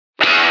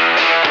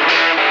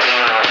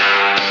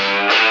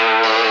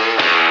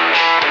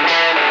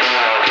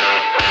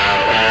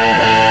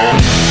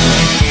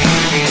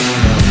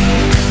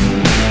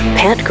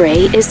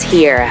Gray is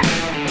here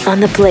on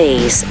the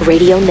Blaze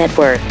Radio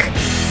Network.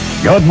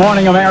 Good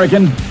morning,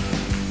 American.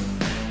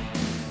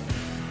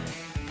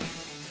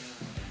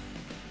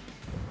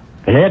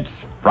 It's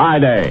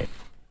Friday.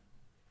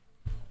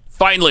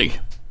 Finally,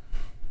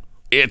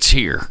 it's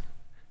here.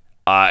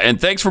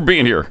 And thanks for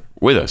being here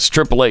with us.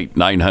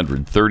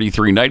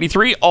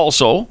 888-900-3393.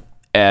 Also,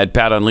 at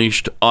Pat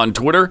Unleashed on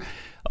Twitter.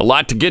 A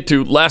lot to get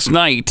to. Last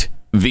night,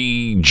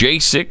 the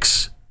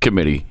J6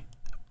 committee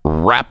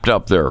wrapped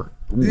up their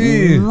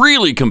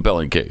really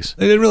compelling case.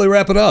 They didn't really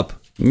wrap it up.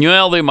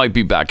 Well, they might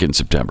be back in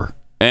September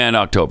and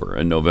October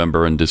and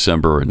November and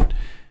December, and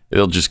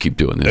they'll just keep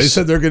doing this. They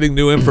said they're getting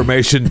new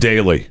information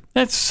daily.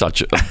 That's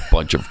such a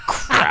bunch of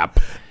crap.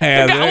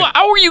 And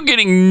how are you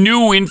getting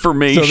new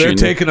information? So they're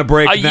taking a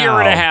break a now. year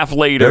and a half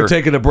later. They're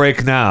taking a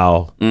break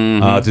now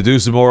to do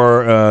some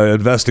more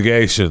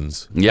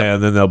investigations,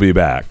 and then they'll be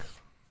back.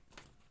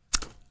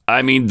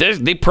 I mean,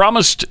 they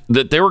promised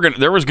that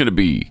there was going to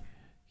be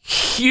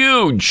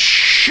huge,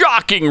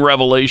 shocking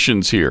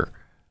revelations here,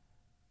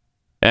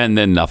 and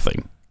then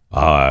nothing.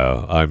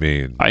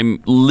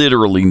 I'm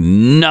literally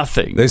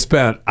nothing.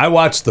 I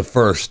watched the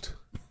first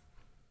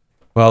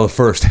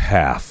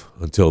half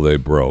until they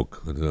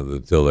broke,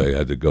 until they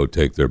had to go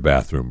take their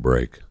bathroom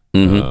break.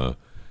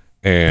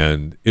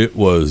 And it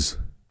was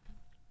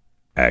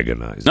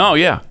agonizing. Oh,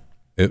 yeah.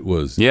 It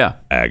was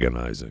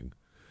agonizing.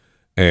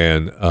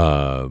 And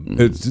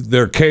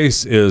their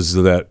case is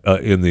that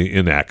in the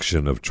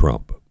inaction of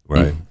Trump,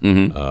 right?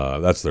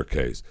 That's their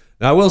case.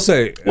 Now, I will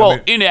say...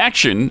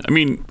 inaction,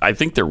 I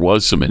think there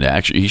was some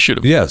inaction. He should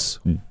have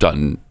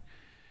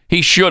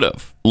He should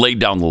have laid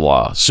down the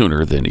law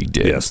sooner than he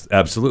did. Yes,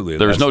 absolutely.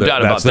 There's no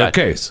doubt about that. That's their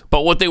case.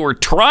 But what they were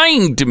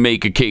trying to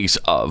make a case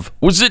of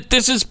was that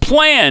this is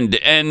planned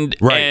and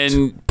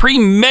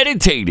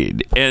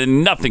premeditated,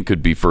 and nothing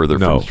could be further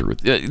from the truth.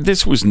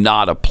 This was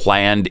not a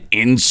planned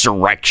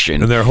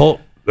insurrection. And their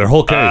whole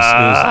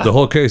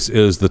case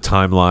is the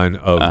timeline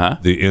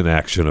of the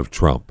inaction of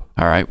Trump.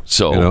 All right,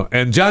 so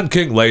and John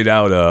King laid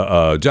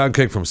out John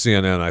King from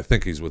CNN. I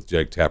think he's with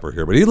Jake Tapper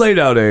here, but he laid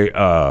out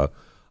a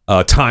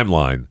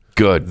timeline.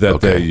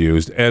 They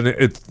used, and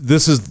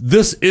this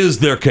is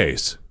their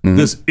case.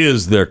 This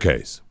is their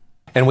case.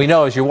 And we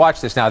know as you watch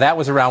this now, that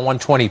was around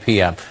 1:20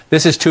 p.m.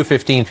 This is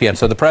 2:15 p.m.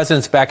 So the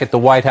president's back at the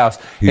White House,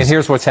 and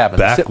here's what's happened.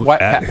 Pat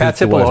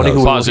Cipollone,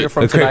 who we'll hear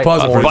from tonight.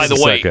 By the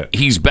way,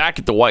 he's back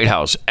at the White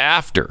House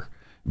after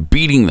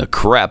beating the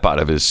crap out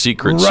of his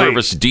Secret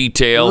Service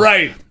detail,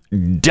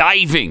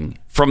 diving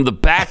from the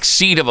back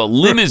seat of a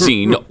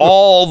limousine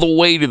all the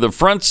way to the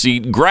front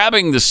seat,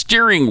 grabbing the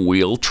steering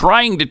wheel,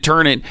 trying to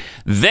turn it,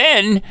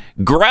 then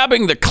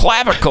grabbing the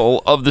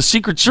clavicle of the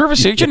Secret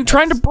Service agent and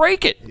trying to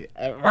break it.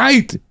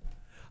 Right.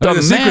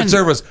 The Secret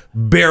Service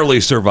barely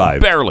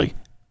survived. Barely.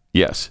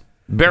 Yes.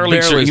 Barely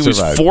survived. He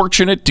was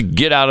fortunate to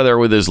get out of there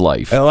with his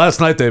life. And last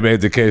night they made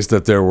the case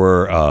that there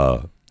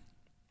were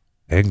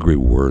angry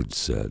words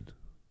said.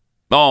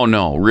 Oh,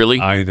 no, really?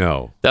 I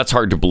know. That's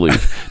hard to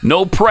believe.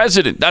 No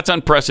president, that's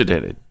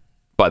unprecedented,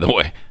 by the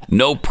way.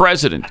 No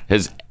president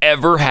has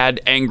ever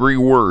had angry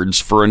words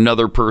for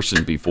another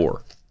person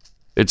before.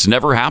 It's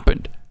never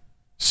happened.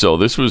 So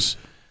this was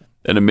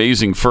an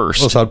amazing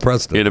first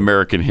in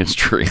American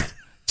history.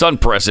 It's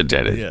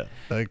unprecedented. Yeah,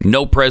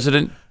 no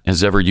president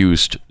has ever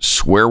used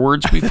swear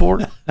words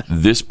before.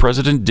 This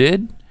president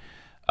did.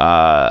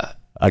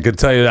 I can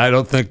tell you, I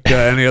don't think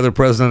any other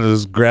president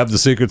has grabbed the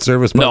Secret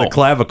Service by the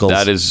clavicles.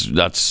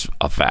 That's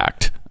a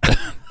fact.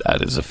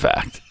 That is a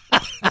fact.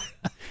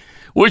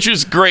 Which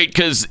is great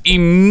because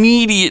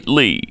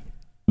immediately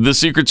the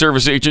Secret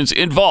Service agents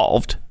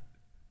involved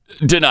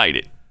denied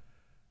it.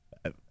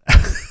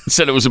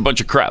 Said it was a bunch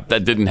of crap.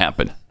 That didn't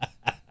happen.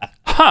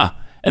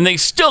 And they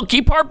still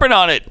keep harping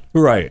on it.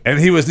 Right. And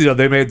he was, he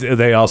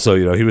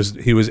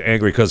was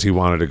angry because he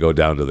wanted to go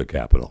down to the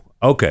Capitol.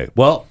 Okay.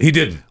 Well, he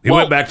didn't. He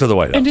went back to the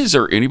White House. And is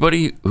there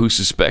anybody who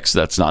suspects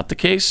that's not the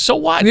case? So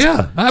what?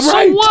 Yeah.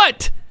 So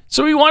what?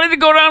 So he wanted to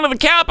go down to the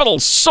Capitol.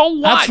 So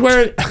what?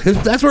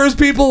 That's where his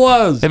people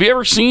was. Have you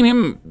ever seen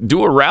him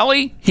do a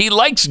rally? He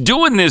likes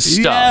doing this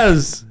stuff.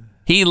 Yes.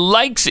 He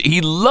likes it. He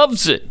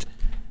loves it.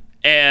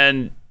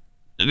 And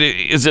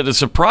is it a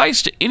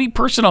surprise to any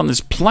person on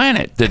this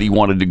planet that he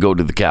wanted to go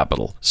to the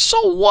Capitol?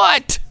 So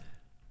what?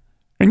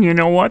 And you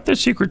know what? The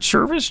Secret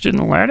Service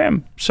didn't let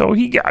him, so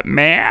he got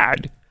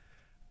mad.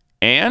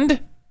 And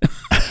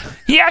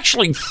he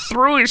actually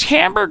threw his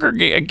hamburger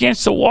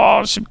against the wall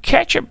and some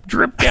ketchup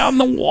dripped down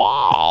the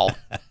wall.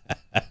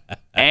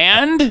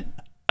 And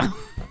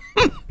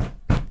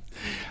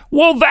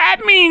well,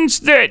 that means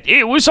that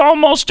it was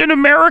almost an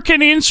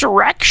American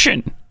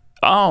insurrection.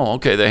 Oh,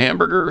 okay. The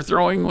hamburger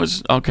throwing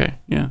was okay.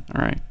 Yeah,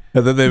 all right.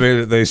 And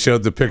then they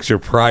showed the picture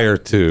prior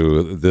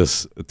to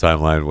this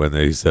timeline when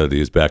they said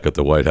he's back at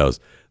the White House.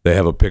 They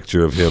have a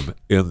picture of him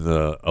in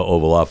the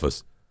Oval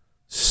Office,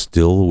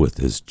 still with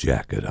his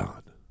jacket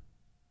on.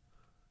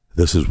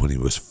 This is when he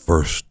was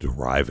first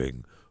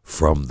arriving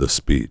from the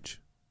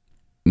speech.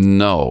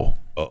 No.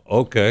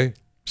 Okay.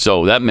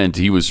 So that meant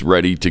he was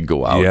ready to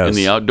go out in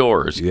the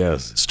outdoors.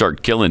 Yes.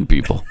 Start killing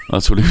people.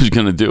 That's what he was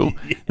going to do.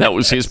 That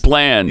was his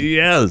plan.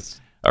 Yes.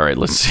 All right,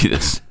 let's see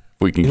this. If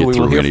we can get we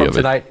through will hear any from of it.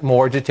 tonight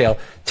more detail.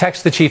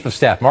 Text the chief of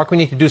staff. Mark, we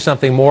need to do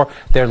something more.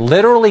 They're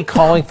literally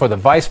calling for the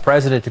vice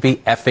president to be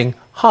effing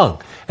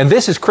hung. And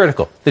this is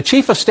critical. The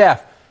chief of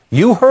staff,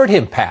 you heard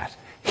him, Pat.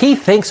 He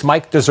thinks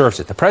Mike deserves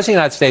it. The president of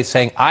the United States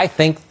saying, I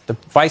think the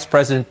vice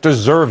president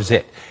deserves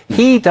it.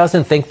 He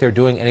doesn't think they're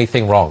doing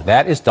anything wrong.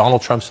 That is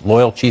Donald Trump's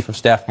loyal chief of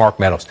staff, Mark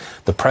Meadows.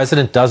 The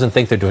president doesn't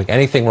think they're doing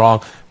anything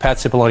wrong. Pat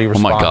Cipollone responds,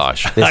 oh my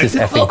gosh. This is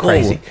effing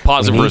crazy.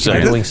 Pause it for a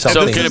second.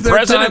 So Can a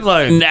president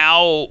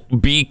now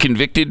be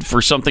convicted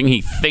for something he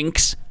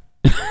thinks?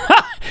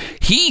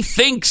 He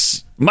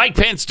thinks Mike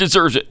Pence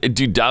deserves it.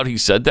 Do you doubt he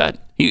said that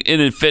in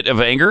a fit of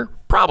anger?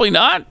 Probably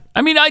not.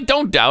 I mean, I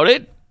don't doubt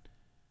it.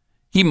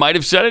 He might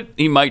have said it.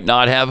 He might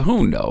not have.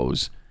 Who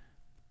knows?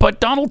 But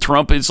Donald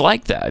Trump is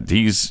like that.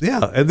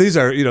 And these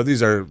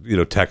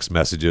are text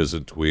messages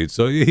and tweets.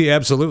 So he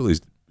absolutely,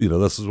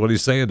 this is what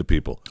he's saying to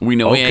people. We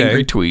know he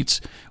angry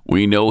tweets.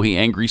 We know he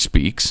angry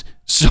speaks.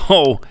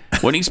 So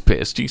when he's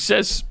pissed, he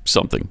says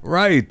something.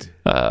 Right.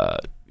 And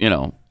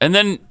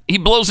then he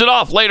blows it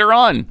off later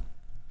on.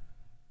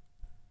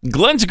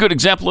 Glenn's a good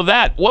example of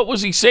that. What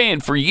was he saying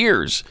for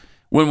years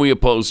when we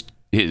opposed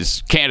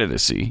his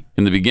candidacy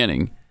in the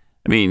beginning?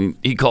 I mean,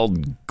 he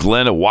called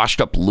Glenn a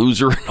washed-up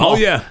loser.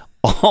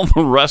 All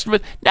the rest of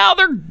it. Now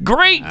they're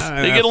great.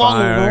 They get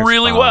along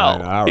really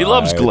well. He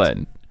loves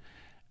Glenn.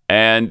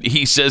 And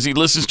he says he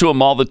listens to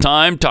him all the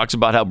time, talks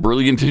about how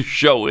brilliant his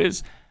show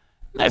is.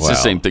 That's the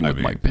same thing with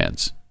Mike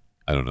Pence.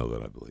 I don't know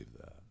that I believe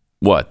that.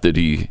 What? Did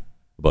he?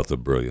 About the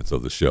brilliance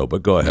of the show,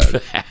 but go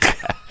ahead.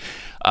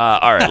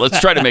 All right, let's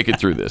try to make it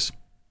through this.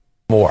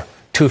 More.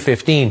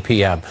 2:15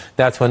 p.m.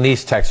 That's when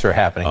these texts are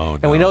happening. Oh, no.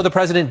 And we know the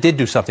president did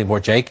do something more,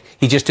 Jake.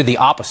 He just did the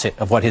opposite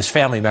of what his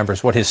family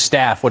members, what his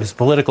staff, what his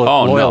political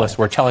loyalists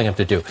were telling him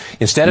to do.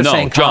 Instead of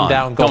saying, calm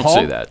down, go home, don't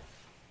say that.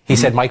 He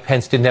said Mike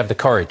Pence didn't have the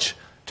courage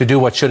to do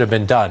what should have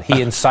been done. He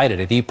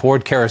incited it. He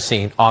poured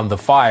kerosene on the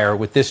fire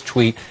with this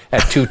tweet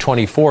at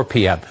 2:24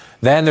 p.m.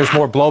 Then there's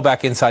more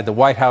blowback inside the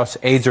White House.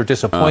 Aides are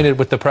disappointed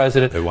with the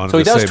president. So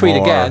he does tweet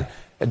again.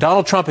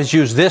 Donald Trump has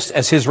used this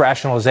as his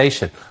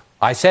rationalization.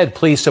 I said,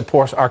 please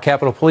support our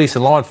Capitol Police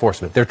and law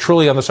enforcement. They're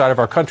truly on the side of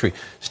our country.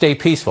 Stay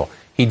peaceful.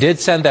 He did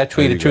send that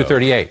tweet at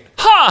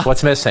 2:38.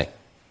 What's missing?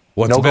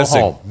 What's missing?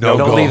 Go home. No,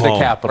 don't leave the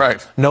Capitol.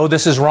 Right. No,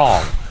 this is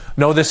wrong.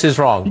 No, this is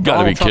wrong. You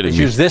got to be kidding me.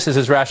 Use this as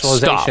his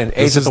rationalization.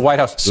 Aides at the White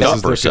House. Stop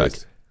for a sec.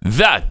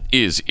 That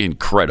is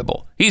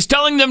incredible. He's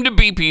telling them to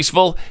be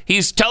peaceful.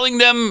 He's telling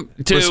them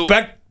to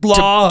respect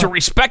law, to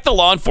respect the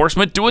law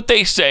enforcement, do what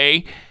they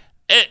say.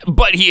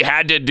 But he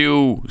had to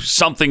do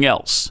something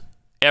else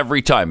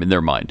every time in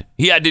their mind.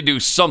 He had to do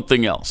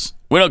something else.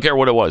 We don't care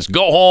what it was.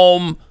 Go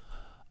home.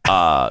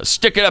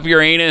 Stick it up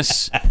your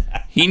anus.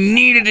 He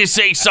needed to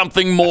say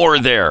something more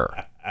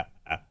there.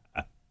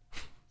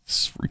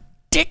 It's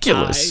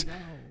ridiculous.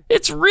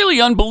 It's really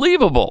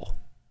unbelievable.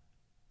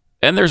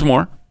 And there's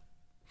more.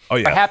 Oh,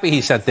 yeah. They're happy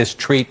he sent this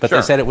tweet, but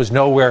they said it was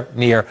nowhere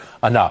near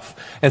enough.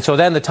 And so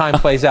then the time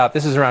plays out.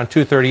 This is around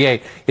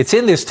 2:38. It's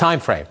in this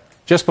time frame,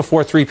 just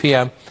before 3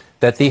 p.m.,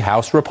 that the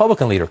House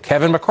Republican leader,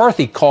 Kevin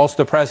McCarthy, calls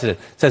the president,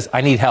 says,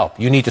 I need help.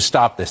 You need to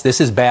stop this. This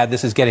is bad.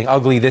 This is getting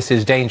ugly. This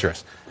is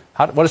dangerous.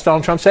 What does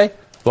Donald Trump say?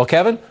 Well,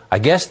 Kevin, I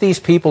guess these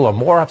people are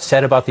more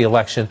upset about the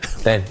election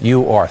than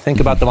you are.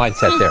 Think about the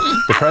mindset there.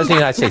 The president of the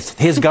United States,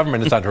 his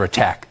government is under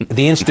attack.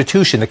 The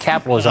institution, the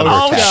Capitol is under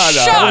attack.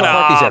 Shut up.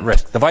 McCarthy's at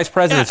risk. The vice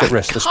president's at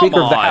risk. The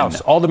Speaker of the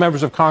House, all the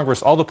members of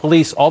Congress, all the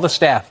police, all the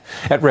staff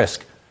at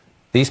risk.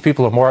 These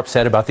people are more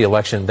upset about the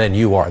election than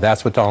you are.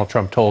 That's what Donald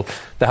Trump told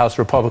the House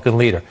Republican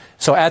leader.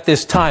 So at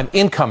this time,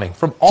 incoming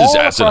from all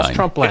across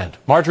Trump land,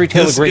 Marjorie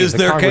Taylor Greene, the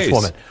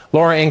Congresswoman,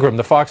 Laura Ingraham,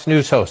 the Fox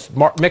News host,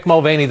 Mick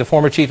Mulvaney, the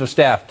former chief of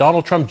staff,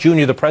 Donald Trump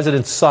Jr., the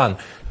president's son,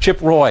 Chip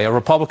Roy, a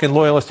Republican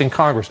loyalist in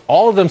Congress,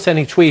 all of them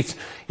sending tweets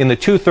in the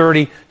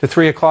 2:30 to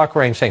 3 o'clock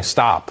range saying,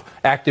 stop,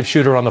 active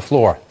shooter on the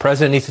floor. The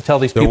president needs to tell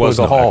these people to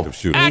go home.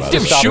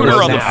 Active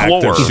shooter on the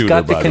floor. He's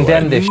got to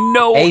condemn this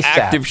ASAP.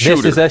 Active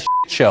shooter. This is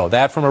a show.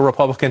 That from a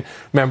Republican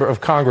member of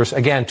Congress,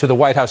 again, to the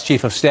White House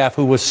chief of staff,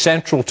 who was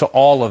central to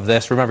all of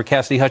this. Remember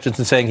Cassidy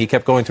Hutchinson saying he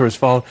kept going through his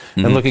phone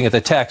and looking at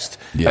the text,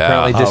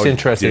 apparently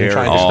disinterested in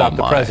trying to stop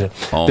the president.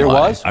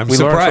 I'm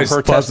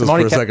surprised. Pause this for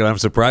a second. I'm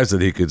surprised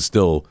that he could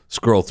still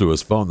scroll through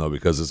his phone, though,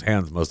 because his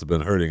hands must have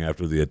been hurting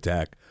after the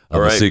attack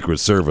of the Secret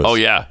Service. Oh,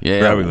 yeah.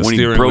 Grabbing the when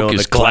steering he broke wheel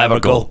his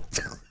clavicle.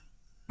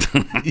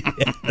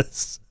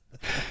 Yes.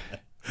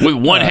 With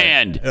one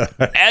hand.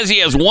 As he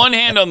has one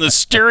hand on the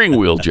steering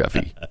wheel,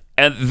 Jeffy,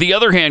 and the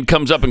other hand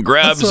comes up and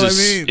grabs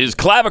his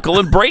clavicle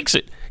and breaks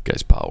it.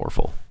 Guy's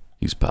powerful.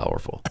 He's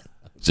powerful.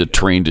 He's a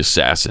trained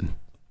assassin,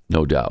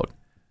 no doubt.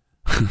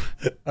 All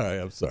right,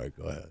 I'm sorry.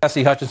 Go ahead.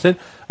 Cassidy Hutchinson,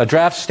 a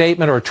draft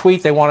statement or a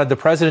tweet they wanted the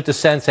president to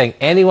send saying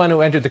anyone who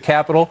entered the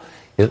Capitol,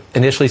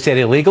 initially said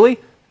illegally,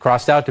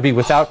 crossed out to be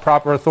without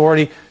proper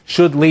authority,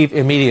 should leave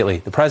immediately.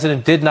 The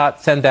president did not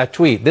send that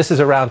tweet. This is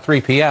around 3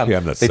 p.m.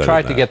 They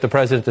tried to get the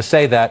president to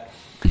say that.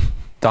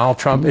 Donald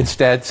Trump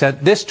instead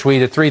sent this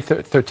tweet at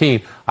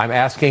 3:13. I'm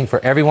asking for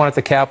everyone at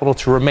the Capitol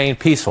to remain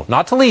peaceful.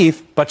 Not to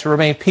leave, but to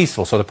remain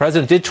peaceful. So the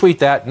president did tweet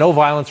that. No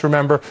violence,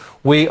 remember.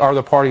 We are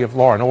the party of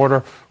law and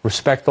order.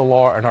 Respect the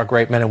law and our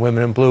great men and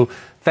women in blue.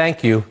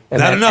 Thank you. And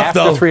not then enough, after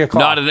though. 3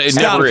 o'clock.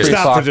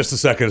 Stop for just a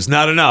second. It's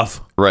not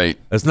enough. Right.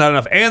 It's not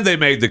enough. And they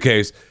made the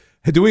case.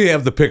 Hey, do we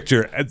have the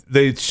picture?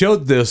 They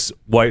showed this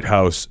White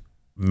House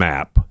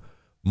map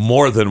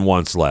more than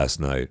once last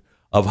night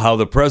of how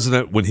the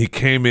president, when he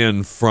came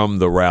in from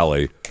the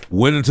rally,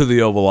 went into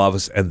the Oval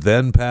Office, and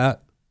then,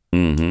 Pat,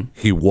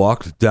 he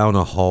walked down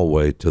a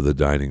hallway to the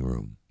dining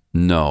room.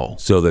 No.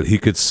 So that he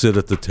could sit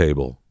at the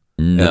table.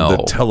 No. And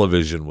the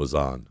television was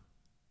on.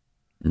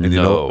 And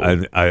you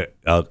know,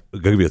 I'll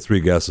give you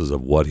 3 guesses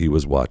of what he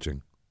was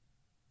watching.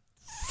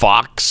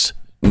 Fox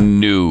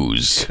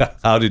News.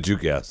 How did you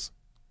guess?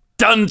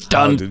 Dun,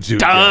 dun, How did you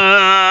dun.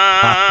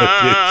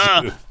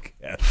 How did you guess?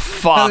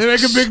 Fox They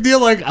make a big deal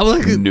like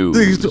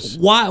News.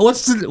 Why?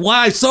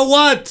 Why? So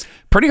what?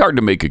 Pretty hard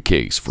to make a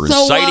case for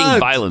So inciting what?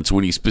 violence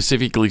when he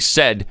specifically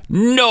said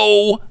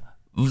no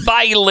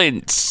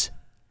violence.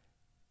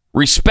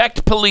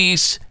 Respect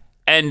police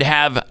and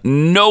have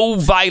no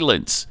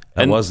violence.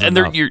 That wasn't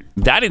enough.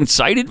 That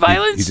incited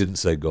violence? He didn't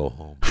say go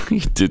home. He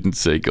didn't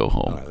say go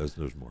home. All right, there's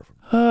more from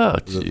Oh,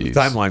 the jeez.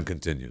 timeline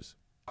continues.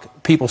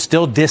 People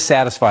still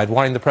dissatisfied,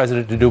 wanting the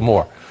president to do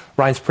more.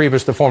 Reince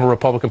Priebus, the former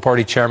Republican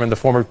Party chairman, the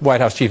former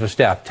White House chief of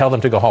staff, tell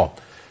them to go home.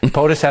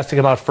 POTUS has to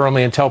come out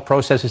firmly and tell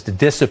processes to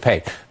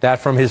dissipate. That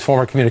from his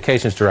former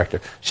communications director.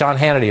 Sean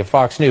Hannity of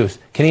Fox News.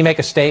 Can he make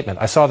a statement?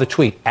 I saw the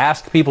tweet.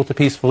 Ask people to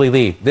peacefully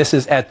leave. This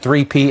is at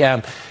 3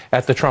 p.m.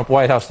 at the Trump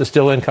White House. The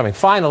still incoming.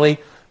 Finally,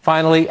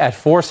 at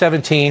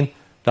 4:17,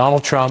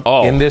 Donald Trump,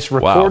 in this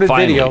recorded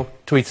video,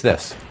 tweets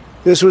this.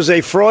 This was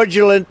a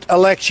fraudulent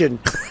election,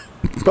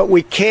 but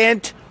we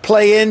can't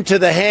play into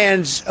the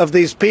hands of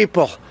these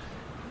people.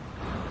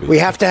 We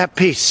have to have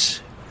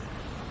peace.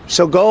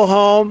 So go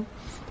home.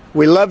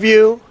 We love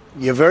you.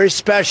 You're very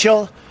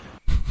special.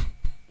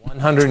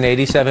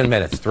 187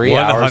 minutes, 3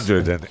 hours.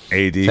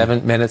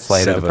 187 minutes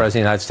later, the President of the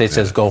United States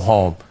says, go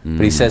home.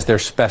 But he says they're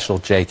special,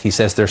 Jake. He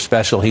says they're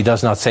special. He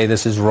does not say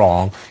this is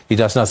wrong. He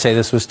does not say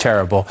this was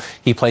terrible.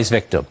 He plays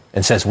victim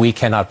and says we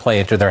cannot play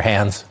into their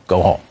hands.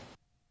 Go home.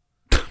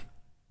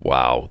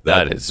 Wow,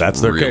 that's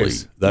their really,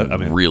 case.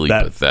 Really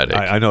pathetic.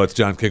 I know it's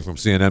John King from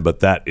CNN,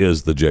 but that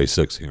is the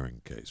J6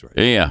 hearing case, right?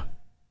 Yeah.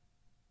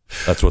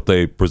 That's what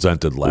they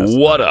presented last night.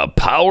 What a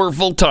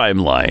powerful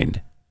timeline.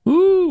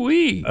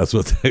 Ooh-wee. That's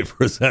what they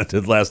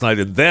presented last night.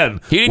 And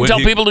then He didn't tell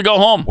people to go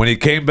home. When he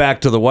came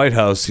back to the White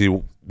House, he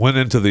went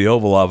into the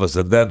Oval Office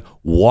and then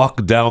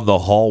walked down the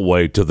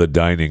hallway to the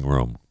dining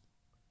room.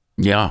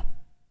 Yeah.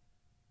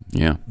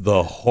 Yeah.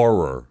 The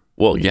horror.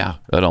 Well, yeah,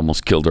 that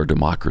almost killed our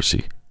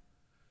democracy.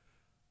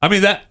 I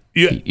mean,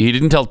 He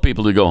didn't tell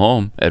people to go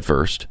home at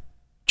first,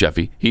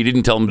 Jeffy. He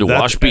didn't tell them to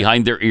wash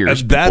behind their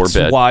ears before bed.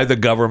 That's why the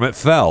government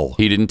fell.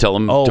 He didn't tell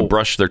them to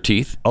brush their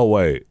teeth. Oh,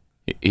 wait.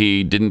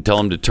 He didn't tell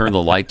them to turn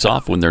the lights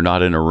off when they're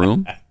not in a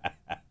room.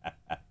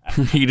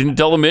 He didn't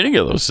tell them any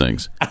of those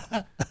things.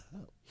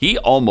 He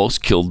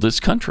almost killed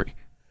this country.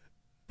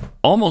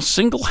 Almost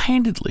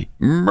single-handedly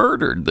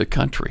murdered the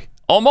country.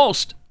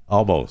 Almost.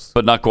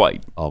 But not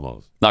quite.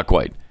 Almost. Not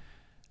quite.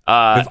 If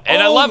and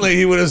only I love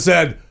he would have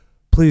said,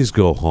 please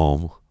go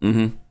home.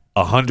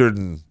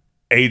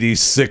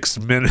 186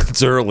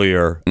 minutes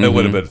earlier, it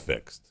would have been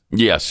fixed.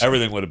 Yes.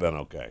 Everything would have been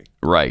okay.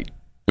 Right.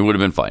 It would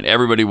have been fine.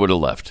 Everybody would have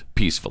left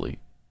peacefully,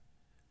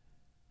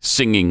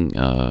 singing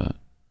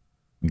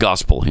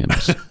gospel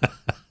hymns.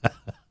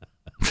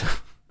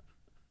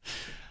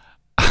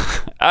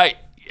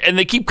 And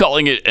they keep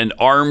calling it an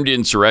armed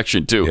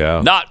insurrection, too.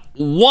 Yeah. Not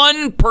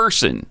one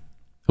person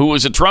who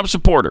was a Trump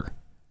supporter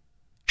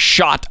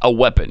shot a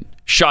weapon,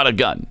 shot a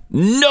gun.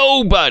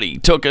 Nobody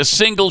took a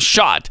single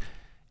shot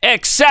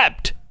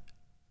except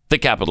the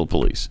Capitol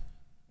Police.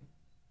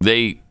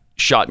 They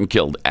shot and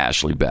killed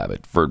Ashley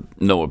Babbitt for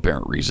no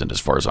apparent reason, as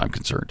far as I'm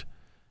concerned.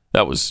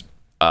 That was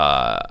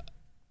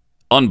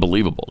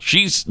unbelievable.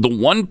 She's the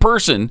one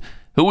person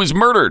who was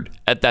murdered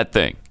at that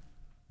thing.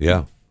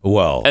 Yeah.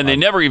 Well. And they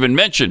never even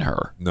mention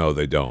her. No,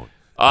 they don't.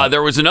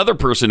 There was another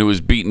person who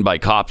was beaten by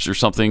cops or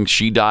something.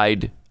 She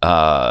died,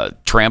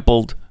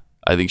 trampled.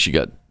 I think she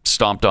got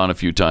stomped on a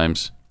few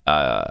times.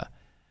 I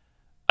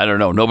don't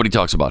know. Nobody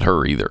talks about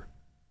her either.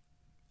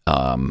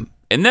 And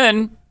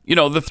then,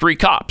 the 3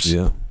 cops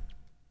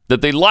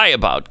that they lie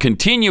about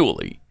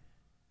continually.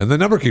 And the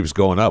number keeps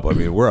going up. I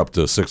mean, we're up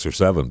to 6 or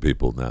 7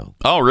 people now.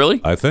 Oh, really?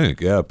 I think.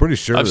 Yeah, pretty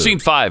sure. I've seen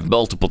 5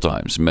 multiple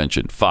times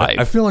mentioned. 5.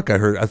 I feel like I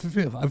heard. I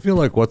feel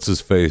like what's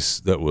his face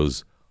that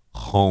was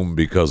home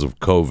because of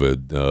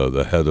COVID,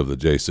 the head of the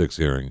J6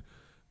 hearing.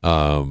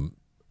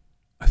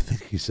 I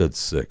think he said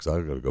 6.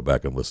 I've got to go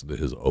back and listen to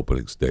his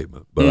opening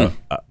statement. But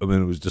I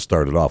mean, it was just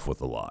started off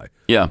with a lie.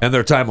 Yeah. And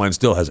their timeline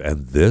still has.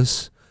 And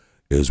this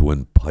is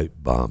when pipe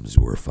bombs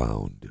were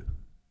found.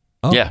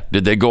 Oh. Yeah.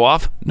 Did they go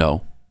off?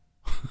 No.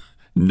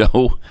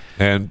 No.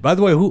 And by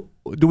the way, who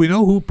do we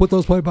know who put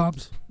those pipe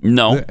bombs?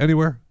 No.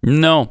 Anywhere?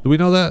 No. Do we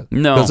know that?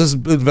 No. Because this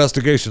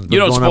investigation has You been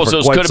don't going on suppose for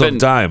those quite could have some been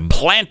time.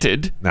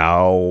 planted?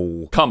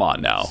 No. Come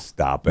on now.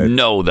 Stop it.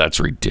 No, that's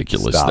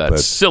ridiculous. Stop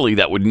That's it. silly.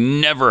 That would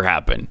never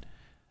happen.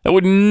 That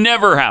would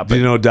never happen.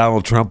 You know,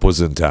 Donald Trump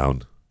was in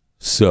town,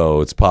 so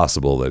it's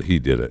possible that he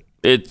did it.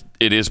 It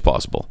is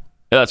possible.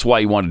 That's why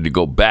he wanted to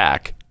go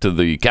back to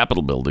the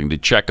Capitol building to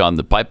check on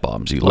the pipe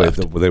bombs he left.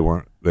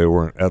 They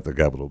weren't at the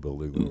Capitol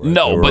building. Though, right?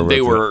 No, but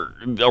they were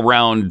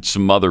around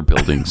some other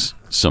buildings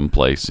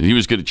someplace. And he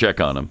was going to check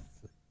on them.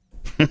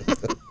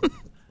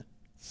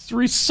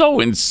 It's so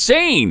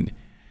insane.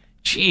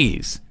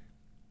 Jeez.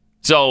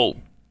 So,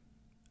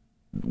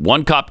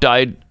 one cop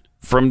died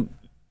from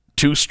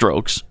 2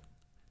 strokes.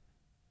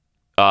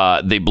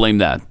 They blame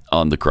that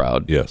on the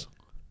crowd. Yes.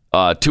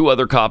 2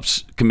 other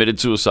cops committed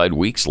suicide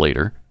weeks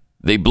later.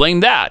 They blame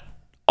that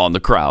on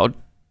the crowd.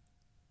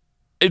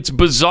 It's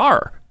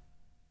bizarre.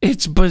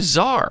 It's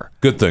bizarre.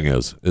 Good thing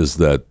is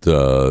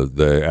that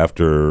they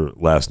after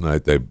last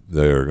night they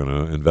are going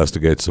to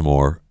investigate some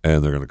more,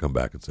 and they're going to come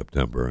back in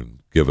September and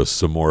give us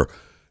some more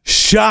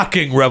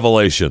shocking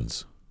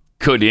revelations.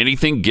 Could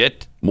anything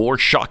get more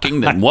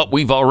shocking than what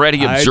we've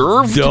already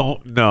observed? I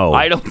don't know.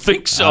 I don't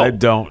think so. I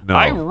don't know.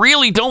 I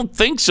really don't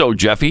think so,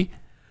 Jeffy.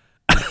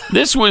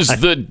 This was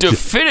the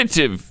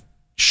definitive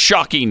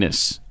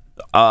shockiness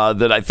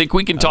that I think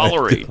we can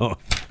tolerate.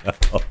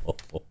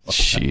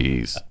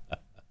 Jeez.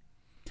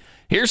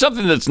 Here's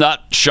something that's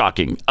not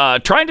shocking.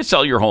 Trying to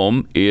sell your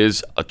home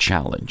is a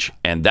challenge,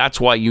 and that's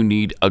why you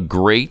need a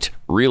great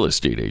real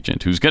estate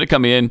agent who's going to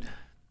come in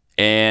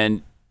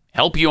and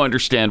help you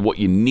understand what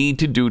you need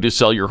to do to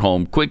sell your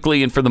home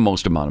quickly and for the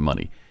most amount of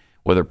money.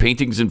 Whether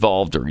painting's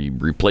involved or you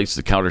replace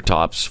the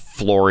countertops,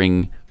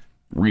 flooring,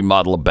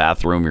 remodel a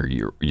bathroom or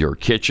your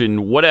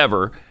kitchen,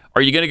 whatever,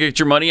 are you going to get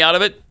your money out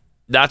of it?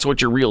 That's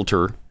what your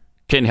realtor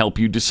can help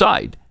you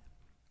decide.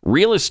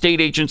 Real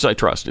Estate Agents I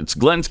Trust. It's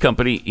Glenn's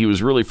company. He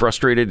was really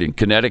frustrated in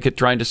Connecticut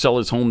trying to sell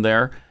his home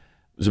there.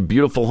 It was a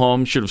beautiful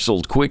home, should have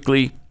sold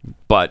quickly,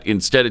 but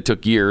instead it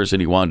took years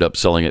and he wound up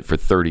selling it for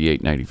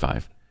 $38.95.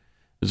 It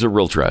was a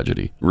real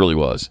tragedy. It really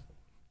was.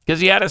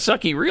 Because he had a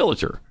sucky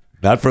realtor.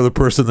 Not for the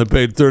person that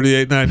paid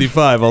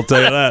 $38.95, I'll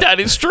tell you that. That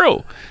is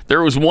true.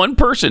 There was one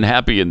person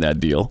happy in that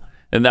deal,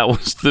 and that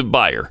was the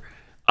buyer.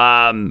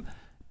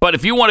 But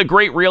if you want a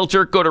great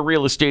realtor, go to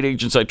Real Estate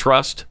Agents I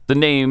Trust. The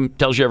name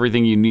tells you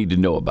everything you need to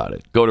know about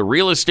it. Go to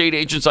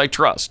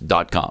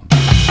realestateagentsitrust.com.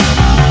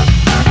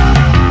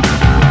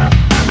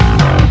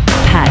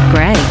 Pat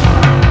Gray,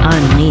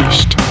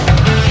 Unleashed.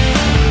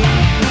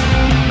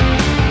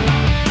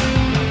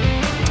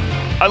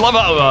 I love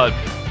how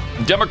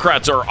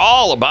Democrats are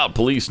all about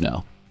police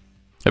now.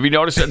 Have you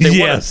noticed that?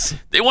 Yes.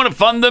 They want to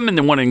fund them and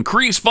they want to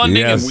increase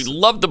funding, Yes. and we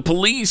love the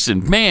police.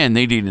 And man,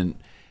 they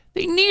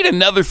need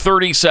another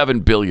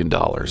 $37 billion.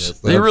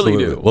 They really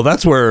do. Well,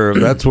 that's where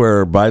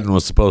Biden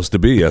was supposed to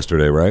be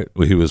yesterday, right?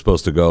 He was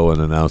supposed to go and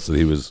announce that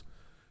he was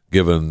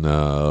given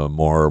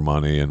more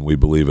money, and we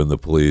believe in the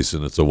police,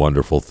 and it's a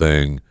wonderful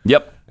thing.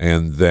 Yep.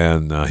 And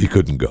then he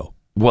couldn't go.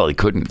 Well, he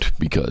couldn't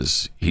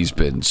because he's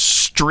been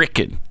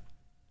stricken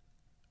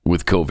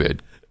with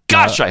COVID.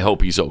 Gosh, I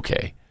hope he's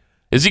okay.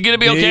 Is he going to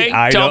be okay?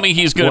 Tell me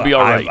he's going to be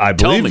all right. I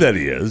believe that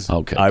he is.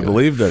 Okay, I good.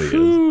 believe that he is.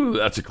 Ooh,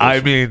 that's a close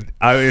I mean,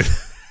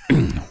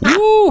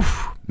 Woo,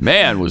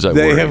 man, was I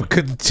they worried. have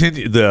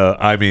continued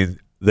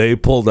they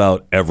pulled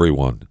out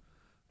everyone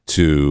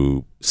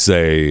to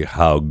say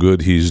how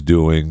good he's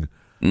doing.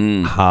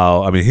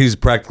 He's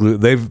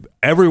practically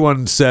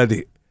everyone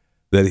said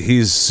that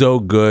he's so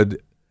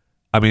good.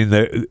 I mean,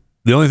 the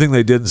only thing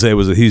they didn't say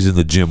was that he's in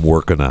the gym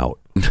working out.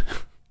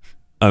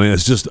 I mean,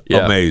 it's just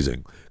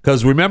amazing.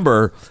 Because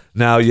remember,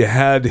 now you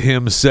had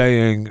him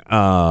saying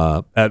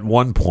at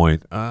one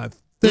point, I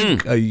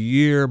think a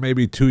year,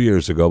 maybe 2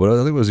 years ago, but I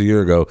think it was a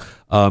year ago,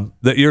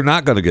 that you're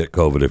not going to get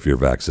COVID if you're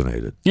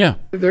vaccinated. Yeah.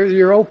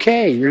 You're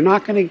okay. You're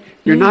not going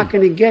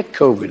to get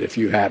COVID if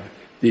you have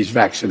these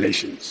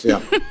vaccinations.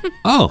 Yeah.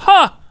 Oh.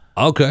 Huh.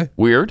 Okay.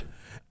 Weird.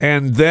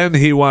 And then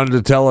he wanted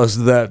to tell us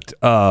that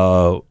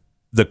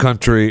the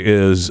country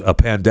is a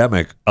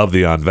pandemic of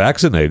the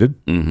unvaccinated.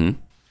 Mm-hmm.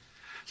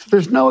 So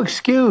there's no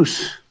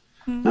excuse.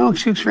 No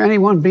excuse for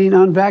anyone being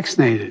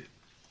unvaccinated.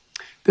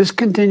 This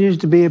continues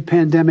to be a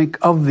pandemic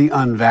of the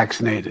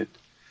unvaccinated.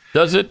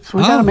 Does it? So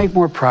we got to make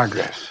more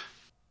progress.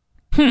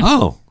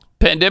 Oh.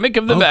 Pandemic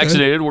of the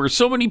vaccinated, where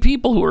so many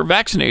people who are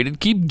vaccinated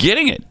keep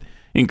getting it,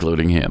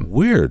 including him.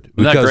 Weird.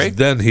 Isn't that Because great?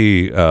 then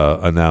he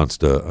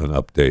announced an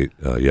update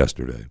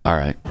yesterday. All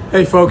right.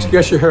 Hey, folks,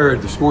 guess you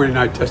heard this morning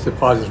I tested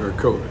positive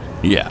for COVID.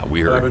 Yeah,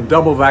 we I've heard. been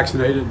double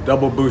vaccinated,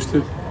 double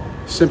boosted.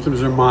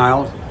 Symptoms are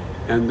mild,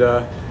 and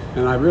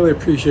I really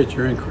appreciate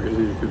your inquiries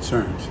and your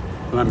concerns.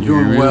 But I'm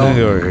doing well.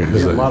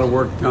 Getting a lot of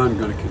work done.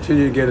 Going to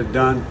continue to get it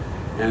done,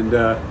 and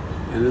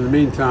in the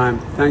meantime,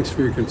 thanks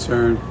for your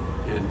concern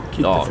and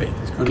keep the faith.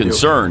 It's going to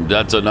Concerned,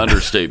 that's an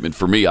understatement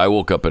for me. I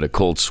woke up in a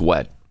cold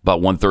sweat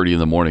about 1:30 in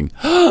the morning.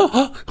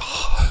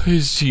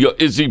 Is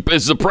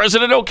the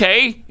president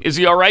okay? Is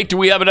he all right? Do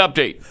we have an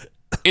update?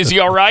 Is he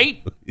all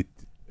right?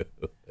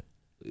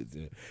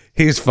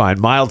 He's fine.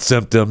 Mild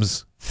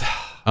symptoms.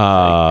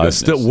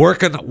 Still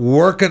working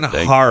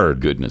hard.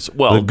 Goodness.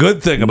 Well, the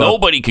good thing about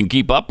nobody can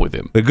keep up with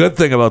him. The good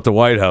thing about the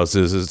White House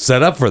is it's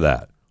set up for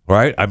that,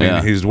 right? I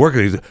mean, he's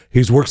working.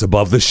 He works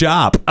above the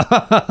shop,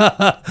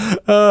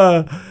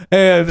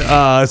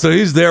 and so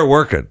he's there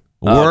working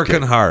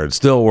hard,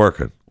 still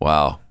working.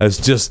 Wow, it's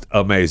just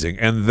amazing.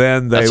 And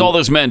then that's all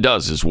this man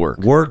does is work.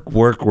 Work.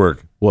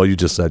 Well, you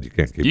just said you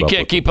can't keep. You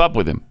can't keep up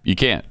with him. You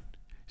can't.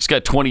 He's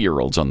got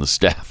 20-year-olds on the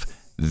staff.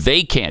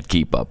 They can't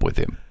keep up with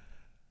him.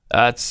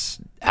 That's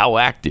how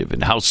active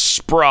and how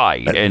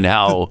spry and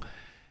how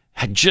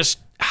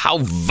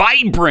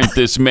vibrant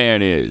this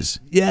man is.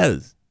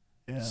 Yes.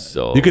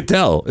 So you could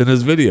tell in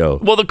his video.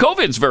 Well, the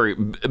COVID's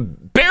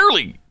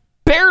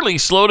barely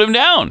slowed him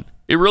down.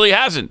 It really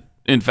hasn't,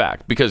 in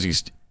fact, because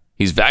he's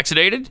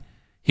vaccinated,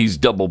 he's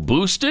double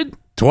boosted,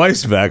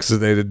 twice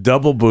vaccinated,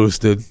 double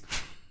boosted.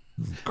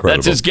 Incredible.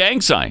 That's his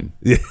gang sign.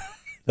 Yeah.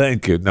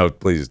 Thank you. No,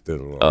 please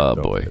do. Oh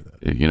boy,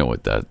 you know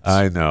what that?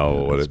 I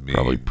know what it means.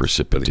 Probably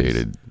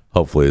precipitated.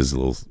 Hopefully,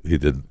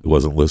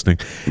 wasn't listening.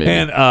 Maybe.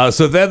 And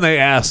so then they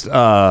asked,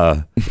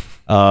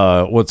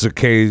 what's a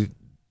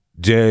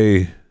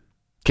KJP?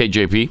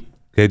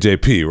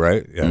 KJP,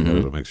 right? Yeah, I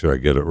gotta make sure I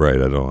get it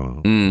right. I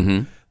don't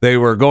know. They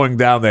were going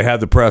down. They had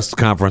the press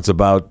conference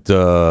about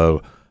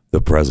the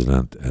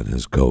president and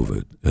his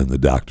COVID, and the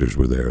doctors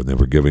were there, and they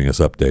were giving us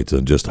updates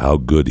on just how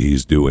good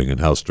he's doing and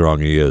how strong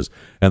he is.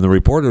 And the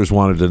reporters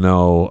wanted to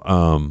know,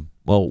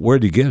 well,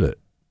 where'd he get it?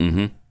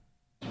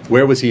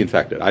 Where was he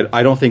infected?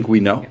 I don't think we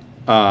know.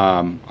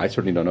 I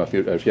certainly don't know if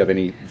you have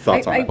any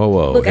thoughts on that.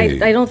 Look,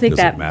 I don't think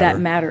that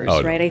matters,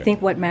 right? I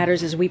think what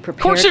matters is we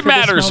prepare for this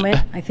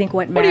moment. I think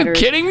what matters are you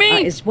kidding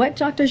me? Is what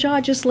Dr.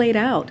 Jha just laid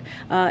out.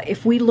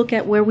 If we look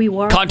at where we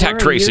were, contact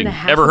tracing.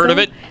 Ever heard of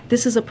it?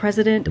 This is a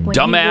president, when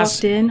he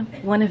walked in,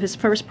 one of his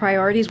first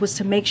priorities was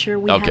to make sure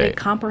we had a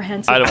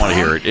comprehensive. I don't want to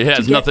hear it. It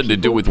has nothing to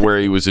do with where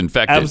he was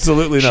infected.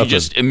 Absolutely nothing. She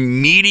just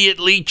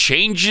immediately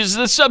changes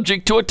the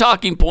subject to a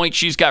talking point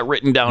she's got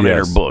written down in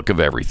her book of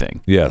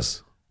everything.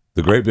 Yes.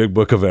 The great big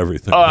book of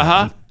everything.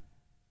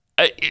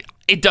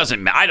 It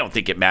doesn't matter. I don't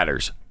think it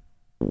matters.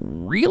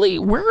 Really?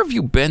 Where have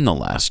you been the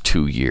last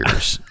 2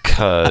 years?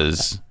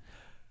 Because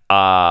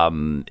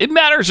it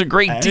matters a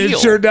great deal. It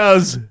sure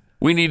does.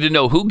 We need to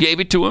know who gave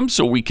it to him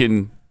so we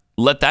can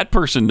let that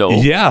person know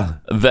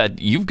that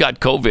you've got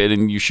COVID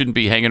and you shouldn't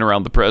be hanging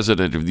around the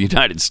president of the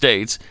United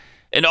States.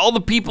 And all the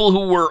people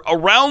who were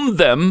around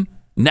them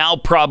now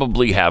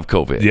probably have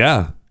COVID.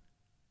 Yeah.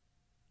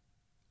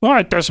 Well,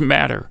 it doesn't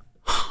matter.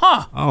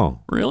 Huh. Oh.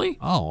 Really?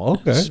 Oh,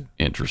 okay. That's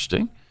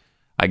interesting.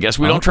 I guess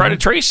we don't try to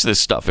trace this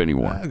stuff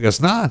anymore. I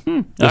guess not.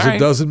 Because it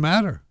doesn't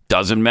matter.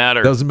 Doesn't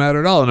matter. Doesn't matter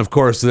at all. And of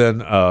course, then,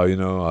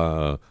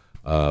 the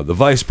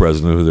vice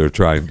president who they're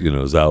trying,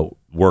 is out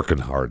working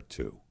hard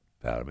too.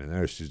 Pat, I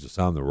mean, she's just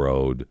on the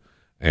road.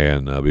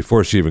 And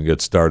before she even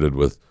gets started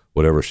with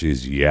whatever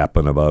she's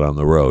yapping about on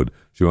the road,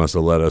 she wants to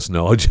let us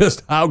know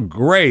just how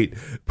great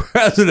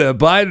President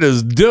Biden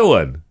is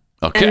doing.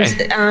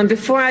 Okay. And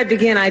before I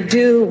begin, I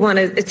do want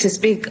to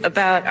speak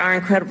about our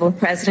incredible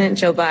president,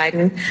 Joe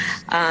Biden.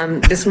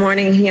 This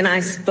morning, he and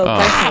I spoke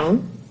by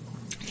phone.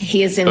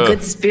 He is in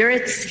good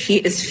spirits. He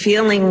is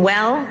feeling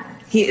well.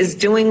 He is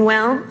doing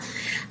well.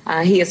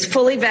 He is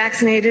fully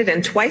vaccinated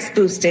and twice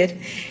boosted.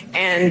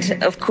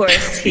 And of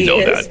course, he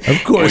is. That.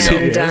 Of course, he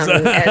is.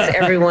 As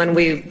everyone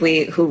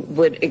we who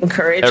would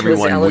encourage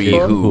who's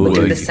eligible would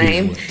do the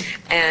same.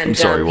 And I'm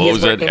sorry, what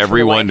was that?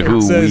 Everyone who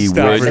we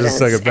would. For a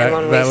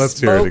second. Let's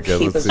hear it again.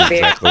 Let's see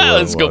exactly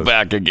Let's go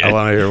back again. I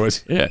want to hear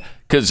what. Yeah,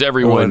 because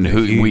everyone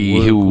who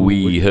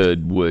we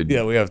would.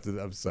 Yeah, we have to.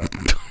 I'm sorry.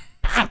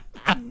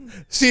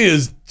 She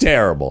is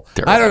terrible.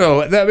 I don't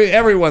know. I mean,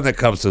 everyone that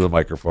comes to the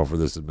microphone for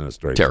this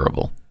administration.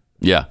 Terrible.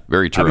 Yeah,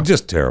 very true. I mean,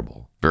 just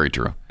terrible. Very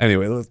true.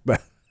 Anyway, let's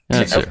back.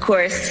 Of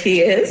course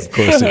he is. Of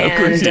course he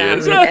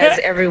is. As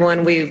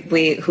everyone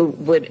we who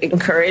would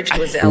encourage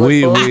was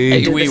eligible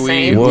to do the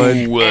same.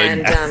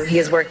 And he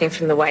is working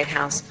from the White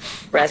House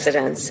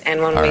residence.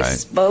 And when we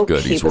spoke,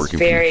 he was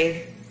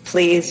very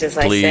pleased, as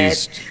I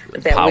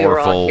said, that we were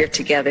all here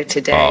together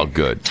today. Oh,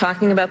 good.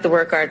 Talking about the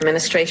work our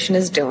administration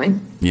is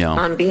doing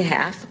on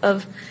behalf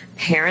of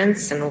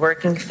parents and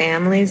working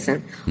families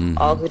and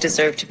all who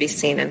deserve to be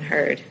seen and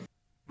heard.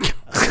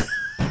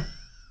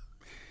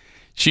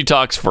 She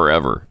talks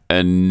forever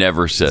and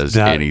never says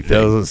anything.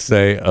 Doesn't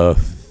say a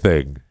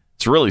thing.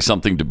 It's really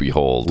something to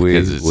behold.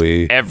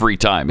 Every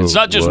time. It's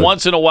not just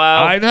once in a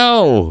while. I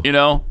know.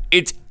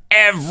 It's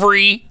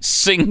every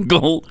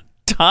single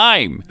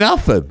time.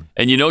 Nothing.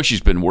 And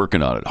she's been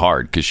working on it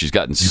hard because she's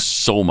gotten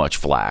so much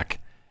flack.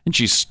 And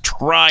she's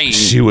trying.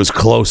 She was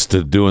close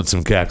to doing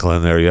some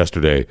cackling there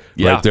yesterday.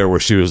 Yeah. Right there where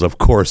she was, of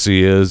course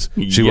he is.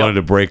 She wanted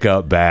to break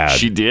out bad.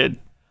 She did.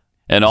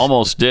 And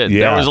almost did.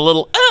 Yeah. There was a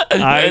little,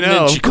 I and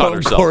know. then she caught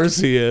herself. Of course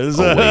he is.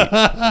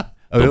 Oh,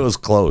 wait. It was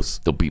close.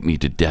 They'll beat me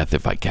to death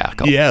if I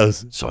cackle.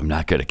 Yes. So I'm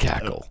not going to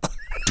cackle.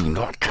 Do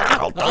not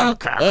cackle. Don't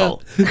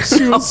cackle.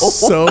 She was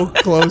so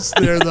close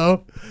there,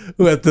 though.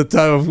 At the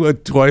time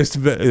of twice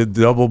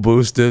double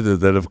boosted, and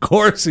then of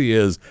course he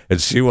is, and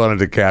she wanted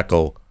to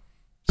cackle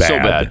bad. So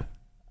bad.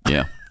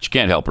 Yeah, she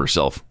can't help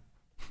herself.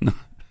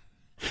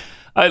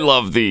 I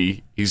love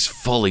he's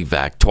fully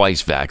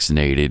twice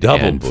vaccinated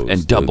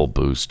and double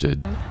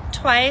boosted.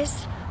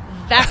 Twice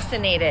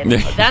vaccinated.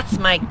 That's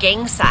my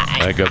gang sign.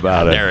 Think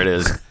about it. There it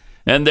is.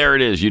 And there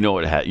it is. You knew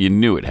it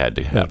had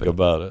to happen. Think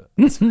about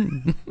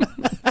it.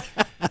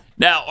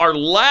 Now, our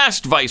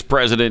last vice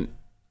president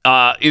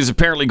is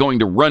apparently going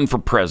to run for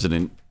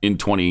president in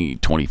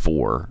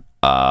 2024.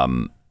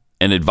 An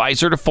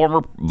advisor to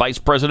former Vice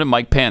President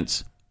Mike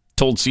Pence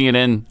told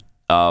CNN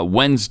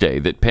Wednesday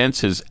that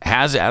Pence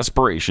has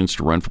aspirations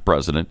to run for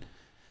president,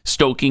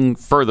 stoking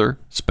further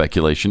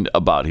speculation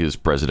about his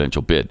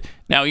presidential bid.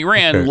 Now, he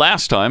ran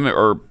last time,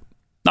 or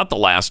not the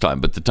last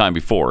time, but the time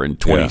before in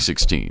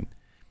 2016,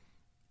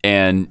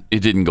 and it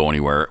didn't go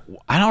anywhere.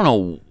 I don't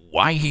know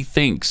why he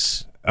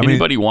thinks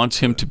anybody wants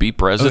him to be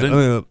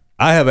president.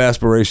 I have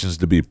aspirations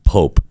to be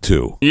Pope,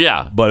 too.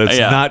 Yeah. But it's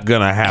not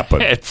going to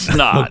happen. It's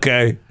not.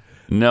 Okay?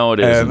 No, it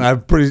isn't. And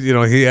I'm pretty,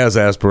 he has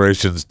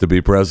aspirations to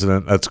be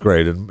president. That's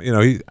great. And,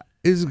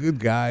 he's a good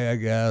guy, I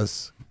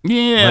guess.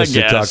 Yeah, Unless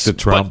you talk to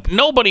Trump. But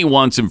nobody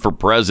wants him for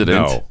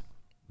president.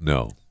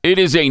 No. It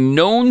is a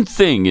known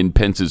thing in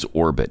Pence's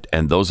orbit,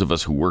 and those of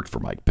us who worked for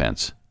Mike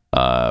Pence,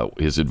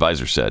 his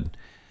advisor said,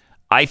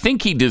 I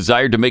think he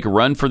desired to make a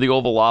run for the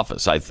Oval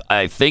Office.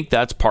 I think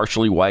that's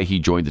partially why he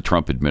joined the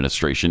Trump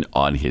administration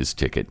on his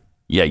ticket.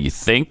 Yeah, you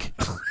think?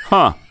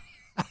 Huh.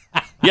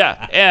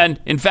 Yeah, and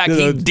in fact,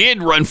 he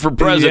did run for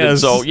president.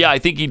 Yes. So, yeah, I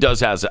think he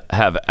does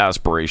have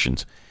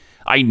aspirations.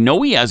 I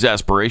know he has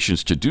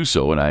aspirations to do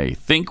so, and I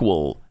think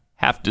we'll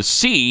have to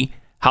see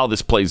how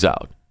this plays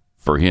out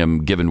for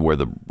him, given where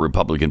the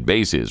Republican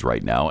base is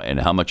right now and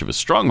how much of a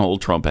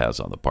stronghold Trump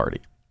has on the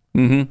party.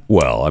 Mm-hmm.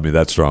 Well,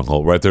 that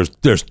stronghold, right?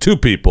 There's two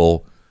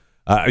people.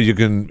 You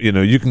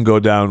can go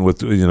down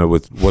with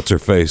what's her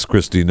face,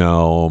 Kristi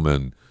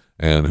Noem,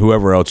 and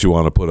whoever else you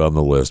want to put on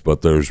the list.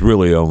 But there's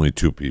really only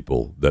two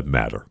people that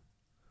matter: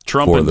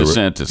 Trump and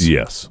DeSantis.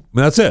 Yes,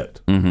 that's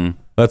it. Mm-hmm.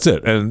 That's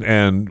it.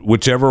 And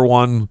whichever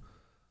one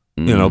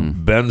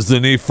bends the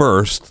knee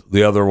first,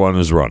 the other one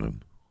is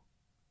running.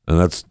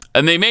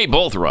 And they may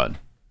both run.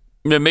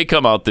 It may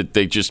come out that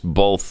they just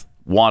both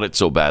want it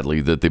so badly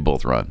that they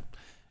both run.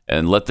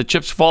 And let the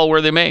chips fall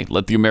where they may.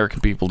 Let the American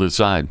people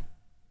decide.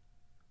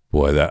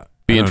 Boy, that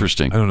be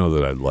interesting. I don't know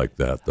that I'd like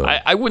that, though.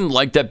 I wouldn't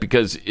like that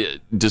because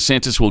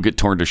DeSantis will get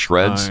torn to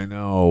shreds. I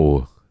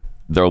know.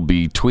 There'll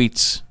be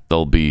tweets.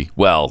 There'll be,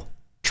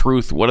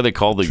 truth. What do they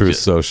call the Truth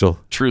Social?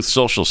 Truth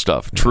Social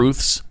stuff.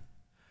 Truths.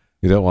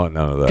 You don't want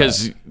none of that.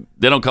 Because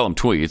they don't call them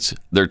tweets.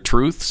 They're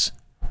truths.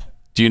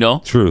 Do you know?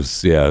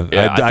 Truths, yeah.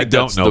 I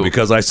don't know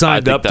because I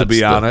signed up to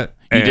be on it.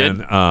 You did?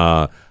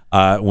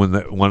 When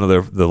one of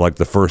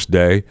the first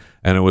day,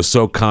 and it was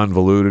so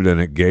convoluted, and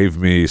it gave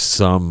me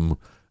some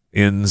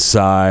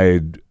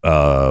inside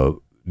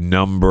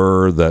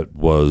number that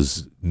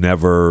was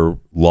never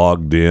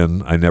logged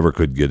in. I never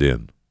could get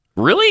in.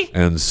 Really?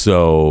 And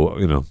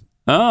so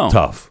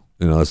tough.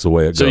 That's the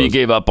way it goes. So you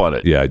gave up on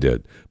it? Yeah, I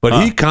did.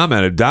 But he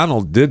commented.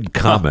 Donald did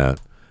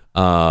comment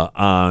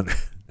on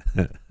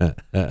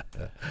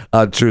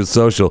Truth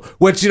Social,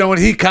 which when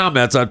he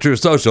comments on Truth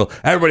Social,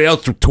 everybody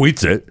else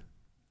tweets it.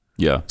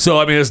 Yeah. So,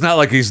 it's not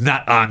like he's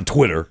not on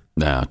Twitter.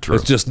 Nah, true.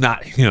 It's just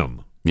not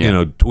him,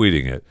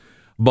 tweeting it.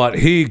 But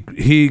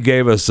he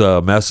gave us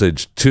a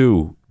message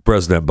to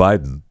President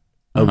Biden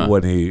of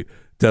when he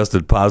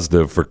tested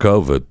positive for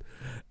COVID.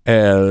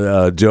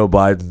 And Joe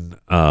Biden,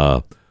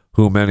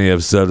 who many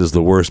have said is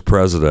the worst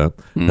president,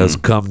 has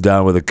come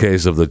down with a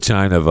case of the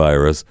China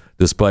virus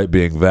despite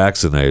being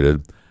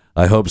vaccinated.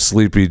 I hope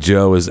Sleepy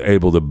Joe is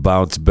able to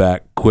bounce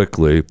back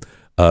quickly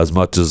as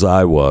much as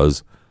I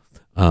was.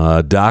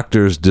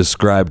 Doctors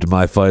described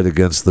my fight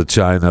against the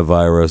China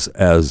virus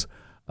as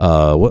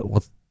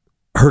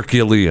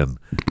Herculean,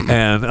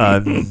 and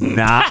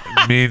not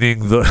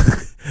meaning the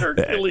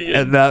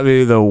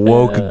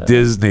woke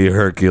Disney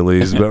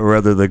Hercules, but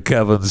rather the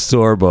Kevin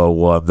Sorbo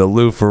one, the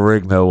Lou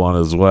Ferrigno one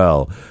as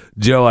well.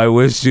 Joe, I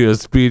wish you a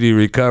speedy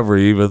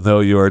recovery, even though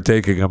you are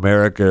taking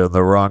America in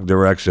the wrong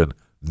direction.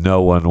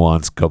 No one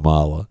wants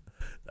Kamala.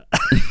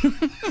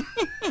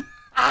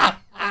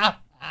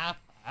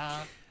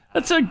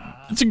 That's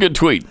a good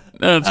tweet.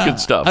 That's good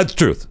stuff. That's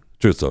truth.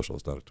 Truth Social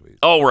is not a tweet.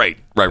 Oh, right.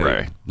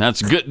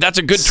 That's good. That's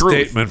a good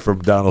statement from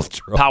Donald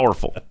Trump.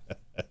 Powerful.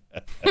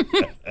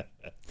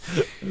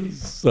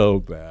 So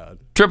bad.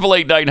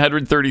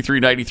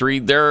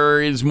 888-900-3393.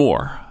 There is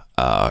more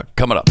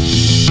coming up.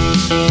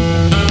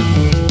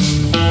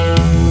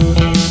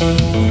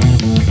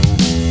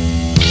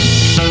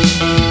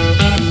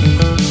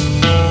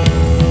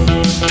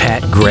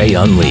 Pat Gray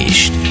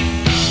Unleashed.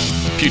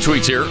 A few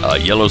tweets here.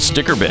 Yellow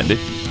Sticker Bandit.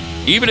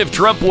 Even if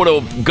Trump would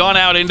have gone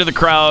out into the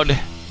crowd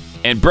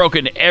and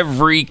broken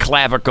every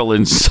clavicle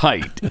in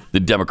sight, the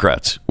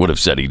Democrats would have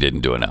said he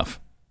didn't do enough.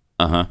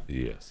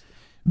 Yes.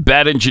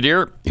 Bad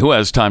engineer, who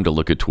has time to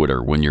look at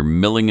Twitter when you're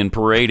milling and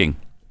parading?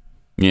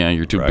 Yeah,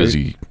 you're too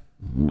busy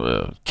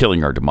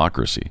killing our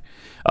democracy.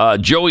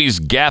 Joey's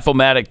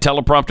Gaffomatic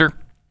teleprompter.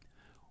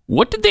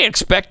 What did they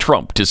expect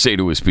Trump to say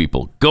to his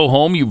people? Go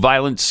home, you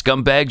violent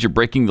scumbags. You're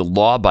breaking the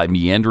law by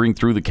meandering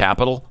through the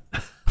Capitol.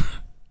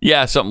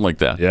 Yeah, something like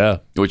that. Yeah.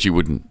 Which he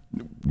wouldn't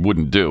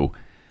do.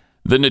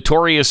 The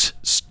notorious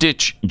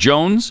Stitch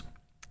Jones.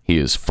 He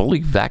is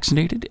fully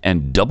vaccinated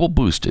and double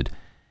boosted.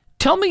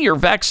 Tell me your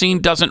vaccine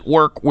doesn't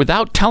work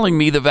without telling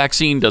me the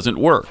vaccine doesn't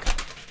work.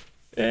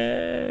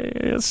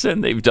 Yes,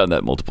 and they've done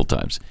that multiple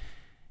times.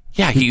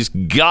 Yeah, he's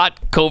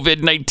got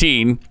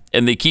COVID-19,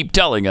 and they keep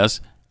telling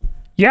us,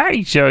 yeah,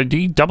 he's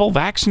double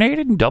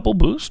vaccinated and double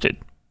boosted.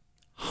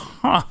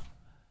 Huh.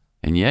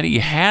 And yet he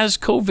has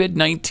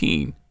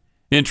COVID-19.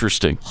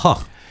 Interesting.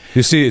 Huh.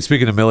 You see,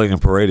 speaking of milling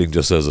and parading,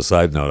 just as a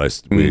side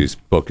note, we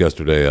spoke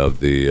yesterday of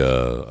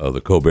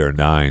the Colbert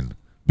 9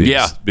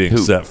 being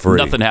set free.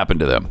 Nothing happened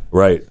to them.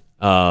 Right.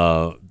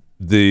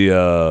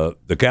 The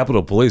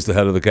Capitol Police, the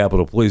head of the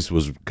Capitol Police,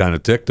 was kind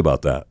of ticked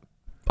about that.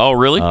 Oh,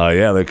 really?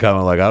 Yeah, they kind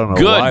of like, I don't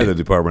know why the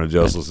Department of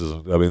Justice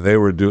isn't. I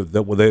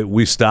mean,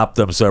 we stopped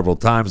them several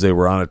times. They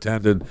were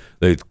unattended.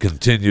 They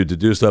continued to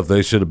do stuff.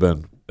 They should have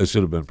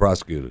been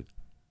prosecuted.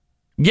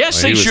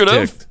 Yes, they should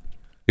have.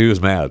 He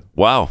was mad.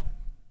 Wow.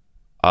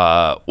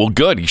 Well,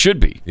 good. He should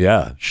be.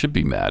 Yeah, should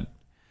be mad.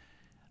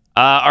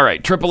 All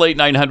right,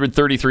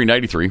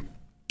 888-900-3393.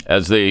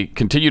 As they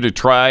continue to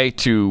try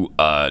to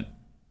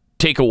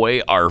take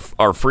away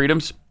our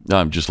freedoms.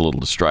 I'm just a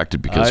little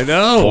distracted because I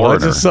know. I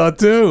just saw it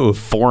too.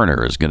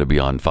 Foreigner is going to be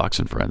on Fox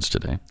and Friends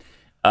today.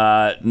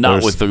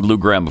 Not with the Lou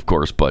Graham, of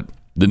course, but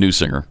the new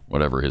singer,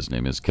 whatever his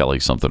name is, Kelly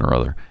something or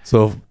other.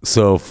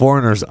 So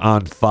Foreigner's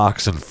on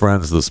Fox and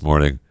Friends this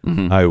morning.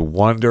 Mm-hmm. I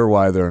wonder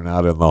why they're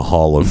not in the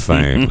Hall of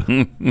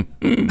Fame.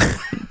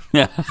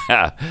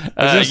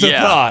 Just a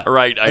thought.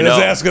 Right, I know.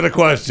 Just asking a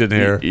question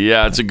here.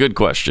 Yeah, it's a good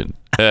question.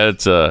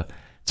 It's a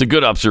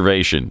good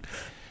observation.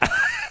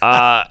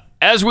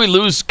 As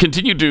we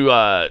continue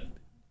to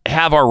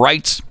have our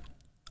rights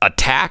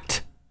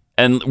attacked,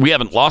 and we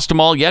haven't lost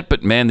them all yet,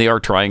 but man, they are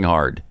trying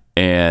hard.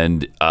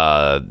 And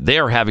they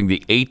are having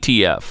the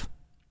ATF,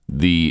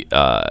 the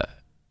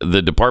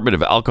Department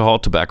of Alcohol,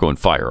 Tobacco, and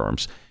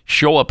Firearms,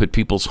 show up at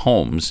people's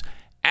homes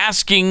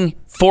asking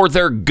for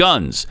their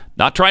guns.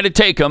 Not trying to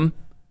take them,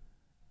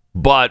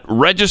 but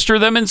register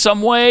them in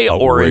some way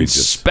or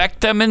inspect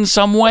them in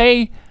some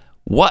way.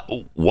 What?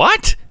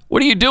 What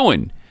are you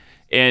doing?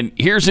 And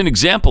here's an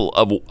example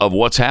of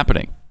what's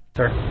happening.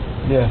 Sir?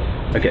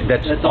 Yeah. Okay,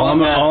 that's all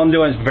I'm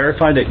doing is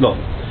verifying that. Look,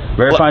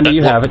 verifying that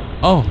you have it.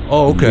 Oh,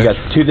 okay. You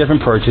got 2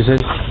 different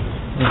purchases.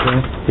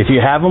 Okay. If you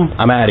have them,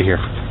 I'm out of here.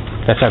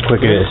 That's how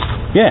quick it is.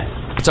 Yeah.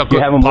 That's how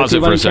quick. Pause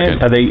it for a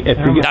second.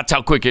 That's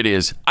how quick it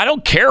is. I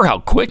don't care how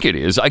quick it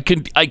is. I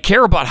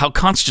care about how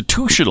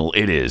constitutional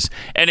it is,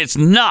 and it's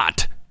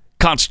not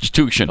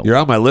constitutional. You're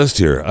on my list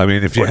here. I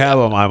mean, if you have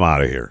them, I'm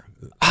out of here.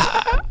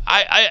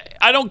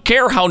 I don't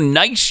care how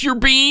nice you're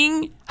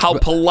being, how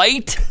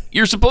polite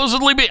you're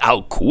supposedly being,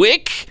 how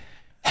quick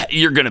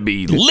you're going to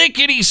be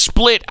lickety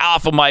split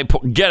off of my.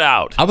 Get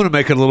out. I'm going to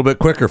make it a little bit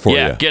quicker for you.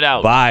 Yeah, get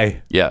out.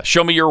 Bye. Yeah,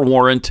 show me your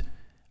warrant.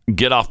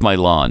 Get off my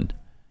lawn.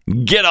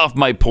 Get off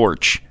my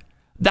porch.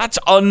 That's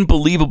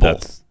unbelievable.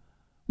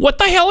 What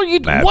the hell are you?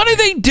 What are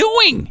they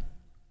doing?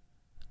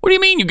 What do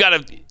you mean? You got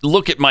to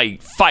look at my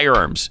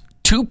firearms.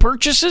 2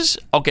 purchases?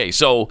 Okay,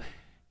 so.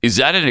 Is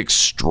that an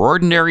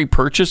extraordinary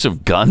purchase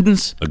of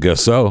guns? I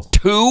guess so.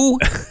 2?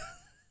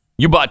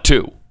 You bought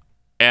 2.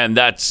 And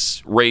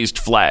that's raised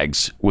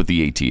flags with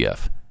the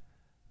ATF.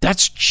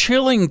 That's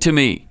chilling to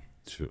me.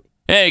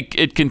 Hey,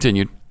 it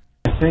continued.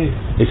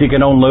 If you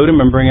can unload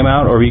them and bring them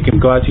out, or you can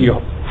go out to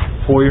your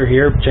foyer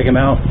here, check them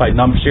out, fight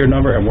serial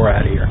number, and we're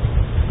out of here.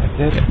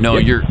 No,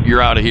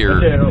 you're out of here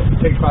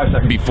take 5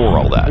 seconds. Before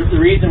all that. The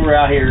reason we're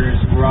out here is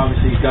we're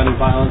obviously gun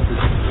violence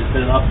has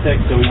been an uptick,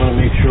 so we want to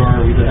make sure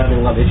we've been having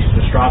a lot of issues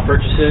with straw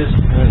purchases.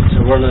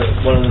 So one of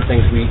the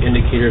things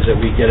indicators that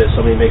we get is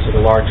somebody makes like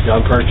a large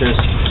gun purchase,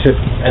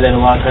 and then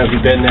a lot of times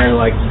we've been there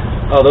like,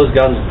 oh, those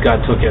guns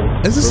got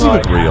tooken. Is this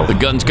even real? The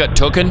guns got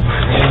tooken?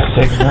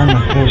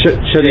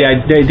 So the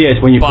idea is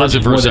when you pause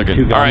it for a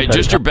second. All right,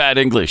 just your bad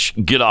English.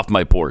 Get off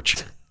my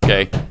porch.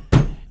 Okay.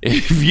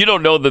 If you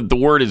don't know that the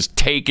word is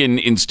taken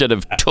instead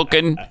of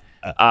tooken,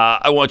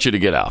 I want you to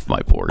get off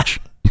my porch.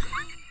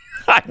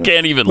 I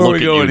can't even look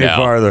at you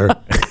now.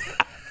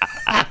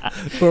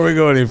 Before we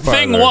go any farther.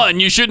 Thing 1,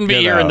 you shouldn't be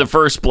here in the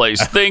first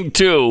place. Thing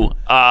 2,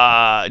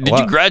 did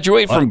you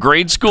graduate from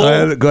grade school?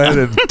 Go ahead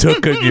and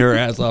tooken your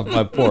ass off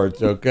my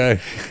porch, okay?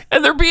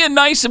 And they're being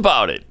nice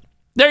about it.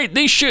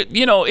 They should,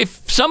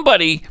 if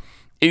somebody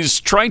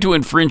is trying to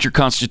infringe your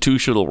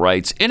constitutional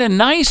rights in a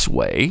nice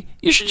way,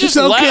 you should just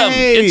let them.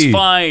 It's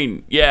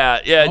fine.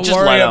 Yeah, Don't just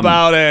worry let them.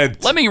 About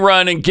it. Let me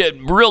run and get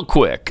real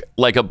quick,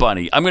 like a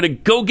bunny. I'm going to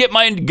go get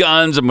my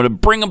guns. I'm going to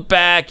bring them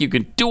back. You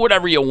can do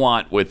whatever you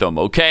want with them,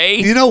 okay?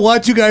 You know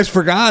what? You guys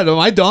forgot.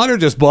 My daughter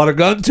just bought a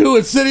gun, too.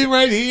 It's sitting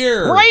right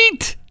here.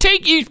 Right?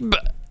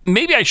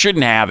 maybe I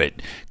shouldn't have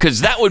it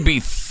because that would be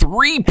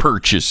 3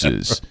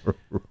 purchases.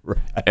 Right.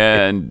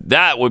 And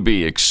that would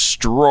be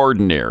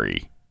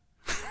extraordinary.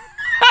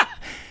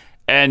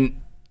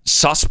 And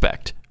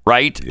suspect,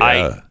 right?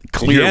 Yeah.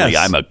 Clearly,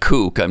 I'm a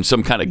kook. I'm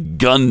some kind of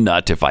gun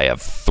nut if I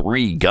have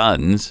 3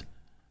 guns.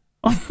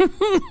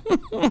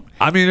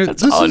 I mean,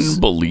 that's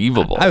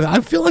unbelievable.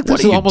 I feel like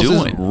this almost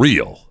isn't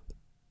real.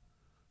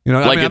 You know,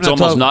 like it's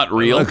almost not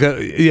real.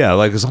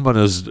 Like someone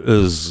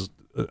is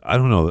I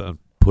don't know,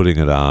 putting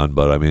it on,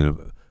 but I mean,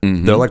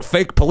 they're like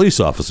fake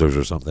police officers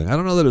or something. I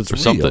don't know that it's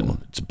real.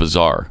 Something. It's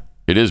bizarre.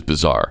 It is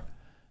bizarre.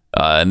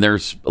 And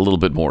there's a little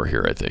bit more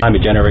here, I think. Time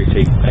it generates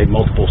a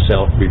multiple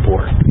cell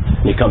report.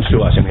 And he comes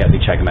to us and we have to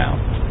check him out.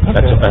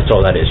 Okay. That's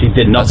all that is. He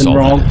did nothing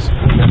wrong.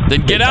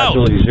 Then get out.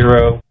 Absolutely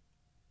 0.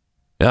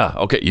 Yeah,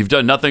 okay. You've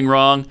done nothing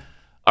wrong.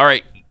 All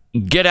right,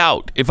 get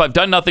out. If I've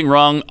done nothing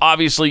wrong,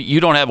 obviously you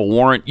don't have a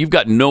warrant. You've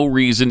got no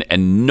reason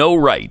and no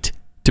right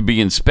to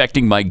be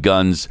inspecting my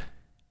guns.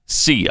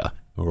 See ya.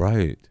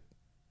 Right.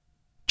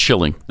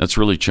 Chilling. That's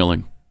really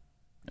chilling.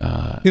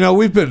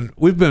 We've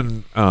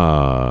been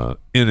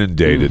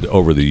inundated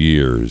over the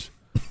years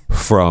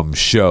from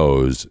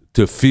shows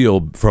to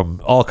feel,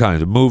 from all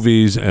kinds of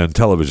movies and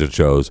television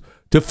shows,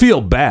 to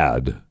feel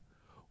bad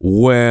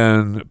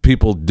when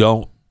people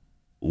don't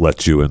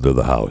let you into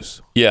the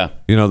house. Yeah.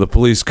 The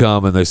police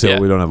come and they say,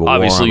 we don't have a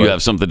warrant. Obviously, you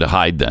have something to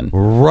hide then.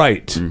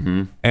 Right.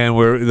 Mm-hmm.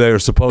 And they're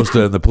supposed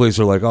to, and the police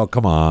are like, oh,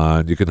 come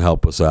on, you can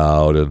help us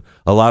out. And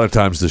a lot of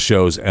times the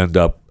shows end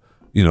up,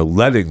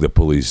 letting the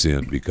police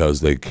in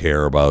because they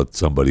care about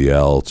somebody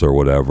else or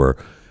whatever.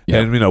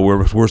 Yep. And,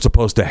 we're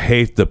supposed to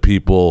hate the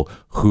people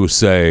who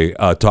say,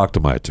 talk to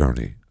my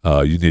attorney.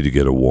 You need to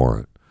get a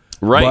warrant.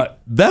 Right.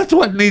 But that's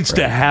what needs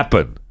to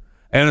happen.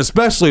 And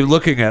especially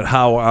looking at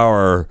how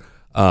our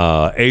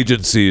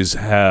agencies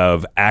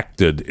have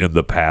acted in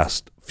the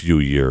past few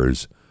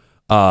years,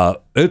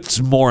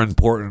 it's more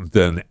important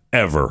than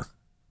ever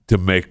to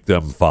make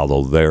them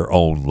follow their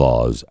own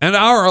laws and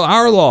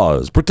our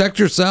laws. Protect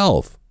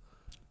yourself.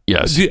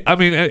 Yes. I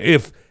mean,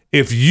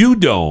 if you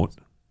don't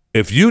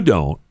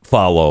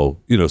follow,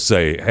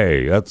 say,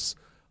 hey, that's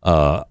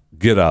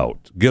get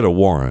out, get a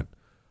warrant.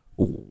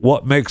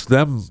 What makes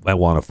them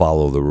want to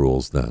follow the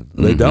rules then?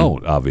 They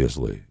don't,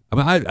 obviously. I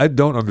mean, I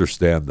don't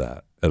understand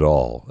that at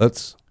all.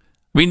 This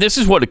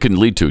is what it can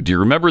lead to. Do you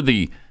remember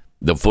the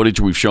footage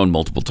we've shown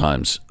multiple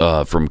times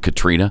from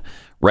Katrina?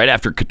 Right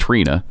after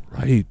Katrina,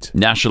 right?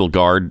 National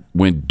Guard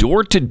went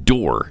door to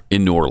door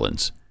in New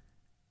Orleans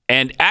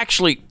and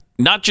actually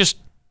not just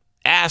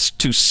asked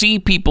to see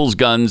people's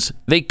guns,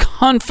 they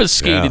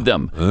confiscated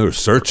them. They were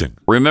searching.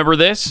 Remember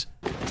this?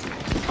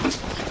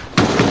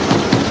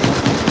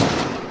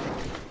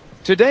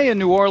 Today in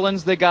New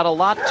Orleans, they got a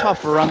lot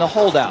tougher on the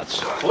holdouts.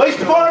 Police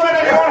department,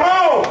 anyone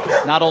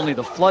home? Not only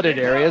the flooded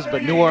areas,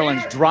 but New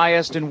Orleans'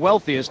 driest and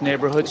wealthiest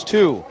neighborhoods,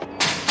 too.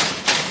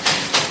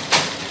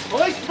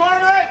 Police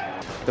department!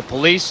 The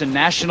police and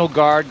National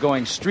Guard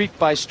going street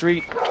by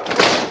street,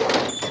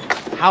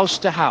 house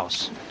to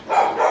house.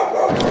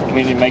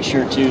 We need to make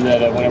sure, too,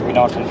 that whenever we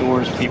knock on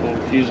doors, people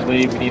refuse to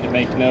leave. We need to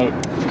make note,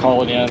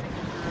 call it in.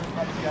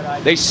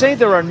 They say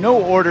there are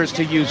no orders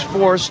to use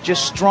force,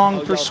 just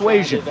strong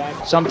persuasion,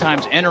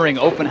 sometimes entering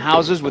open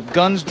houses with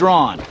guns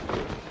drawn,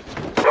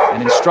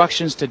 and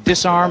instructions to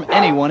disarm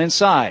anyone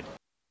inside.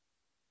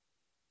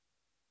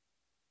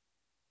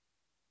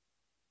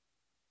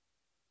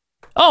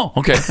 Oh,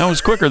 okay. That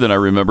was quicker than I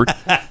remembered.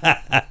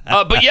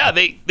 But yeah,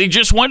 they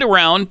just went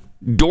around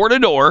door to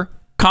door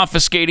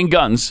confiscating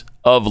guns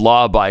of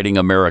law-abiding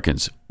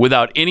Americans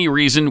without any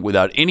reason,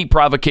 without any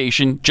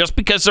provocation. Just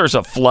because there's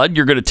a flood,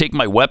 you're going to take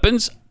my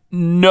weapons?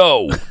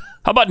 No.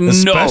 How about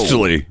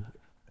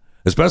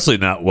Especially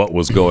not what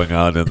was going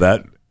on in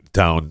that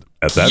town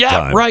at that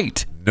time. Yeah,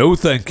 right. No,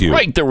 thank you.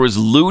 Right. There was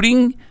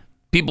looting.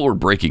 People were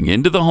breaking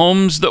into the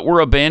homes that were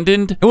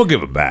abandoned. And we'll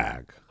give them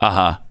back.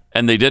 Uh-huh.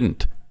 And they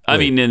didn't. I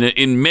mean,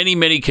 in many,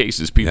 many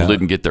cases, people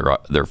didn't get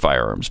their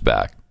firearms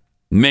back.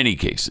 Many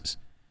cases.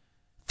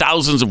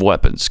 Thousands of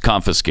weapons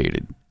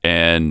confiscated.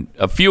 And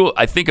a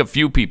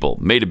few people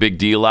made a big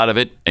deal out of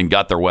it and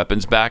got their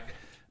weapons back.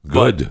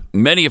 Good. But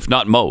many, if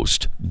not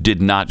most,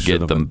 did not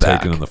get them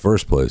back. Taken in the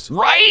first place.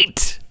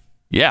 Right.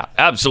 Yeah,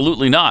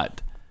 absolutely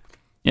not.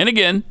 And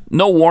again,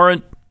 no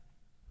warrant.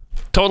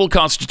 Total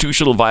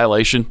constitutional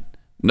violation.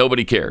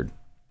 Nobody cared.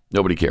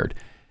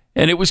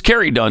 And it was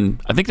carried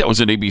on, I think that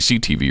was an ABC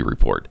TV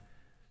report.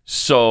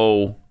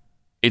 So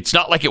it's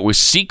not like it was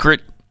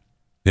secret.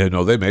 Yeah,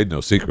 no, they made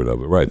no secret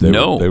of it, right? They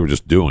were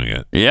just doing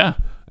it. Yeah.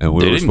 And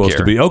we were supposed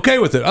to be okay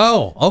with it.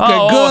 Oh,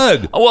 okay,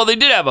 good. Well, they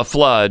did have a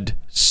flood,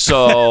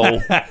 so...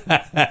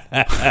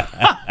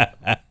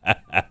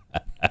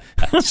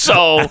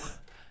 So,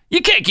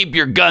 you can't keep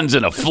your guns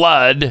in a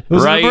flood, it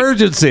was right? An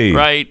emergency.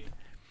 Right.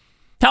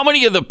 How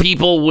many of the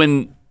people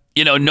when...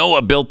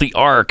 Noah built the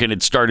ark and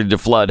it started to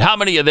flood. How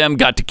many of them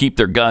got to keep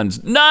their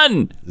guns?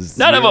 None.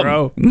 None of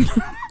them.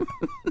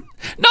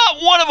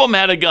 Not one of them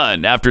had a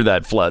gun after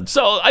that flood.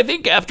 So I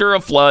think after a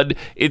flood,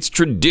 it's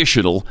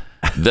traditional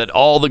that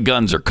all the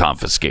guns are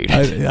confiscated.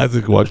 I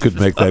think one could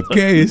make that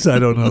case. I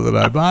don't know that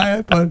I buy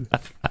it,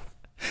 but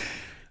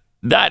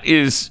that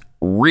is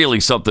really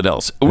something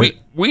else.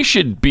 We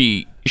should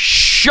be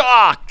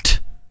shocked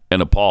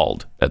and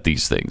appalled at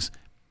these things.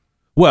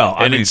 Well,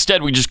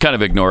 instead we just kind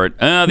of ignore it.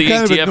 The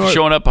ATF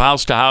showing up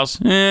house to house.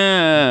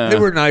 They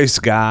were nice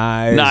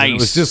guys. Nice. It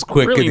was just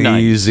quick really and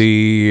nice.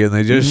 easy, and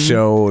they just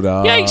showed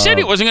up. Yeah, he said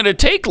it wasn't going to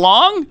take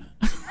long.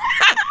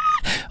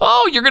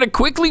 Oh, you're going to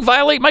quickly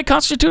violate my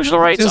constitutional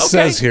rights? It just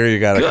okay. says here you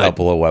got Good. a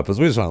couple of weapons.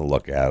 We just want to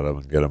look at them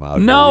and get them out.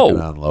 No. Here.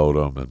 We can unload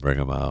them and bring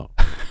them out.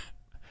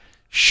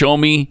 Show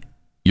me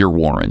your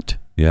warrant.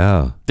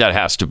 Yeah. That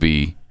has to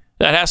be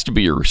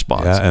your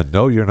response. Yeah, and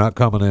no, you're not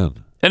coming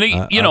in. And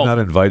I'm not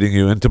inviting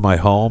you into my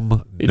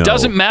home. It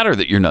doesn't matter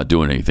that you're not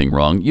doing anything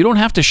wrong. You don't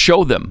have to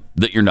show them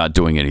that you're not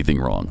doing anything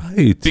wrong.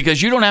 Right.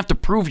 Because you don't have to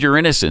prove your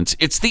innocence.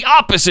 It's the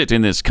opposite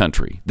in this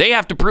country. They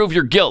have to prove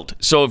your guilt.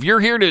 So if you're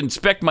here to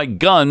inspect my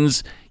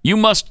guns, you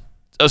must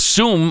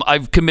assume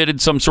I've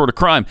committed some sort of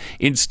crime.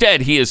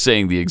 Instead, he is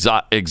saying the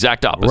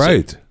exact opposite.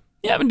 Right.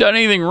 You haven't done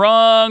anything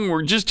wrong.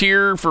 We're just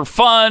here for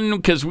fun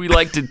because we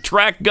like to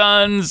track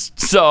guns.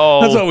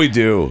 So that's what we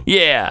do.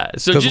 Yeah.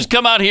 So just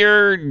come out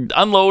here,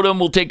 unload them.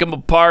 We'll take them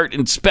apart,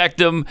 inspect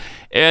them,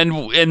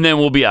 and then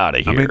we'll be out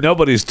of here. I mean,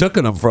 nobody's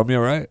taken them from you,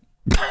 right?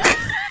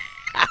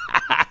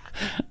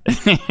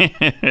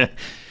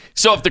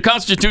 So if the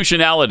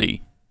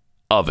constitutionality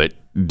of it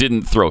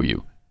didn't throw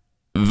you,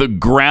 the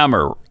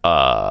grammar,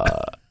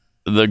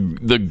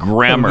 the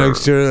grammar, make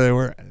sure they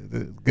were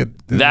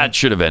that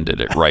should have ended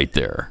it right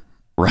there.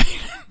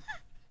 Right.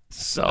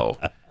 So,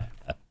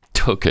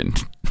 tooken.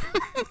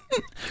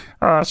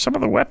 Some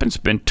of the weapons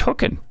have been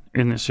tooken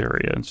in this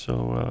area, and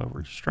so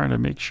we're just trying to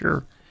make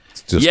sure.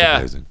 It's just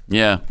amazing.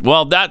 Yeah.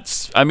 Well,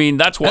 that's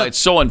why it's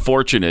so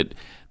unfortunate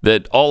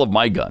that all of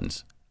my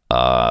guns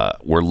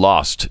were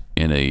lost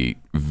in a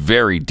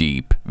very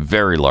deep,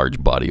 very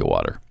large body of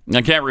water.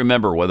 I can't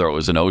remember whether it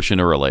was an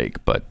ocean or a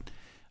lake, but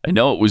I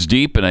know it was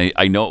deep, and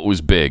I know it was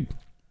big.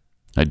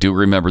 I do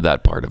remember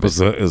that part of it. It's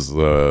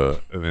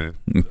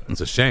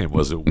a shame.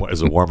 Is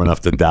it warm enough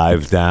to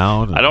dive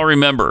down? I don't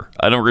remember.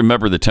 I don't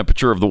remember the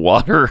temperature of the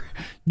water,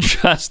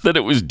 just that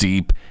it was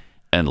deep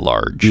and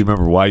large. Do you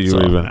remember why you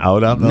were even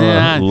out on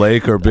the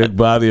lake or big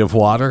body of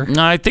water?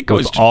 No, I think it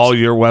was all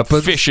your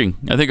weapons. Fishing.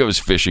 I think I was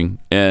fishing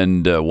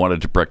and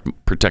wanted to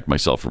protect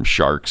myself from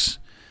sharks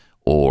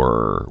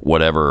or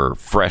whatever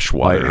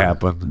freshwater might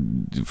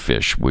happen.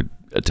 Fish would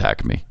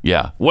attack me.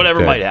 Yeah,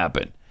 whatever might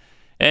happen.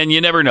 And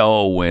you never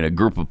know when a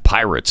group of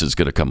pirates is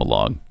going to come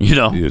along. You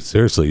know, you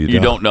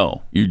don't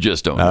know. You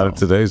just don't know. Not in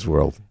today's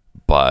world.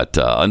 But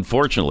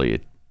unfortunately,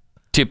 it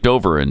tipped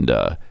over and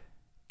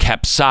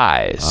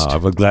capsized.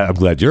 I'm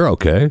glad you're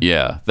okay.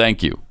 Yeah,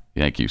 thank you.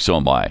 So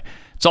am I.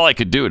 It's all I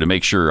could do to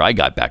make sure I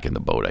got back in the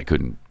boat. I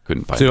couldn't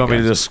find. So you want me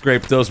to just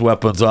scrape those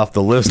weapons off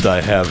the list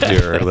I have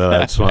here? That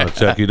I just want to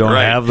check. You don't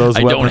have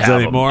those weapons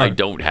anymore. I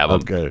don't have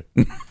them. Okay.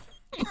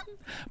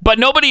 But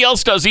nobody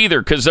else does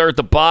either because they're at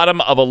the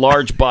bottom of a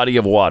large body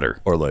of water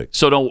or lake.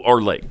 So don't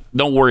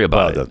worry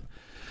about it.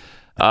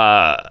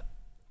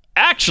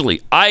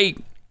 Actually, I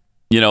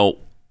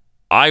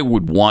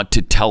would want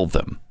to tell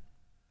them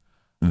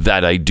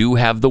that I do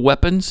have the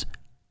weapons,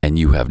 and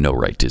you have no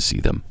right to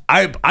see them.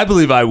 I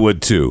believe I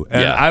would too.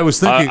 And I was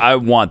thinking, I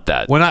want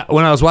that. When I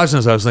was watching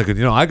this, I was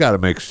thinking, I've got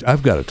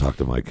to talk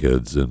to my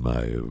kids and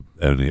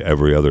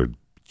every other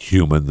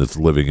human that's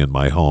living in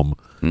my home.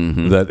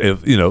 Mm-hmm. That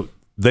if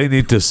they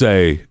need to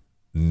say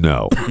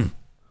no,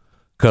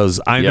 because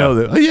I know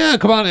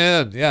that. Come on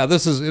in. Yeah,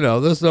 this is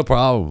no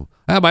problem.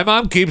 My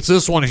mom keeps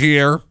this one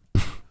here,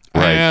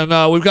 right.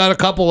 And we've got a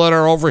couple that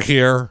are over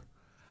here,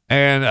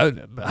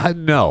 and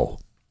no,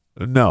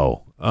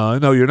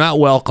 you're not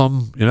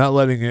welcome. You're not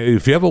letting.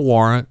 If you have a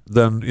warrant,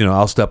 then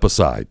I'll step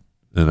aside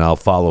and I'll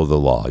follow the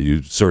law.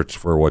 You search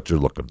for what you're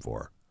looking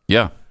for.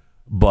 Yeah,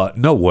 but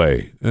no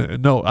way.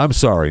 No, I'm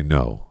sorry.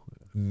 No.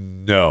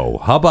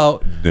 How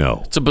about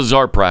no? It's a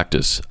bizarre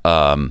practice,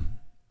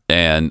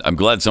 and I'm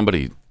glad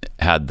somebody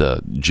had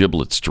the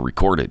giblets to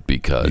record it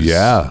because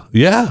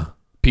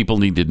people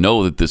need to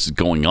know that this is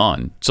going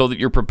on so that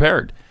you're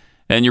prepared,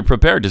 and you're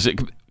prepared to say,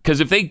 because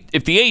if the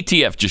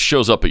ATF just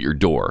shows up at your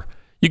door,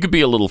 you could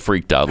be a little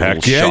freaked out, a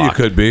little shocked, you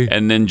could be,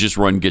 and then just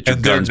run and get your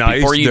guns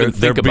before you even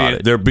think about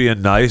it. They're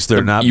being nice.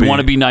 They're not. You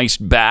want to be nice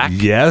back.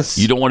 Yes.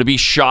 You don't want to be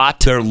shot.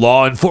 They're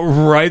law enforcement.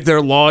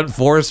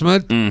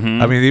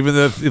 Mm-hmm. I mean, even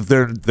if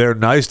they're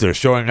nice, they're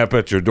showing up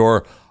at your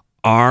door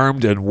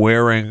armed and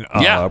wearing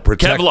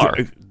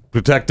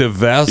protective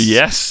vests.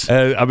 Yes.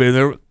 I mean,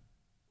 they're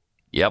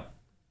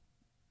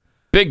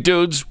big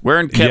dudes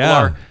wearing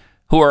Kevlar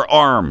who are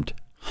armed.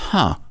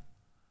 Huh.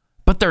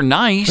 But they're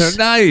nice. They're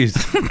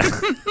nice.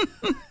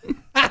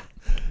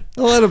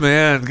 Let them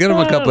in. Get them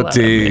a cup of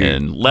tea.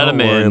 Let them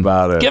in. Don't worry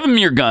about it. Give them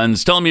your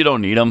guns. Tell them you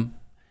don't need them.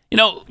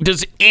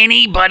 Does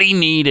anybody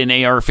need an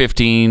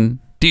AR-15?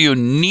 Do you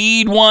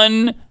need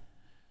one?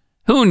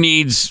 Who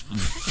needs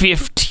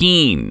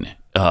 15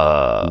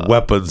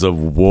 weapons of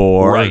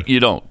war? Right. You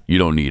don't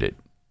need it.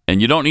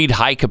 And you don't need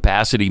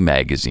high-capacity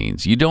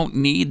magazines. You don't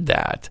need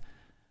that.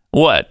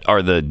 What?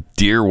 Are the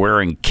deer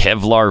wearing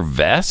Kevlar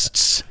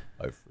vests?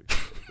 I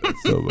forget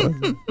so much.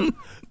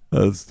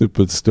 That's a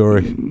stupid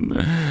story. We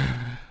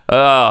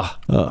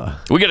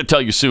got to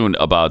tell you soon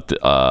about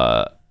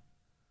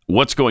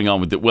what's going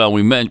on with it. Well,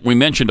 we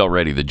mentioned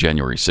already the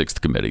January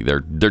 6th committee. They're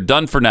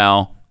done for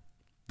now.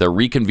 They're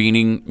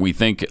reconvening. We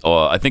think.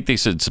 I think they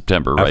said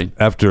September, right?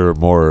 After a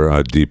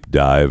more deep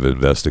dive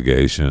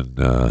investigation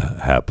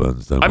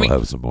happens, then we'll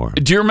have some more.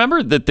 Do you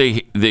remember that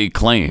they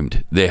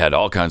claimed they had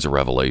all kinds of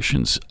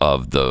revelations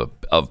of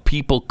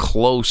people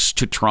close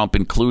to Trump,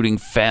 including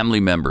family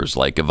members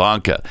like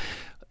Ivanka,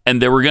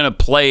 and they were going to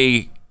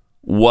play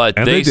what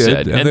they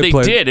said, and they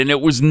did, and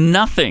it was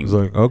nothing. It was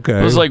like,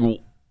 okay. It was like,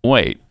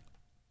 wait.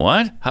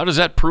 What? How does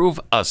that prove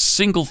a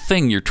single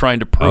thing you're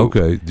trying to prove?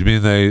 Okay. You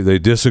mean they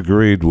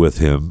disagreed with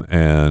him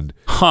and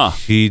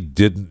he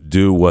didn't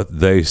do what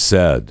they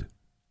said?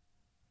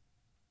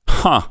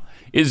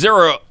 Is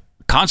there a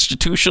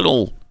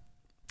constitutional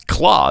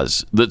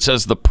clause that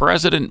says the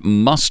president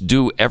must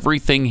do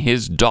everything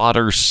his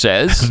daughter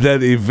says?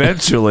 That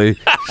eventually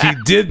he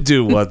did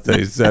do what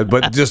they said,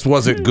 but it just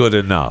wasn't good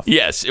enough.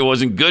 Yes, it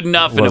wasn't good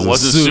enough and it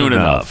wasn't soon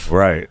enough.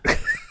 Right.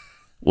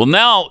 Well,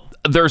 now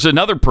there's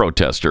another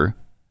protester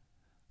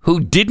who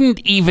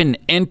didn't even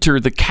enter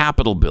the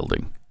Capitol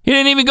building. He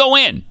didn't even go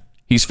in.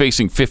 He's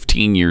facing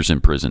 15 years in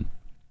prison.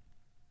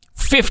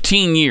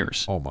 15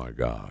 years. Oh, my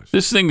gosh.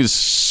 This thing is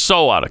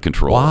so out of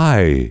control.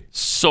 Why?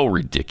 So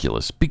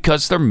ridiculous.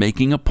 Because they're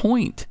making a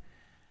point.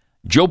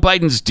 Joe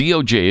Biden's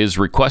DOJ is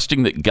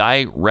requesting that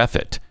Guy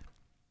Reffitt,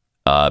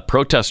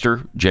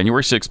 protester,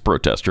 January 6th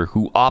protester,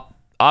 who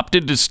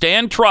opted to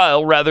stand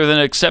trial rather than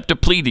accept a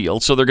plea deal,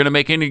 so they're going to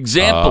make an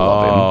example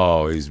of him.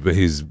 Oh,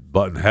 he's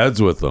butting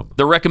heads with them.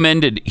 They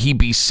recommended he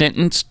be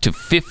sentenced to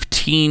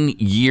 15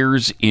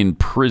 years in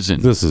prison.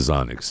 This is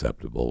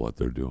unacceptable, what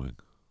they're doing.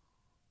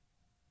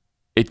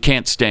 It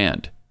can't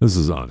stand. This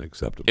is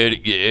unacceptable.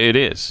 It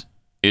is.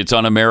 It's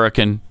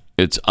un-American.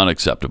 It's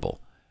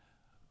unacceptable.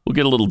 We'll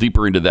get a little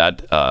deeper into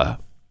that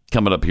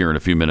coming up here in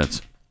a few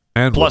minutes.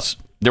 And plus,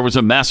 there was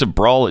a massive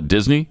brawl at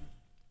Disney.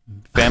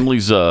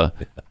 Families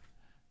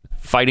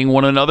fighting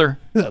one another.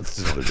 That's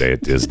just a day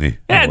at Disney.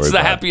 It's the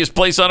happiest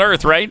place on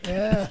earth, right?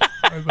 Yeah.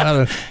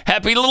 About it.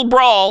 Happy little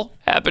brawl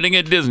happening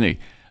at Disney.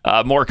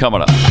 More coming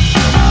up.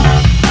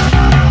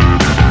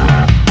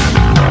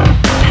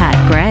 Pat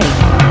Gray,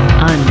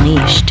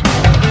 Unleashed.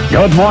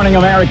 Good morning,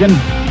 Americans.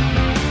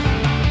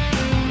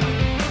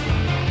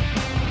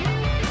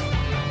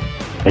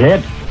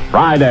 It's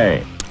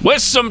Friday.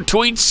 With some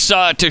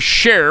tweets to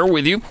share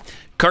with you.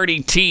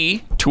 Cardi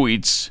T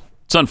tweets,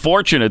 it's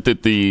unfortunate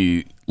that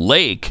the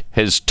lake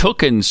has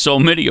taken so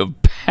many of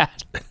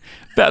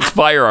Pat's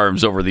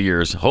firearms over the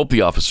years. Hope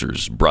the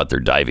officers brought their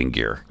diving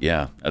gear.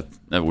 Yeah,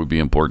 that would be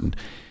important.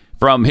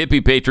 From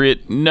Hippie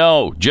Patriot,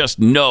 no, just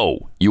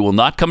no. You will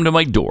not come to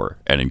my door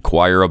and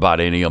inquire about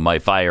any of my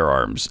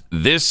firearms.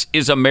 This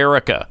is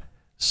America.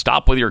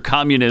 Stop with your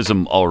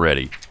communism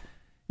already.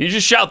 You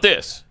just shout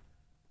this.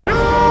 You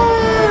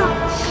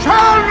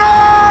shall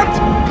not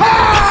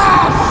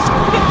pass!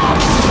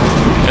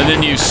 And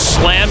then you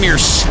slam your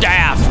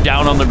staff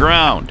down on the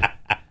ground.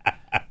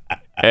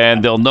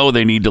 And they'll know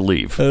they need to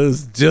leave.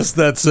 It's just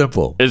that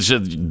simple. It's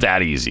just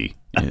that easy.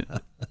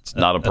 It's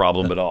not a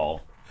problem at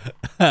all.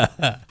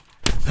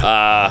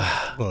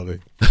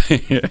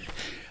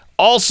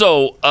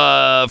 Also,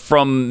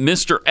 from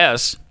Mr.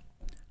 S,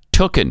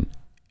 Tooken.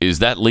 Is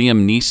that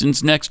Liam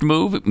Neeson's next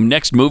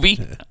movie?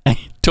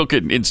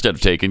 Tooken instead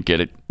of Taken. Get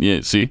it?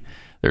 Yeah. See,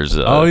 there's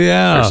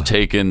there's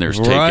Taken. There's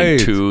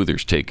Taken 2.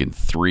 There's Taken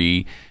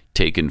 3.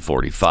 Taken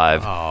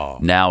 45. Oh.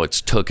 Now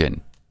it's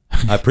Tooken.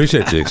 I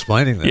appreciate you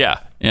explaining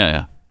that.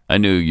 Yeah. I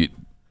knew you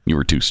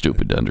were too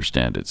stupid to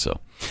understand it, so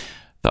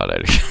thought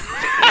I'd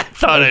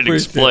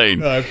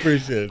explain. I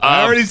appreciate it.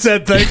 I already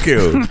said thank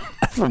you.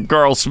 From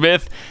Carl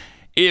Smith.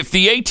 If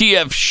the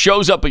ATF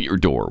shows up at your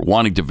door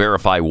wanting to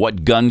verify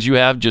what guns you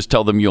have, just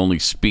tell them you only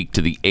speak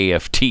to the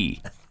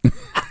AFT.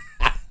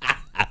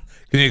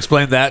 Can you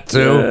explain that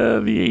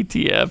too? The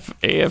ATF,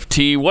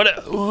 AFT,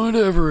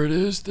 whatever it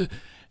is, the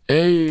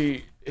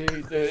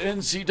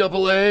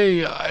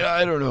NCAA,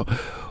 I don't know,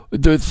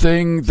 the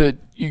thing that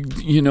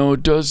you know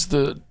does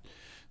the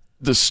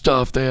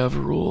stuff. They have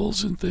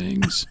rules and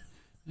things,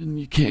 and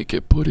you can't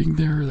get pudding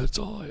there. That's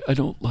all. I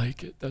don't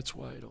like it. That's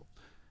why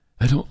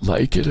I don't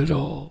like it at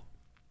all.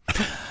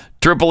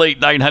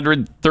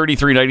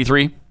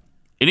 888-900-3393.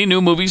 Any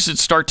new movies that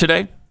start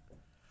today?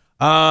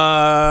 We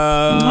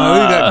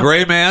got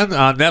Gray Man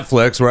on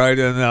Netflix, right?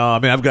 And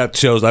I've got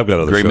shows. I've got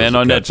other Gray shows Man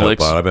on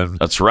Netflix.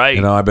 That's right.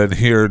 I've been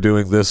here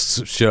doing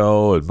this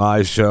show and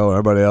my show,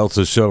 everybody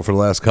else's show for the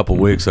last couple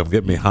of weeks. I'm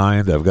getting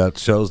behind. I've got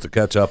shows to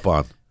catch up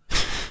on.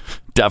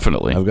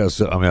 Definitely. I've got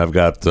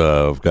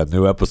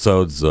new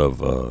episodes of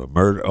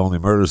Only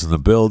Murders in the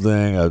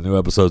Building, new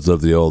episodes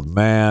of The Old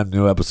Man,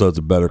 new episodes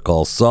of Better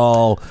Call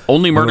Saul.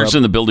 Only Murders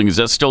in the Building, is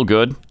that still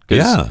good?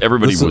 Yeah.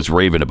 Everybody was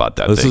raving about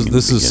that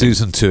This is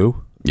season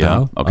 2.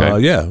 Yeah. Okay.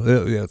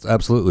 Yeah,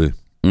 absolutely.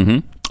 Mm-hmm.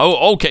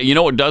 Oh, okay. You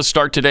know what does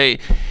start today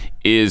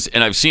is,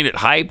 and I've seen it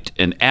hyped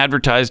and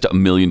advertised a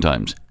million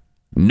times.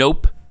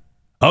 Nope.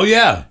 Oh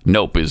yeah.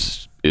 Nope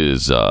is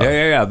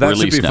yeah. That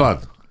should be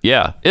fun.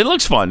 Yeah, it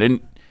looks fun, and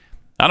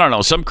I don't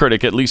know. Some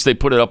critic, at least they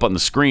put it up on the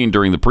screen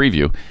during the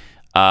preview,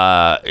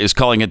 is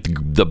calling it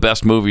the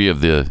best movie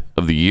of the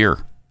year.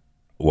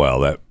 Well,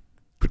 that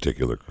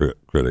particular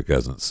critic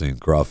hasn't seen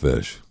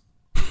Crawfish.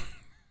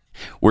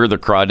 Where the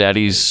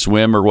crawdaddies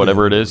swim or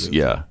whatever it is.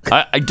 Yeah.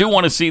 I do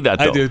want to see that,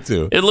 though. I do,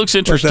 too. It looks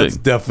interesting. But that's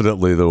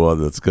definitely the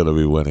one that's going to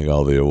be winning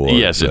all the awards.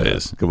 Yes, it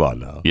is. Come on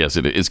now. Yes,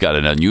 it is. It's got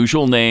an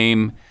unusual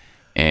name,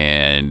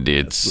 and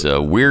it's a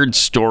weird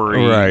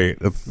story. Right.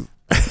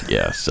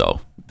 Yeah,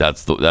 so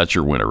that's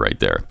your winner right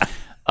there.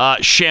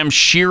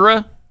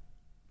 Shamshira.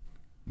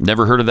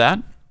 Never heard of that?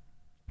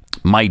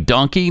 My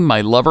Donkey,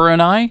 My Lover,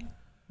 and I.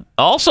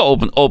 Also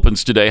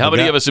opens today. How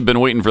many of us have been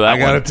waiting for that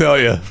one? I got to tell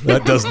you,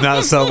 that does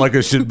not sound like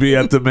it should be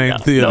at the main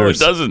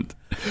theaters. No, it doesn't.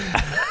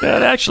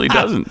 That actually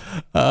doesn't.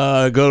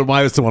 Go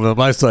to one of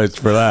my sites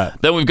for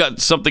that. Then we've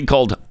got something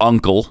called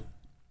Uncle,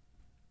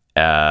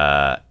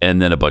 and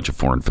then a bunch of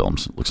foreign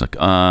films. It looks like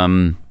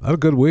not a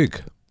good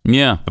week.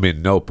 Yeah, I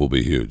mean, Nope will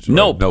be huge. Right?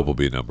 Nope will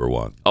be number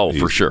one. Oh,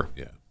 for sure.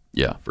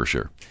 Yeah, for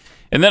sure.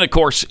 And then, of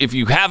course, if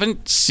you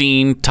haven't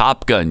seen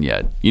Top Gun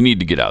yet, you need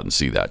to get out and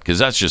see that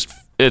because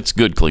it's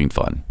good, clean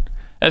fun.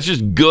 That's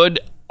just good,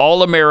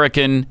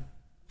 all-American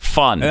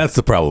fun. And that's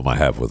the problem I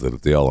have with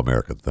it, the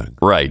all-American thing.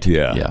 Right.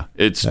 Yeah.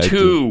 It's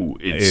too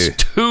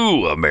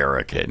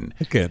American.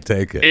 I can't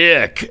take it.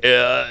 Ick.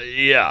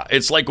 Yeah.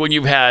 It's like when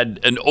you've had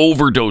an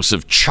overdose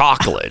of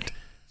chocolate.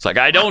 It's like,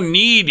 I don't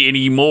need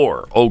any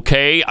more,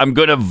 okay? I'm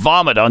going to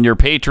vomit on your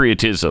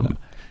patriotism.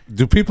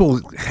 Do people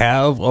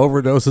have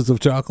overdoses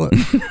of chocolate?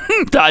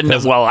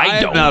 Well,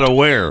 I don't. I'm not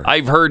aware.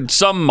 I've heard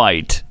some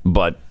might,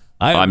 but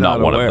I'm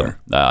not one of them.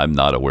 I'm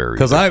not aware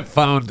because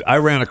I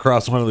ran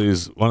across one of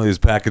these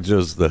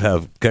packages that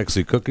have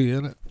Kexi cookie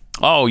in it.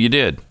 Oh, you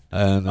did.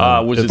 And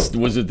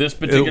was it this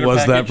particular? It was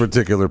package? that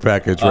particular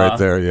package right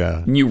there.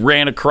 Yeah. You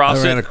ran across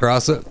it. I ran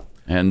across it,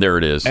 and there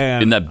it is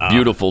in that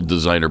beautiful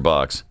designer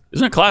box.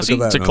 Isn't it classy?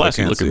 It's a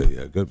classy looking.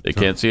 Yeah, good. They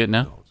can't see it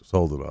now. No, just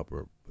hold it up.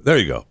 There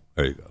you go.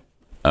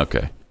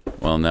 Okay.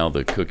 Well, now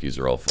the cookies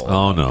are all falling.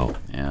 Oh no.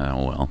 Yeah.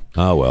 Well.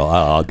 Oh well.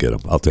 I'll get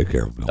them. I'll take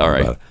care of them. All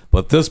right.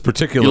 But this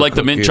particular, you like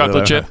the mint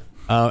chocolate chip?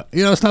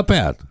 It's not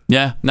bad.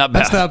 Yeah, not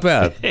bad. It's not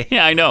bad.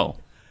 Yeah, I know.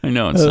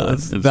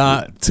 It's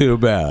not too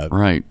bad.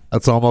 Right.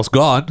 It's almost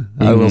gone.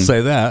 Mm-hmm. I will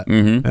say that.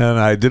 Mm-hmm. And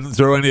I didn't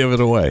throw any of it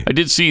away. I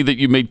did see that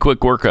you made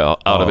quick work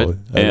out of it,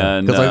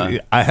 and because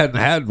I hadn't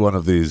had one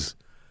of these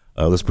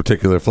this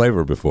particular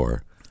flavor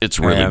before. It's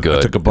really good.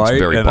 I took a bite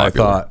it's very and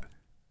popular. I thought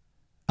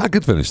I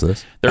could finish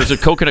this. There's a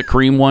coconut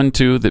cream one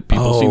too that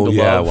people seem to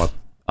love. Well,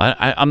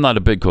 I'm not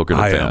a big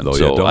coconut fan, though,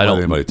 so I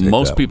don't.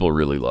 Most people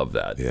really love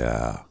that.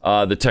 Yeah.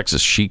 The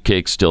Texas sheet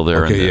cake's still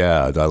there. Okay.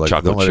 And don't let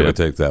anybody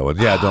take that one.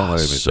 Yeah. Don't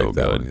let anybody take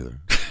that one either.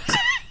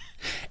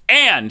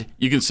 And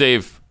you can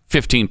save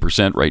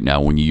 15% right now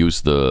when you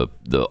use the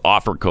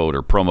offer code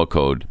or promo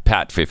code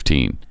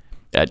PAT15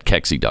 at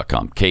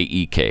Kexi.com.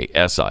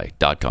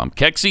 KEKSI.com.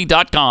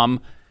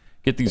 Kexi.com.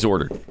 Get these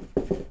ordered.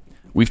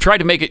 We've tried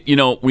to make it.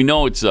 We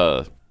know it's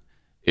a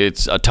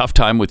tough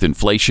time with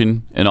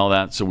inflation and all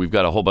that, so we've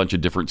got a whole bunch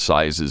of different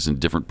sizes and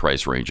different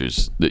price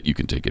ranges that you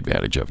can take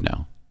advantage of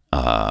now.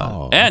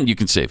 And you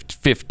can save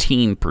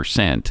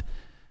 15%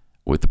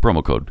 with the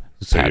promo code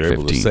So PAT15. you're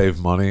able to save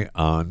money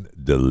on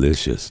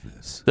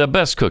deliciousness. The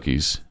best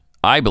cookies,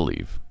 I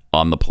believe,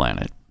 on the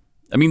planet.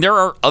 I mean, there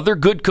are other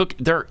good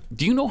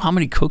do you know how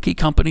many cookie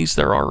companies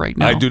there are right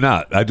now? I do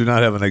not. I do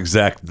not have an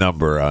exact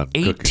number on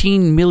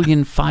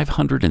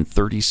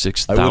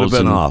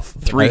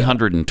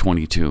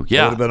 18,536,322.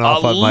 Yeah, I would have been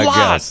off on my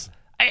guess.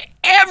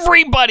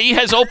 Everybody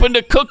has opened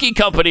a cookie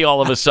company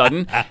all of a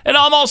sudden, and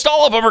almost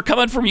all of them are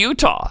coming from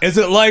Utah. Is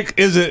it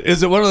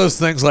one of those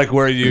things like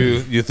where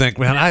you think,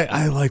 man,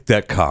 I like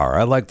that car.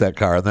 I like that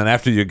car. And then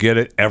after you get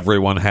it,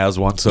 everyone has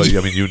one. So,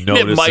 you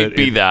notice it. It might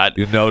be that.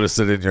 You notice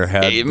it in your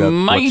head. It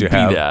might be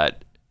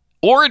that.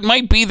 Or it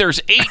might be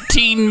there's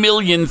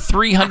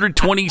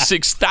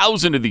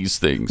 18,326,000 of these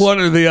things. One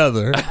or the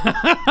other.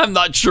 I'm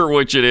not sure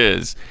which it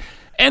is.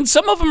 And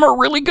some of them are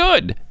really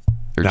good.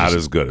 They're not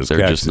as good as they're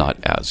Kexi. Just not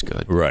as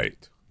good. Right.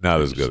 Not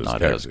as good as not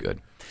Kexi. As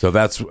good. So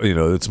that's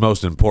it's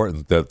most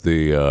important that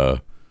the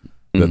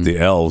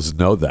elves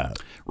know that.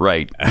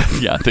 Right.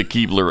 Yeah, the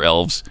Keebler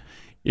elves.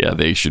 Yeah,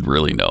 they should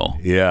really know.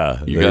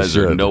 Yeah, you guys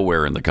are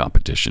nowhere in the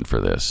competition for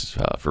this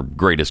for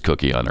greatest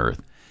cookie on earth.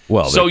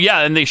 Well,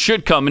 and they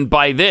should come and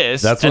buy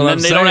this, that's and what then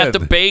I'm they saying. don't have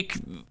to bake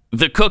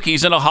the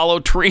cookies in a hollow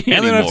tree and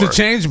anymore. they don't have to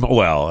change.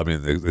 Well, I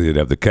mean, they'd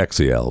have the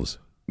Kexi elves.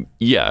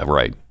 Yeah,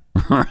 right.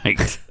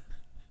 Right.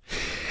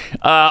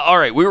 All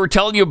right, we were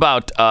telling you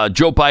about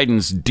Joe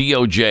Biden's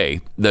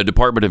DOJ, the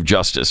Department of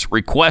Justice,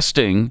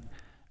 requesting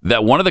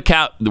that one of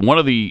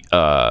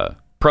the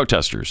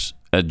protesters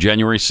at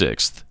January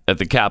 6th at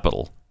the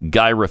Capitol,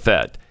 Guy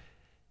Raffet,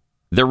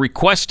 they're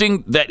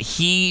requesting that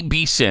he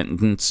be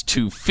sentenced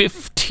to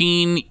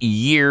 15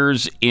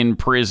 years in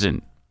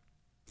prison.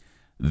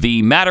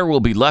 The matter will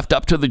be left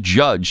up to the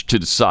judge to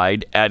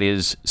decide at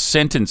his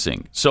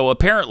sentencing. So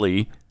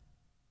apparently,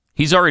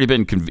 he's already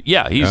been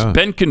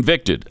been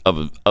convicted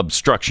of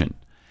obstruction.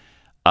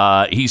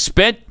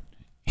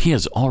 He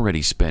has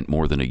already spent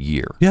more than a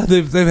year. Yeah,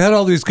 they've had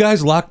all these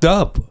guys locked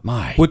up,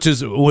 which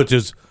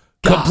is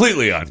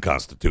completely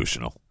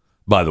unconstitutional.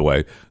 By the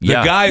way, the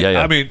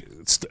guy. I mean,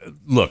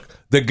 look,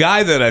 the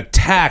guy that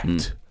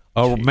attacked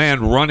a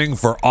man running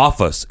for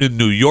office in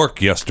New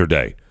York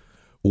yesterday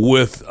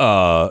with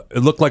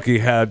it looked like he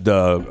had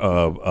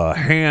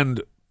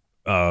hand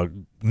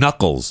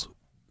knuckles,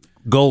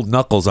 gold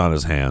knuckles on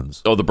his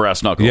hands. Oh, the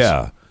brass knuckles.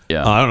 Yeah.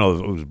 I don't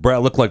know. It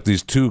looked like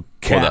these two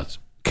cat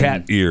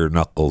ear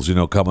knuckles,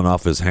 coming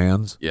off his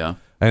hands. Yeah.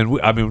 And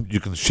you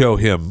can show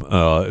him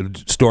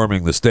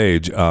storming the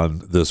stage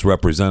on this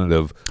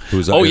representative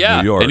who's in New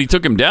York. And he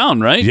took him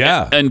down, right?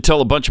 Yeah.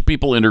 Until a bunch of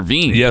people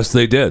intervened. Yes,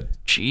 they did.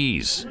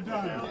 Jeez.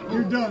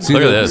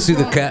 Look at this. See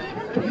the cat?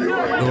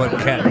 The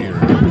cat ear.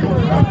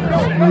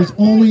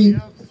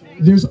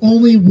 There's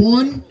only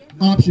one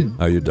option.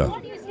 Oh, you're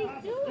done.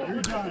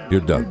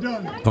 You're done.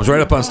 Comes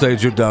right up on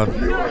stage. You're done.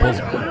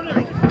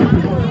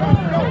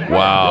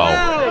 Wow.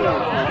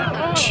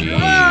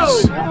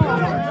 Jeez.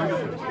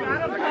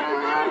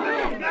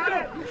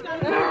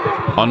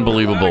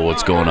 Unbelievable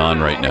what's going on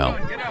right now.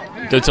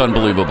 It's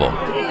unbelievable.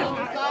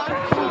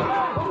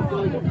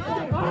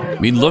 I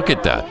mean, look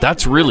at that.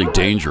 That's really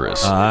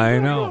dangerous. I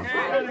know.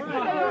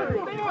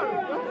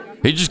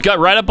 He just got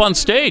right up on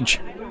stage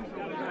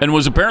and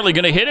was apparently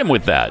going to hit him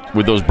with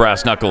those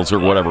brass knuckles or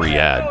whatever he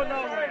had.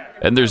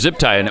 And they're zip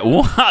tying it.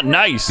 Wow,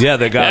 nice. Yeah,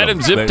 they got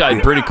him zip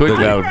tied pretty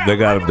quickly. They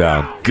got him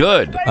down.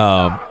 Good.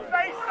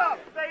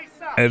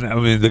 And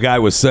the guy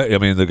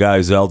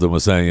Zeldin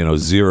was saying,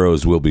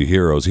 zeros will be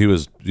heroes. He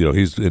was,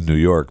 he's in New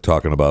York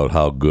talking about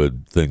how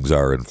good things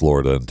are in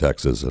Florida and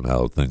Texas and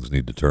how things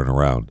need to turn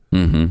around.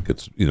 Mm-hmm.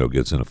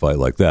 Gets in a fight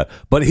like that,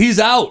 but he's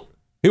out.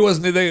 He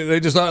wasn't. They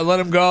just let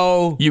him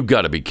go. You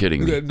got to be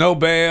kidding me. No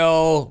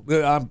bail.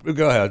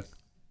 Go ahead.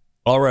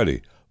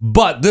 Already,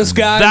 but this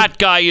guy, that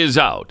guy is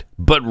out.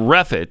 But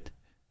Reffitt,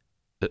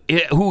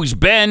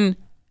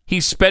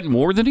 he spent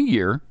more than a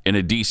year in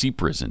a D.C.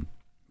 prison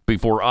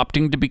before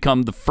opting to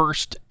become the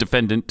first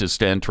defendant to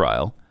stand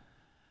trial.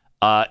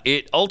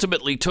 It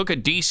ultimately took a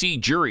D.C.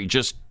 jury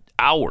just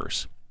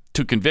hours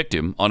to convict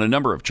him on a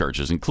number of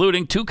charges,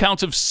 including 2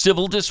 counts of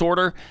civil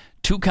disorder,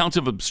 2 counts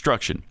of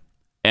obstruction,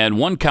 and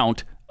 1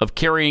 count of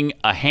carrying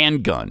a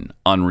handgun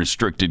on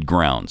restricted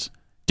grounds.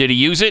 Did he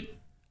use it?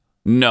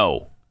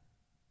 No.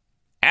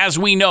 As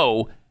we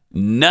know,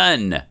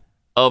 none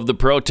of the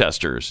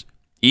protesters,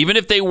 even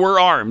if they were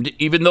armed,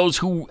 even those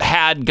who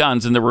had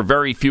guns, and there were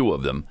very few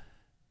of them,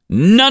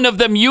 none of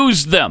them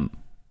used them.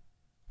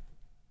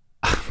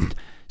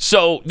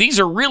 So these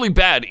are really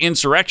bad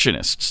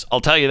insurrectionists. I'll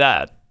tell you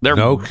that. They're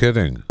no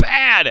kidding.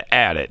 Bad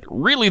at it.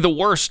 Really the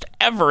worst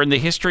ever in the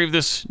history of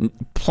this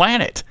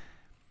planet.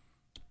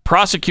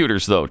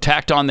 Prosecutors, though,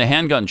 tacked on the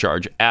handgun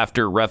charge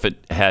after Reffitt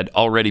had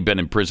already been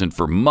in prison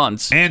for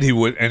months. And he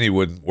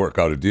wouldn't work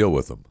out a deal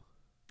with them.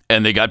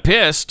 And they got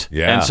pissed.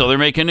 Yeah. And so they're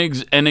making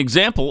an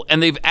example.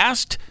 And they've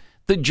asked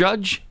the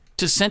judge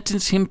to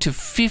sentence him to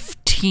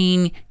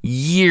 15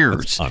 years.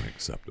 That's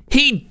unacceptable.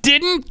 He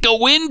didn't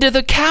go into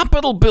the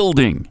Capitol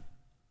building.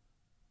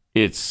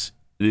 And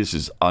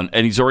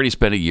he's already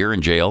spent a year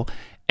in jail.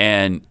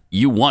 And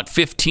you want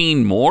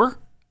 15 more?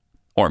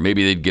 Or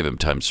maybe they'd give him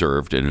time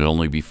served and it'd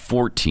only be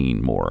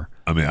 14 more.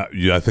 I mean,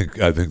 I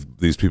think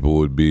these people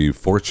would be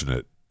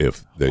fortunate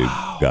if they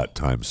got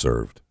time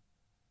served.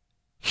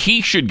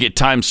 He should get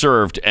time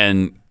served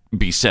and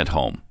be sent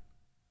home.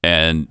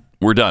 And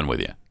we're done with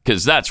you.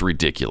 Because that's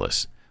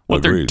ridiculous.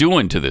 What they're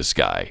doing to this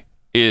guy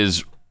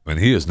is and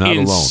he is not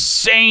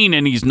insane,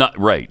 and he's not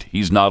right.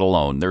 He's not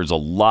alone. There's a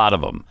lot of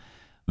them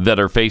that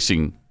are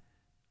facing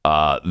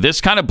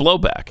this kind of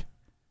blowback.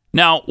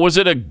 Now, was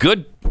it a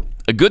good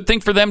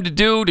thing for them to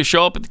do, to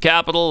show up at the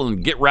Capitol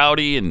and get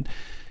rowdy? And,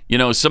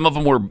 some of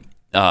them were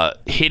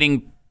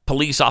hitting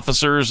police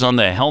officers on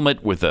the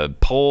helmet with a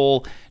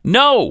pole.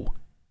 No.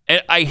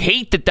 I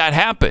hate that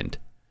happened.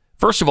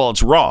 First of all,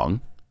 it's wrong.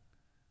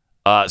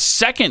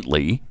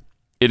 Secondly,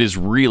 it has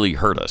really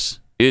hurt us.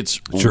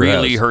 It's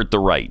really hurt the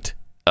right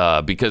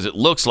because it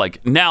looks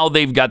like now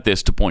they've got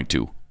this to point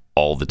to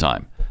all the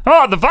time.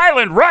 Oh, the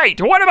violent right.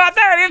 What about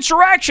that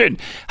insurrection?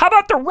 How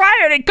about the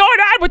rioting going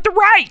on with the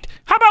right?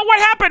 How about what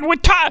happened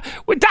with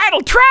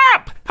Donald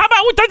Trump? How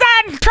about with the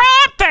Donald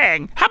Trump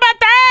thing? How about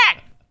that?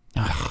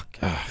 Oh,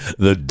 God.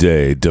 The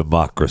day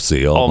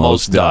democracy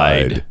almost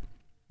died.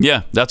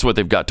 Yeah, that's what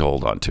they've got to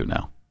hold on to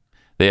now.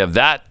 They have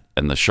that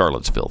and the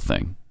Charlottesville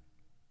thing.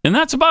 And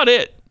that's about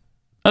it.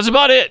 That's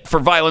about it for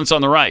violence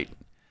on the right.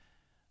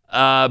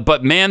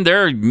 But, man,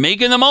 they're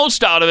making the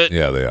most out of it.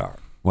 Yeah, they are.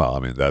 Well,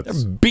 I mean,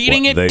 that's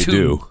beating it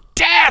to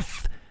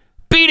death.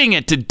 Beating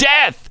it to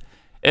death.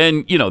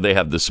 And, they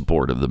have the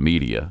support of the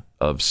media,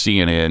 of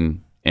CNN,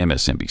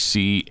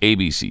 MSNBC,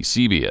 ABC,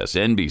 CBS,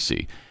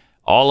 NBC.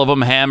 All of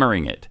them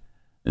hammering it.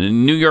 The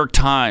New York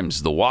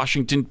Times, the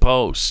Washington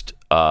Post,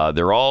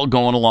 they're all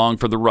going along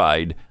for the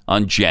ride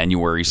on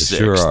January 6th.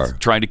 Sure are.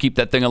 Trying to keep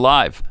that thing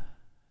alive.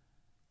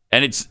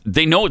 And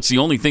they know it's the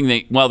only thing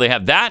they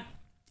have that,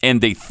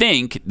 and they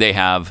think they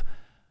have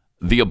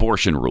the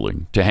abortion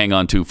ruling to hang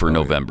on to for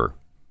November.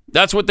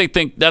 That's what they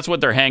think. That's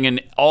what they're hanging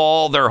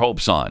all their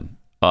hopes on,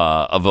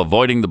 of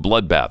avoiding the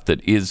bloodbath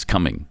that is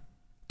coming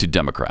to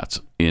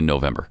Democrats in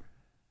November.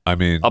 I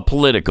mean, a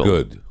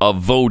political, a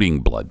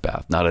voting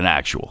bloodbath, not an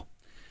actual.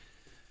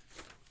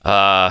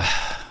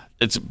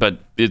 It's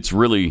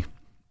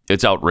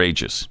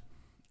outrageous.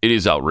 It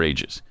is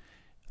outrageous.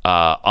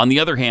 On the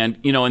other hand,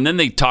 and then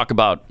they talk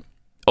about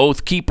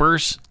Oath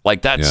Keepers,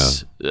 like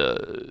that's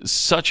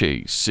such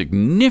a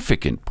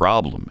significant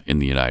problem in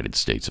the United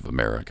States of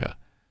America.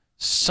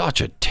 Such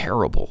a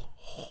terrible,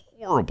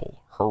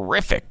 horrible,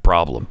 horrific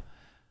problem.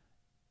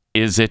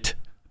 Is it?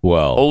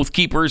 Well, Oath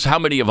Keepers, how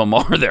many of them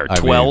are there?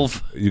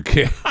 12? You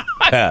can't.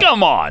 Pat,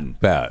 Come on.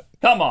 Pat.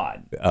 Come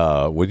on.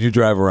 When you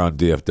drive around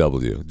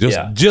DFW,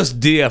 just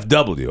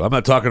DFW, I'm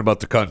not talking about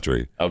the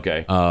country.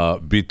 Okay.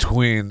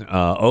 Between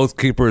Oath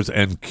Keepers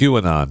and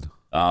QAnon.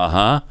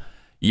 Uh-huh.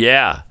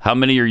 Yeah. How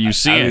many are you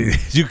seeing? I mean,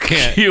 you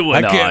can't.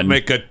 QAnon. I can't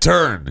make a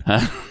turn.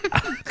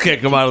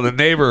 Can't come out of the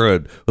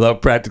neighborhood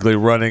without practically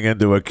running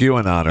into a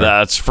QAnoner.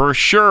 That's for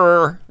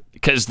sure,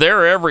 because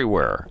they're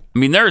everywhere. I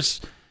mean,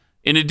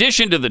 in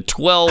addition to the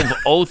 12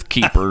 Oath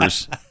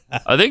Keepers,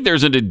 I think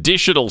there's an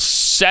additional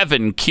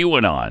 7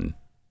 QAnon.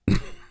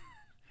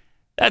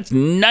 That's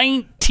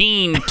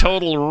 19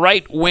 total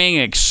right-wing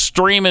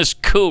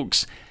extremist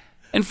kooks.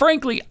 And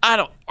frankly,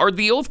 are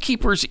the Oath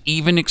Keepers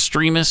even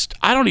extremist?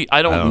 I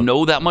don't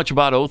know that much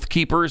about Oath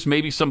Keepers.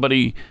 Maybe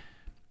somebody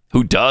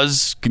who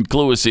does can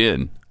clue us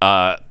in.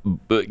 But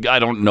I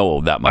don't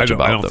know that much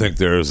about them. I don't think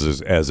they're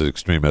as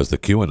extreme as the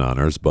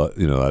QAnoners, but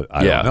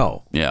I don't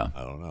know. Yeah.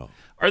 I don't know.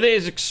 Are they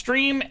as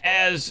extreme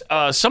as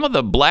some of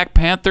the Black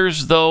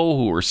Panthers, though,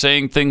 who are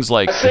saying things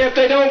like... I say if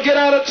they don't get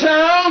out of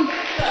town,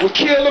 we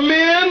kill the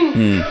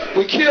men,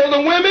 we kill the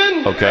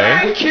women,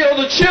 okay, we kill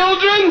the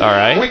children, all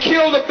right, we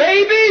kill the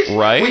babies,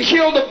 right, we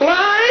kill the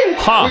blind,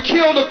 we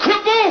kill the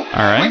cripple,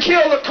 all right, we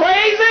kill the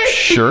crazy,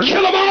 sure,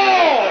 kill them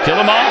all. Kill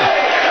them all.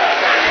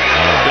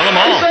 Kill them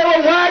all. You say,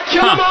 well, why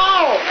kill them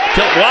all?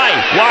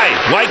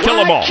 Why kill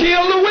them all?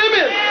 Kill the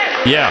women.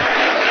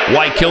 Yeah.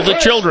 Why kill the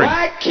children?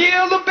 Why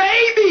kill the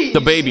babies?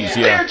 The babies,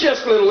 yeah. They're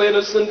just little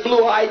innocent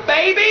blue-eyed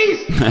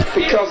babies.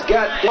 Because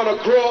God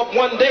gonna grow up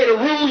one day to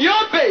rule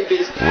your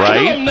babies. Right.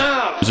 Kill them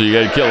now. So you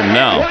gotta kill them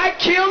now. Why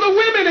kill the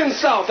women in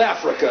South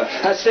Africa?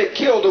 I said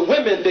kill the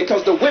women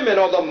because the women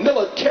are the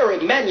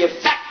military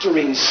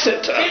manufacturing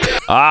center.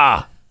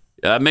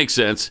 That makes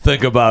sense.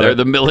 Think about They're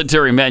the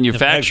military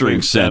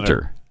manufacturing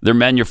center. They're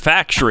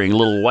manufacturing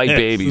little white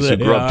babies who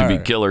grow up to be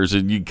killers,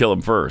 and you kill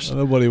them first.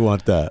 Nobody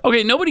want that.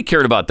 Okay, nobody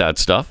cared about that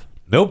stuff.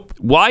 Nope.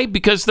 Why?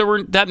 Because there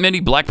weren't that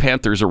many Black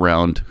Panthers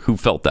around who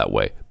felt that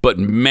way. But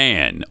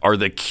man, are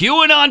the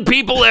QAnon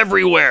people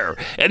everywhere,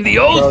 and the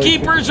Oath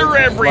Keepers are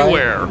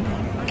everywhere.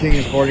 King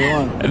is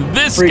 41. And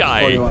this Freak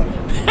guy,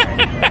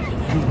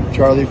 41.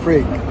 Charlie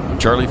Freak.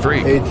 Charlie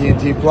Freak.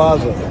 AT&T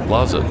Plaza.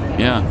 Plaza.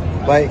 Yeah.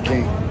 Light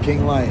King.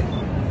 King Lion.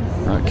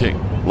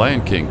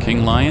 Lion King.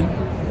 King Lion.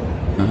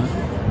 Uh-huh.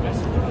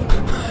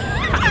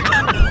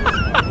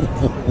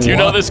 Do you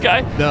know this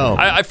guy? No.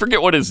 I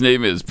forget what his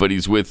name is, but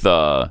he's with,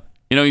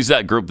 he's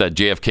that group, that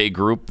JFK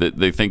group that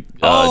they think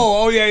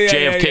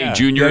JFK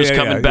Jr. is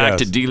coming back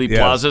to Dealey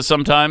Plaza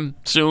sometime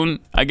soon,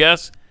 I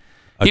guess.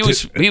 He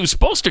was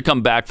supposed to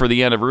come back for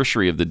the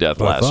anniversary of the death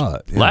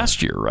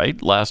last year,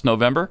 right? Last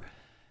November.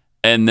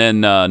 And then,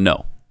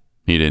 no,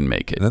 he didn't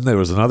make it. And then there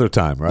was another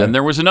time, right? Then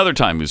there was another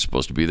time he was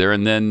supposed to be there,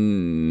 and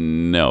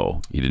then,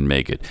 no, he didn't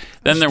make it.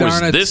 Then there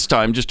was this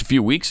time just a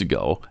few weeks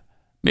ago,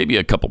 maybe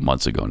a couple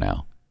months ago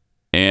now.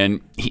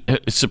 And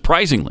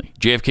surprisingly,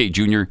 JFK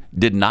Jr.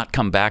 did not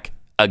come back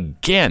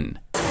again.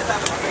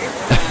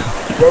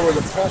 Where were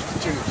the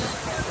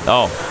prostitutes?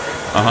 Oh,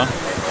 uh-huh.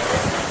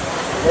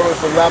 Where was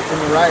the left and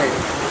the right?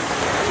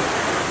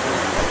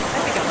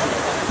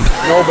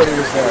 Nobody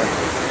was there.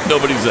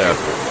 Nobody's there.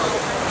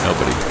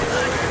 Nobody.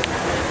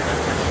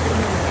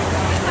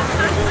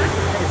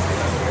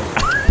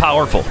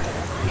 Powerful.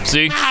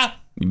 See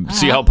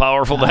how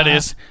powerful that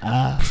is?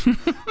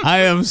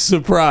 I am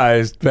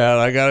surprised, Pat.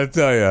 I got to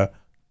tell you.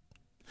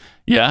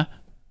 Yeah.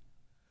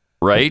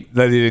 Right?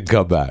 That he didn't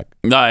come back.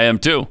 No, I am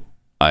too.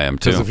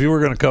 Because if you were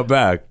going to come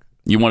back.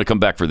 You want to come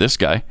back for this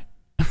guy?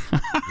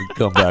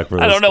 Come back for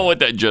this I don't know what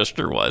that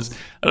gesture was.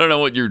 I don't know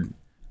what you're...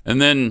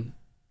 And then...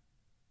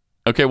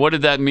 Okay, what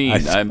did that mean?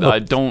 I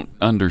don't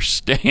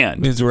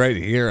understand. It's right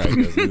here, I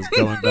guess. He's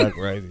coming back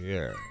right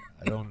here.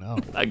 I don't know.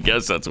 I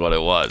guess that's what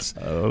it was.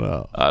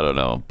 I don't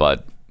know.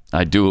 But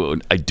I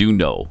do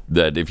know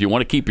that if you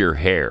want to keep your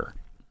hair,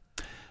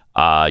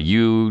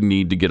 you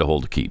need to get a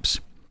hold of Keeps.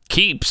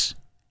 Keeps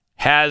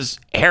has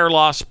hair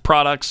loss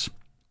products,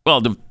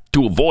 well,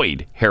 to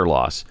avoid hair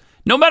loss.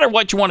 No matter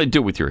what you want to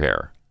do with your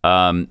hair,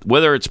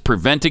 whether it's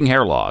preventing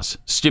hair loss,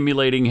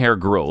 stimulating hair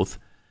growth,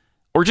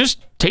 or just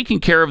taking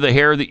care of the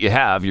hair that you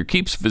have, your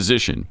Keeps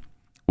physician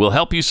will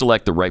help you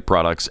select the right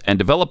products and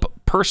develop a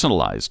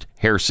personalized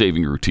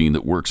hair-saving routine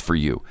that works for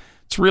you.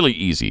 It's really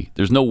easy.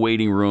 There's no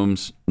waiting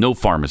rooms, no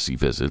pharmacy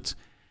visits.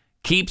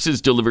 Keeps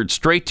is delivered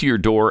straight to your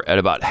door at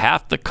about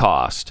half the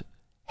cost.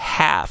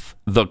 Half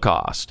the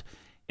cost.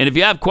 And if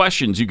you have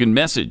questions, you can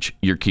message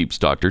your Keeps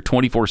doctor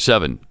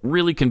 24/7.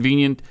 Really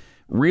convenient,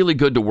 really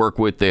good to work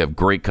with. They have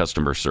great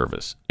customer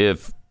service.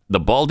 If the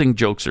balding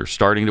jokes are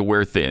starting to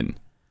wear thin,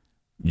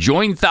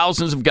 join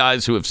thousands of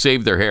guys who have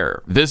saved their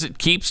hair. Visit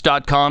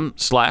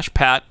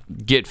Keeps.com/Pat.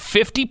 Get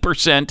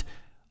 50%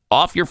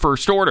 off your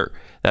first order.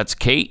 That's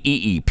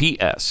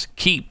KEEPS.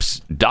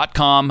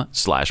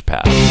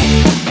 Keeps.com/Pat.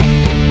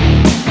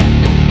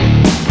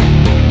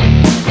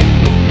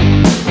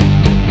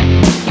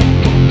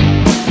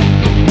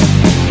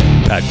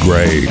 Pat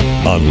Gray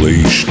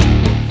Unleashed.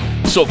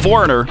 So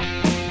Foreigner,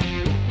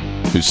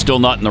 who's still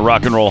not in the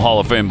Rock and Roll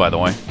Hall of Fame, by the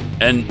way,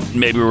 and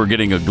maybe we're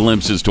getting a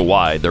glimpse as to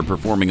why they're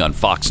performing on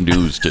Fox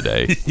News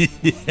today.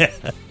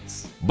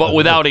 Yes. But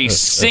without a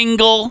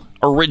single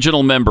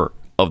original member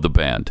of the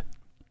band.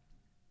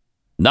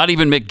 Not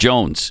even Mick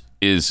Jones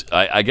is,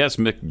 I guess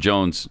Mick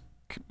Jones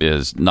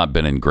has not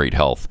been in great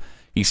health.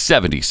 He's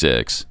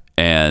 76,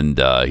 and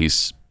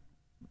he's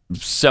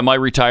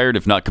semi-retired,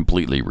 if not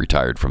completely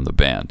retired from the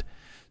band.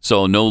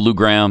 So no Lou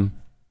Gramm,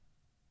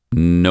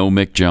 no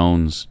Mick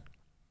Jones.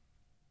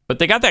 But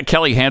they got that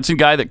Kelly Hansen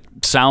guy that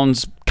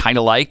sounds kind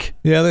of like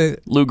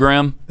Lou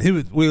Gramm.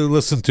 We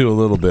listened to a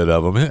little bit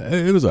of him.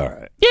 It was all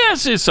right.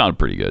 Yes, it sounded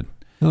pretty good.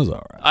 It was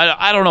all right.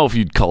 I don't know if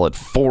you'd call it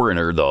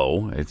Foreigner,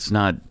 though. It's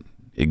not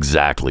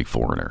exactly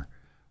Foreigner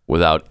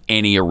without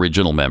any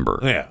original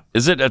member. Yeah.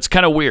 Is it? It's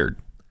kind of weird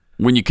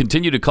when you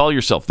continue to call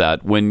yourself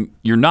that when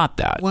you're not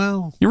that.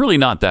 Well, you're really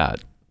not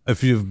that.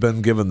 If you've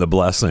been given the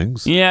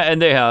blessings. Yeah,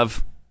 and they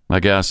have. I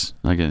guess,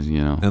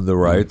 you know. And the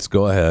rights,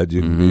 go ahead.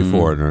 You can be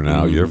Foreigner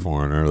now. You're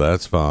Foreigner.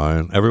 That's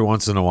fine. Every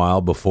once in a while,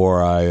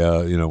 before I,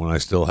 when I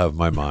still have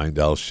my mind,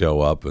 I'll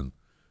show up and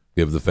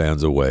give the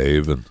fans a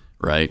wave. And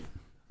right.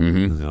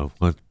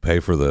 Let's pay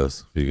for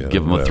this. Give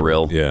them a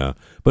thrill. Yeah.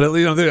 But,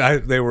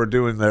 they were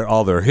doing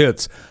all their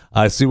hits.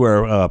 I see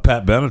where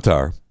Pat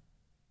Benatar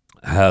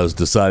has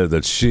decided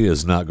that she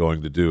is not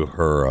going to do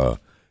her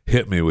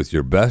Hit Me With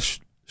Your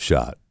Best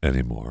Shot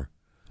anymore.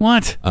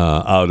 What?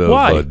 Out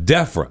of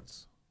deference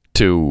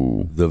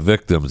to the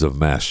victims of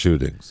mass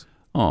shootings.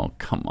 Oh,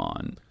 come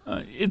on.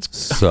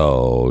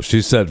 So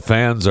she said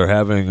fans are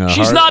having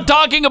She's not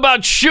talking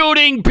about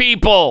shooting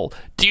people.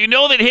 Do you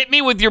know that Hit Me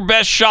With Your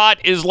Best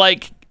Shot is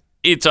like,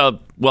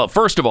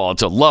 first of all,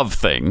 it's a love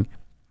thing.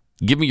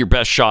 Give me your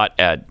best shot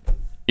at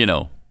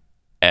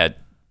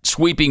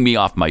sweeping me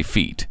off my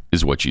feet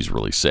is what she's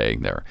really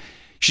saying there.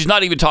 She's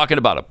not even talking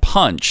about a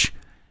punch,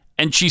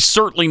 and she's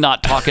certainly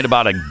not talking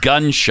about a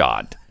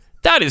gunshot.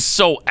 That is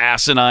so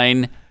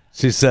asinine.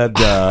 She said,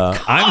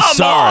 I'm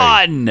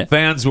sorry.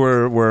 Fans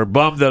were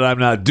bummed that I'm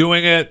not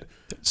doing it.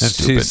 And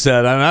she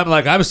said, and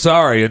I'm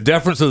sorry. In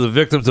deference to the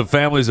victims and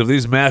families of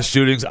these mass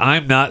shootings,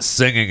 I'm not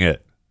singing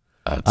it.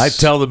 I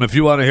tell them, if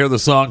you want to hear the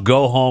song,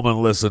 go home and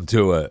listen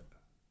to it.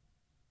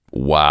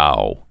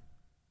 Wow.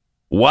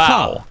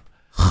 Huh.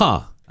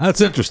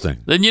 That's interesting.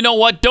 Then you know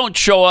what? Don't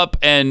show up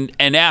and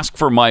ask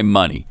for my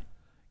money.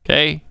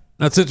 Okay?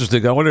 That's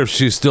interesting. I wonder if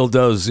she still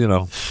does,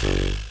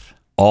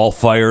 All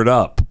Fired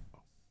Up.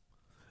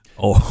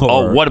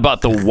 What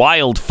about the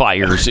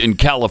wildfires in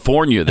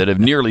California that have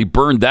nearly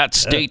burned that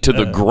state to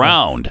the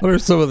ground? What are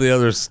some of the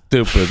other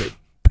stupid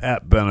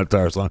Pat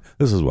Benatar songs?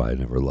 This is why I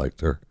never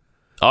liked her.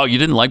 Oh, you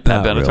didn't like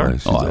Pat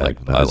Benatar? Really.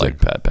 I like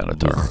Pat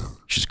Benatar.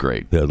 She's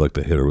great. Yeah, I'd like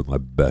to hit her with my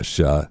best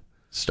shot.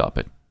 Stop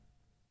it.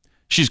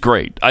 She's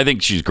great. I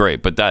think she's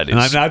great, but that is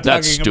and I'm not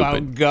that's talking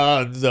stupid. about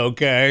guns,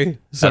 okay?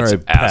 Sorry,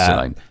 that's Pat.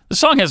 asinine. The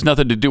song has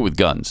nothing to do with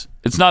guns.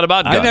 It's not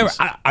about guns.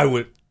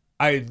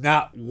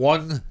 Not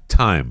one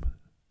time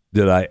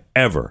did I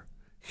ever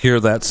hear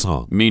that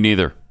song. Me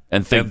neither.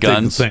 And think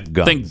guns. Think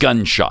guns. Think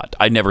gunshot.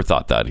 I never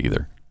thought that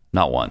either.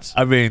 Not once.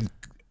 I mean,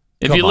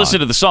 if you listen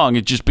to the song,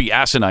 it'd just be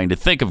asinine to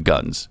think of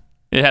guns.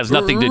 It has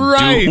nothing to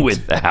do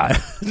with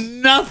that.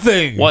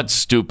 Nothing. What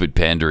stupid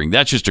pandering.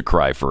 That's just a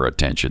cry for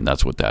attention.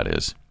 That's what that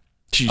is.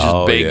 She's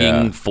just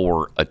begging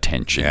for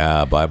attention.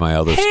 Yeah, buy my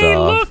other stuff. Hey,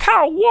 look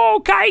how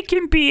woke I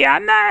can be.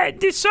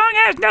 This song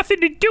has nothing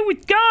to do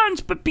with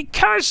guns, but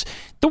because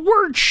the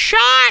word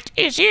shot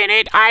is in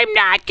it, I'm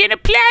not going to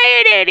play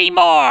it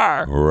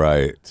anymore.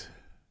 Right.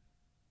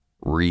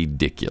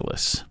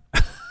 Ridiculous.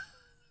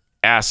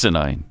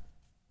 Asinine.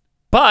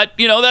 But,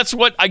 that's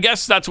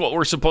what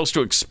we're supposed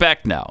to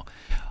expect now.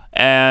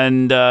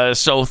 And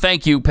so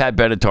thank you, Pat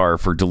Benatar,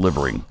 for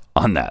delivering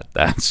on that.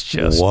 That's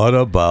just... What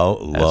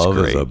about Love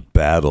is a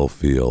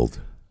Battlefield?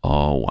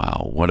 Oh,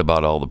 wow. What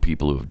about all the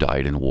people who have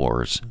died in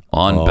wars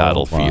on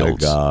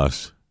battlefields? Oh, my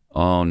gosh.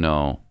 Oh,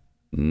 no.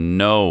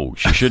 No,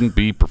 she shouldn't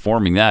be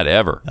performing that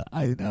ever.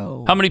 I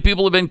know. How many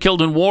people have been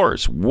killed in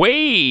wars?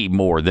 Way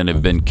more than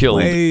have been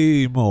killed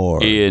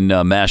in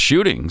mass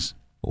shootings.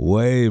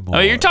 Way more.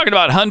 I mean, you're talking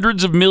about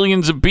hundreds of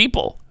millions of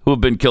people who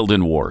have been killed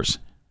in wars.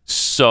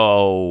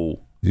 So...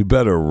 You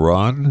better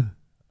run.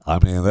 I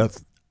mean,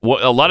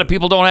 a lot of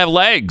people don't have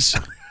legs.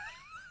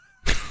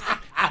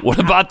 What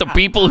about the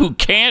people who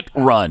can't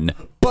run?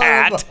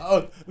 Pat,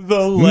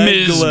 the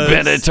Ms.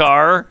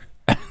 Benatar.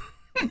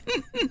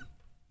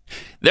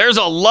 There's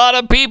a lot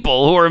of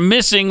people who are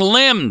missing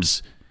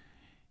limbs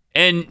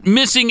and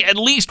missing at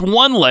least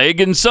one leg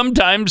and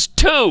sometimes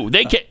two.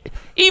 They can't,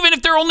 even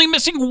if they're only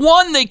missing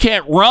one, they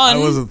can't run. I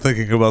wasn't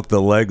thinking about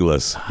the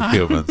legless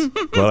humans,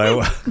 but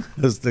I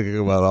was thinking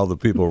about all the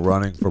people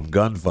running from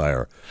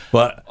gunfire.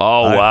 But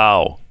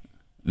wow,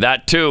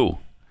 that too.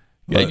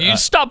 Yeah, you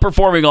stop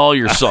performing all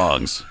your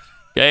songs.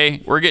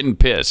 Okay, we're getting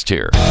pissed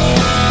here.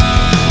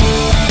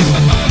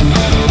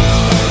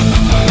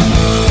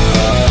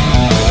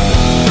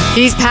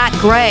 He's Pat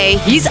Gray.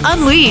 He's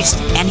unleashed,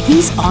 and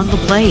he's on the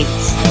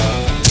Blaze.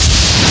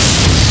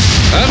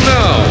 And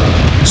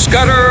now,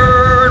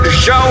 scattered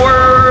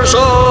showers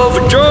of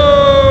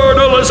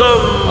journalism.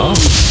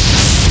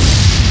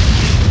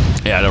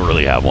 Yeah, I don't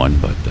really have one,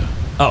 but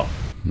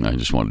I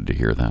just wanted to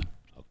hear that.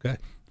 Okay.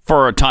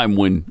 For a time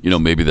when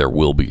maybe there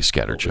will be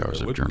scattered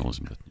showers of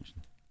journalism, but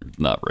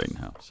not right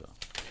now. So,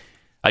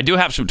 I do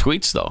have some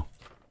tweets though.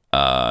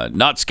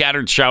 Not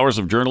scattered showers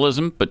of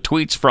journalism, but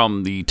tweets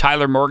from the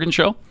Tyler Morgan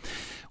Show.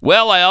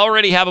 Well, I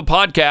already have a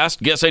podcast.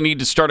 Guess I need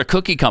to start a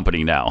cookie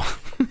company now.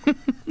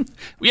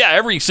 Yeah,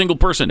 every single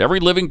person, every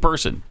living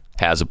person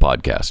has a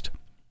podcast.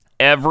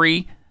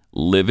 Every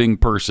living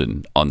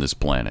person on this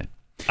planet.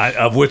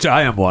 Of which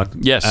I am one.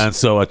 Yes. And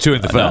so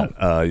Chewing the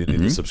Fat, you need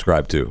to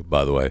subscribe to,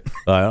 by the way.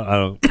 I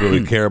don't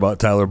really care about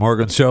Tyler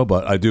Morgan's show,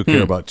 but I do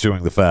care about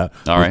Chewing the Fat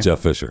with Jeff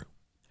Fisher.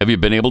 Have you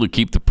been able to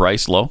keep the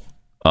price low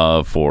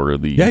for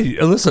the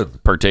listen,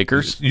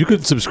 partakers? You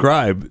can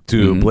subscribe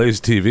to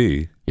Blaze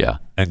TV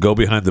and go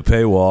behind the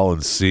paywall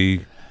and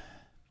see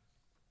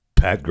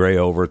Pat Gray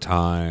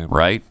overtime,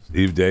 right?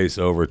 Steve Deace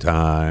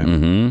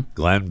overtime,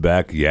 Glenn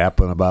Beck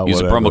yapping about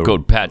Use whatever. the promo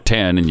code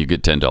PAT10 and you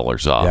get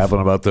 $10 off. Yapping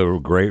about the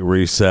Great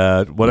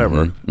Reset,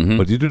 whatever.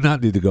 But you do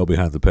not need to go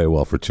behind the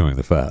paywall for Chewing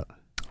the Fat.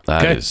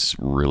 That is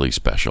really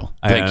special.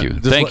 Thank you.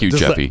 Thank you,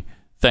 Jeffy.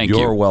 Thank you.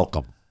 You're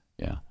welcome.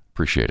 Yeah,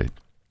 appreciate it.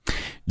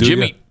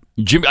 Jimmy,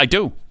 I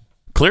do.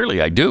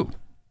 Clearly, I do.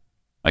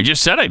 I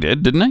just said I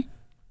did, didn't I?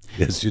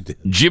 Yes, you did.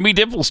 Jimmy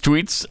Dimples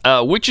tweets,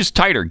 which is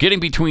tighter,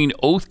 getting between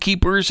Oath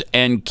Keepers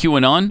and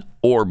QAnon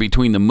or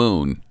between the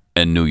moon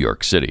and New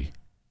York City?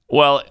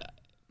 Well,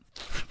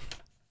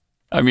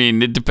 I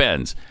mean, it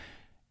depends.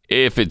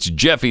 If it's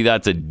Jeffy,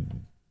 that's a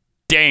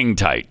dang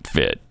tight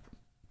fit.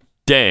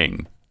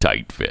 Dang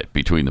tight fit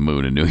between the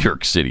moon and New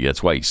York City.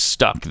 That's why he's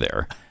stuck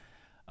there.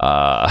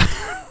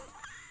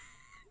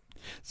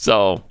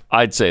 So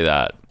I'd say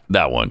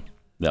that one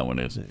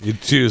is. You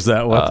choose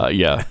that one?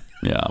 Yeah,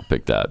 I'll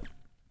pick that.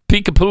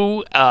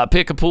 Peekapoo,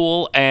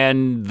 Pikapool,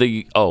 and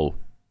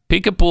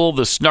Peekapool,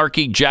 the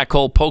snarky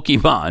jackhole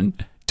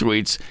Pokemon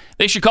tweets.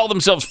 They should call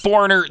themselves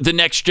Foreigner: The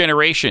Next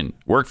Generation.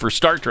 Work for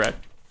Star Trek.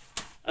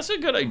 That's a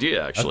good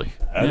idea, actually.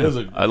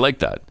 I like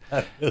that.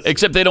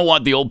 Except they don't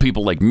want the old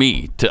people like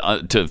me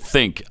to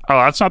think, oh,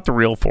 that's not the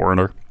real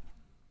Foreigner.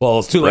 Well,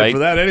 it's too late for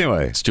that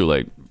anyway. It's too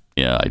late.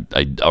 Yeah,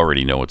 I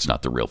already know it's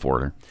not the real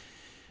Foreigner.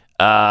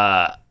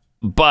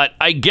 But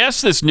I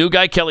guess this new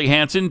guy, Kelly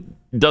Hansen,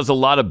 does a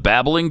lot of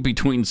babbling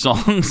between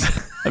songs.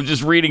 I'm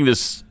just reading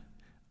this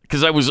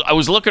because I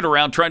was looking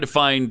around trying to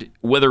find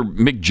whether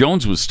Mick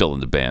Jones was still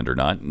in the band or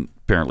not. And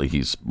apparently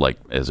he's, like,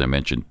 as I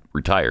mentioned,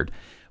 retired.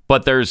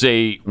 But there's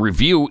a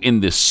review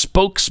in the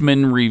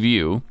Spokesman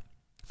Review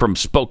from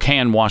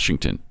Spokane,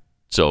 Washington.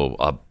 So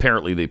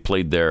apparently they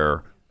played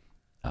there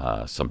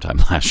sometime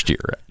last year,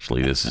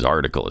 actually. This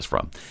article is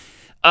from.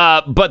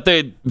 But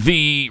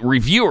the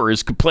reviewer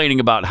is complaining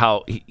about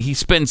how he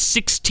spends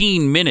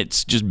 16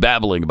 minutes just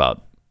babbling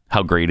about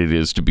how great it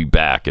is to be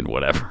back and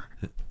whatever.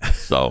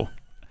 So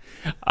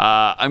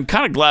I'm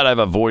kind of glad I've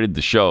avoided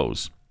the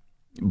shows.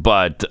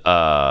 But,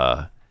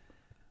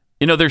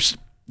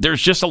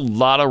 there's just a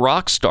lot of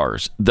rock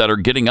stars that are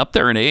getting up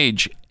there in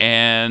age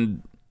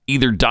and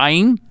either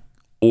dying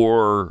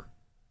or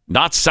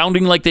not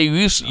sounding like they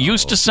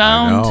used to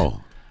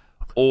sound,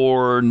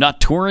 or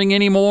not touring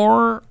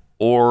anymore,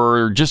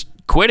 or just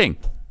quitting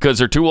because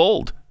they're too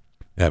old.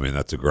 Yeah, I mean,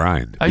 that's a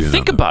grind. I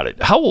think about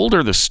it. How old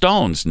are the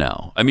Stones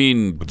now? I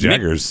mean,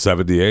 Jagger's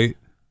 78.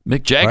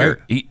 Mick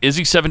Jagger, right? Is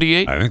he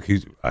 78? I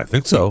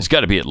think so. He's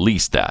got to be at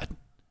least that.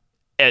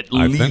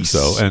 I think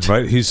so. And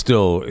he's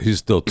still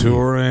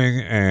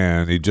touring,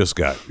 and he just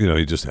got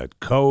he just had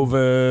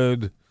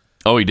COVID.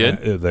 Oh, he did.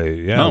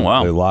 Oh,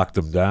 wow. They locked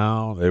him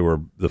down.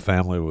 The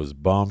family was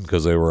bummed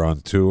because they were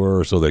on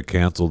tour, so they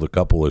canceled a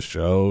couple of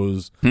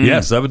shows. Yeah,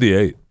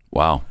 78.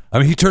 Wow. I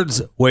mean, he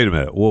turns. Wait a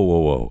minute.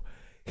 Whoa.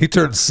 He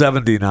turned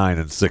 79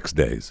 in 6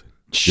 days.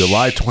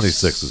 July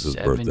 26th is his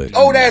birthday.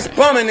 Oh, that's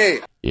bumming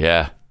it.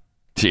 Yeah.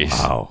 Jeez.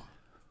 Wow.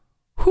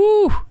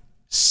 Whew.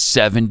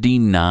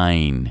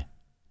 79.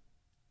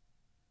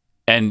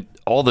 And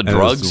all the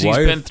drugs he's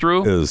been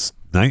through is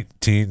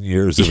 19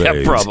 years of age.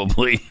 Yeah,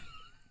 probably.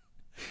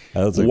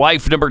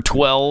 Wife number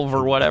 12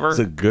 or whatever. That's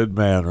a good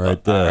man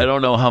right there. I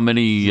don't know how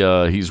many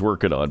he's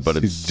working on, but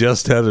he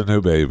just had a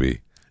new baby.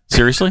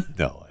 Seriously?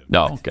 No.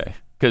 No, okay.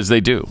 Because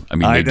they do. I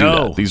mean, they do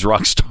that. These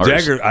rock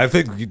stars. I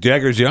think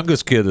Jagger's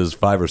youngest kid is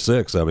 5 or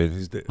 6. I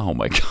mean, oh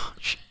my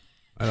gosh.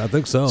 I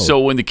think so. So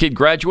when the kid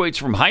graduates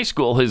from high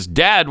school, his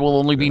dad will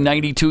only be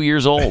 92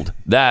 years old.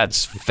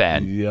 That's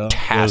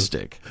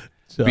fantastic.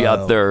 Be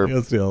out there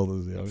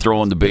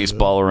throwing the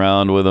baseball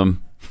around with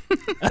him.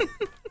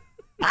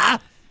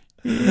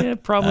 Yeah,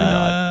 probably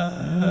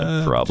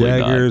not. Probably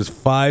Jagger's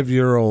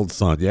 5-year-old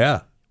son.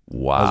 Yeah.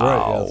 Wow. That's right.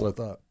 Yeah, that's what I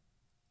thought.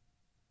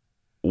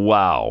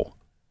 Wow.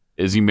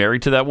 Is he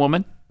married to that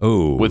woman?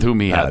 Oh, with whom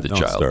he had the don't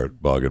child? start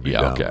bugging me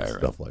down okay, with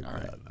stuff like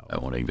that. No. I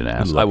won't even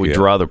ask. I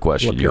withdraw the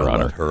question, Your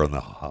Honor. Her in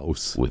the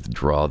house.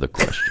 Withdraw the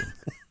question.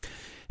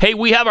 Hey,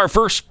 we have our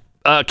first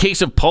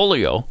case of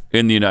polio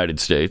in the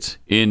United States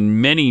in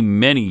many,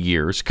 many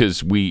years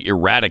because we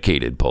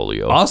eradicated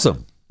polio.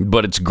 Awesome.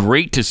 But it's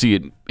great to see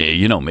it,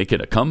 making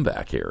a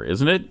comeback here,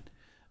 isn't it?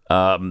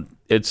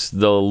 It's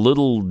the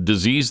little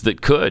disease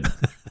that could.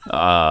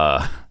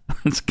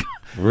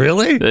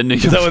 Really?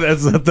 Is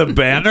that the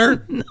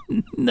banner?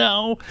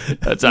 No.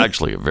 That's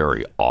actually a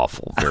very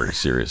awful, very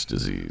serious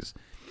disease.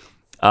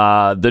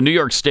 The New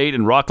York State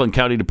and Rockland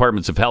County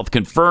Departments of Health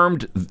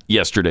confirmed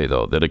yesterday,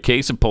 though, that a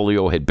case of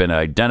polio had been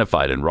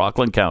identified in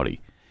Rockland County.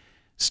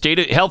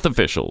 State health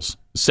officials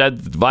said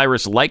the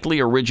virus likely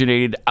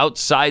originated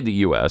outside the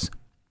U.S.,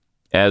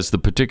 as the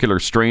particular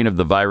strain of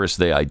the virus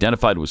they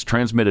identified was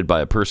transmitted by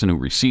a person who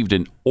received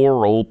an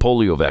oral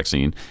polio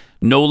vaccine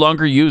no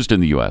longer used in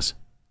the U.S.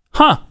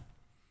 Huh.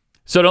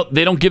 So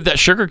they don't give that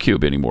sugar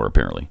cube anymore,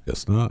 apparently.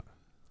 Guess not.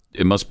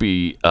 It must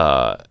be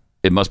a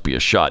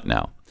shot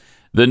now.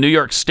 The New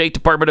York State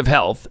Department of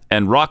Health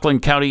and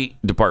Rockland County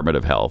Department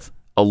of Health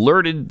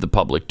alerted the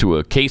public to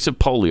a case of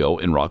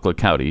polio in Rockland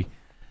County.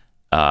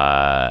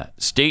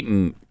 State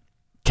and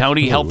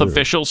county health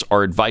officials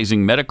are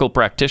advising medical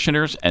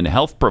practitioners and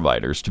health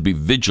providers to be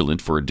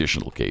vigilant for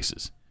additional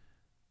cases.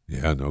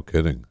 Yeah, no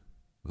kidding.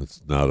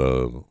 That's not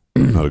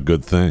a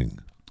good thing.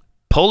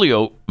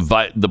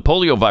 The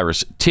polio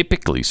virus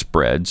typically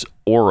spreads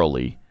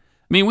orally.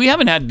 I mean, we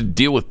haven't had to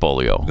deal with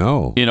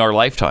polio in our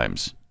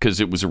lifetimes because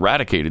it was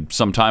eradicated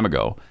some time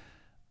ago.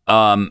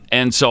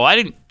 And so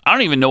I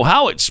don't even know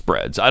how it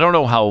spreads. I don't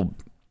know how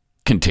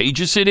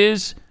contagious it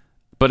is,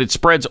 but it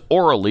spreads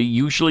orally,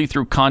 usually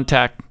through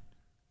contact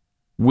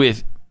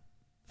with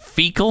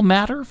fecal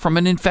matter from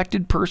an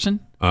infected person.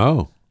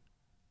 Oh.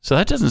 So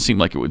that doesn't seem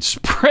like it would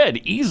spread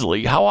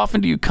easily. How often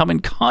do you come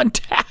in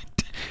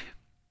contact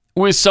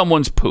with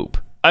someone's poop?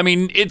 I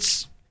mean,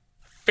 it's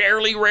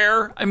fairly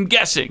rare, I'm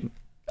guessing.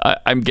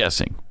 I'm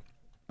guessing,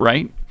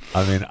 right?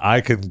 I mean, I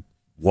can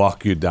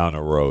walk you down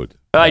a road.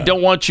 I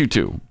don't want you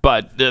to,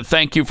 but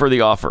thank you for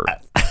the offer.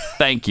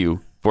 Thank you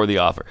for the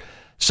offer.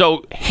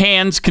 So,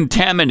 hands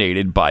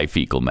contaminated by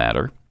fecal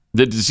matter.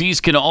 The disease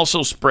can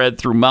also spread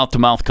through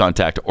mouth-to-mouth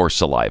contact or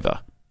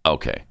saliva.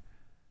 Okay.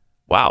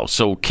 Wow.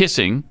 So,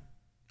 kissing,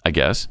 I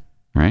guess,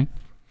 right?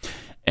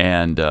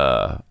 And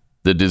the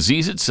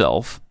disease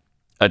itself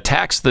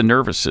attacks the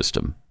nervous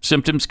system.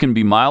 Symptoms can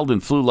be mild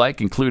and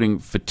flu-like, including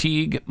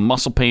fatigue,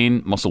 muscle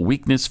pain, muscle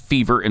weakness,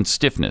 fever, and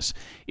stiffness.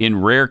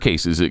 In rare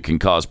cases, it can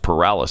cause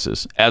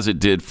paralysis, as it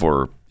did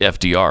for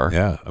FDR.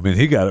 Yeah. I mean,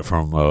 he got it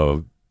from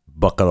a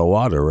bucket of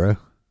water, right?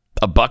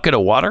 A bucket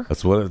of water?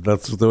 That's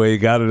the way he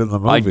got it in the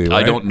movie,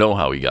 right? I don't know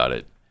how he got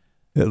it.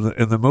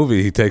 In the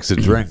movie, he takes a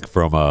drink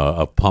from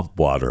a pump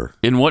water.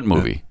 In what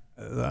movie?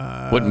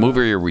 What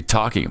movie are we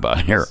talking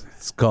about here?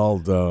 It's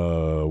called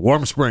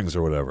Warm Springs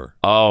or whatever.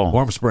 Oh.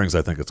 Warm Springs,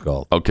 I think it's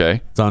called.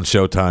 Okay. It's on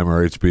Showtime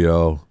or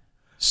HBO.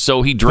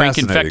 So he drank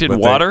infected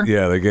water?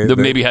 They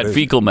maybe had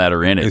fecal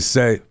matter in it. They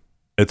say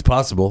it's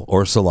possible,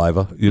 or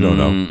saliva. You don't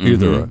know.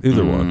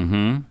 Either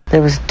one.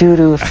 There was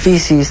doo-doo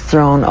feces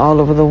thrown all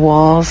over the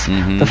walls,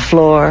 the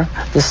floor,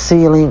 the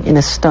ceiling, and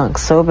it stunk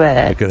so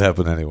bad. It could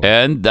happen anyway.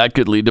 And that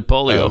could lead to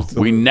polio.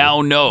 Absolutely. We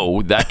now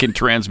know that can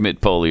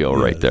transmit polio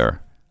right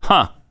there.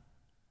 Huh.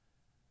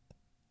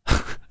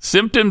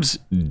 Symptoms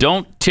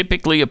don't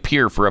typically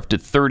appear for up to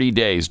 30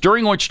 days,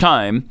 during which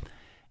time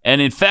an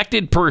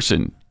infected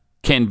person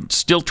can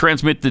still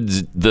transmit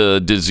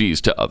the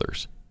disease to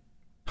others.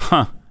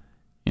 Huh.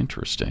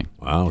 Interesting.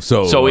 Wow.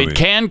 So it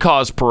can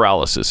cause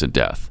paralysis and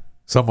death.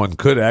 Someone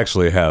could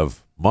actually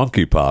have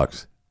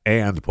monkeypox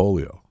and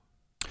polio.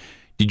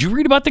 Did you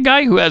read about the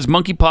guy who has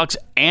monkeypox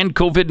and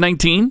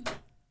COVID-19?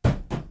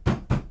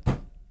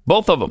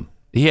 Both of them.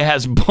 He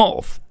has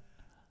both.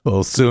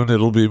 Well, soon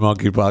it'll be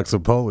monkeypox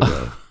and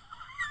polio.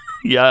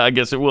 Yeah, I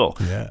guess it will.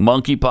 Yeah.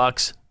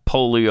 Monkeypox,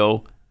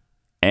 polio,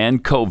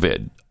 and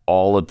COVID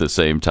all at the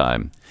same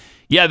time.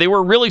 Yeah, they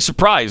were really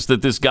surprised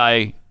that this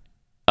guy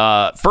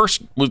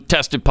first was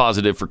tested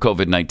positive for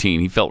COVID-19.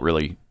 He felt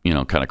really,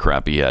 kind of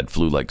crappy. He had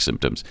flu-like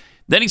symptoms.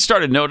 Then he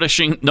started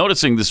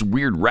noticing this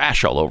weird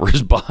rash all over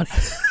his body.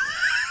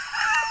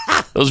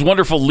 Those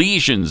wonderful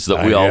lesions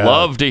that we all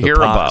love to hear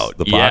about.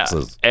 The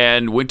poxes. Yeah.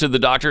 And went to the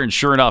doctor, and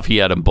sure enough, he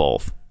had them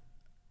both.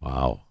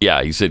 Wow.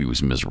 Yeah, he said he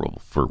was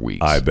miserable for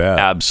weeks. I bet.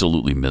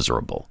 Absolutely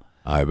miserable.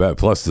 I bet.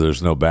 Plus,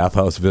 there's no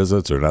bathhouse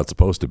visits, or not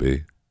supposed to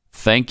be.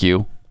 Thank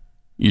you.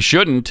 You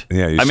shouldn't.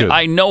 Yeah, you should. I mean,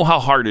 I know how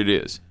hard it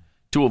is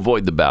to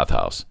avoid the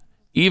bathhouse,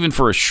 even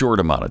for a short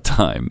amount of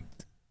time.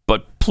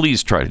 But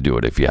please try to do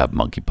it if you have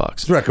monkeypox.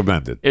 It's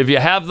recommended. If you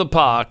have the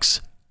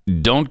pox,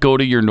 don't go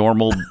to your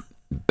normal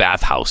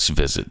bathhouse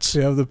visits.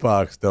 If you have the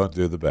pox, don't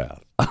do the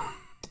bath.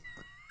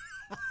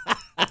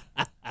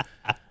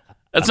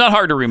 That's not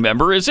hard to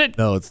remember, is it?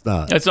 No, it's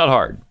not. It's not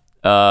hard.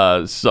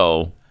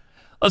 So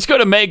let's go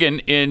to Megan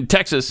in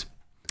Texas.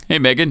 Hey,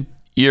 Megan,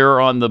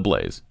 you're on the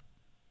Blaze.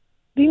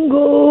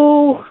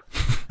 Bingo.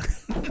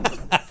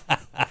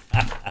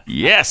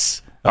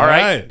 Yes. All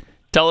right.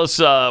 Tell us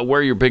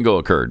where your bingo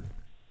occurred.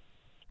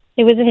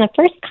 It was in the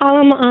first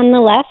column on the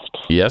left.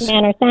 Yes.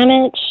 Manor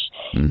sandwich.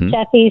 Mm-hmm.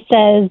 Jeffy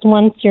says,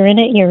 once you're in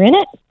it, you're in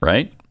it.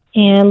 Right.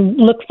 And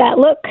look that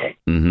look.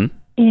 Mm-hmm.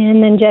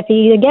 And then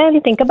Jeffy again,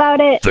 think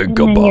about it. Think and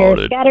then about your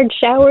it. Scattered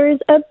showers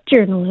of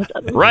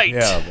journalism. Right.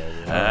 Yeah,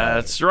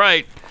 that's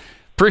right.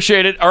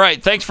 Appreciate it. All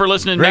right. Thanks for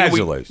listening.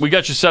 Congratulations. We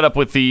got you set up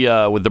with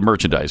the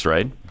merchandise,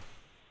 right?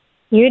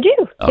 You do.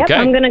 Okay. Yep.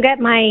 I'm going to get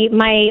my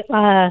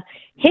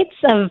hits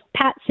of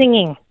Pat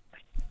singing.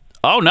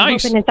 Oh,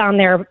 nice. I'm hoping it's on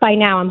there by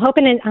now. I'm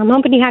hoping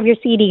you have your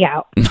CD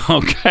out.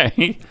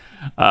 Okay.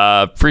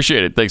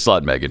 Appreciate it. Thanks a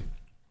lot, Megan.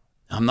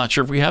 I'm not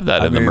sure if we have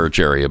that in the merch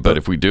area, but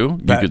if we do,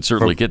 you could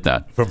certainly get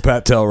that. From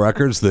Pat Tell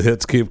Records, the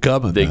hits keep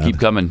coming. They keep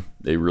coming.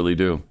 They really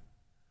do.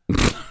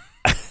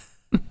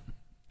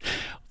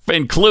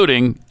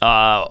 Including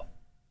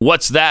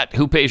What's That?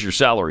 Who Pays Your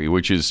Salary?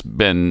 Which has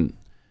been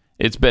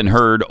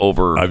heard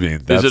over, is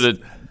it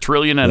 1.5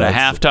 trillion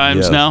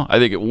times now? I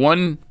think at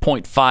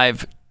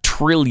 1.5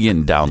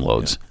 trillion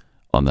downloads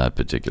on that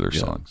particular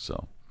song.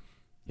 So,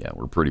 yeah,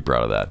 we're pretty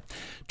proud of that.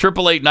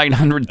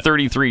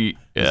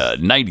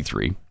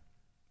 888-933-93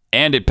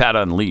 and at Pat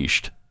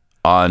Unleashed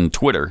on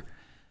Twitter.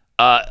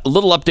 A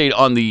little update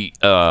on the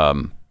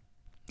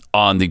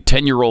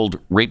 10-year-old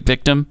rape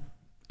victim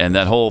and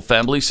that whole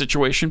family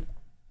situation.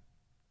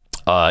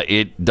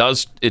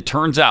 It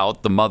turns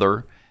out the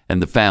mother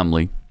and the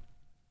family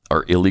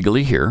are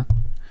illegally here.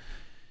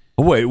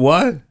 Wait,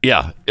 what?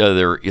 Yeah,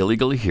 they're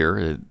illegally here.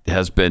 It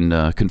has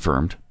been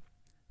confirmed.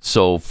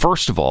 So,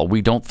 first of all,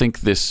 we don't think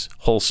this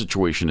whole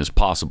situation is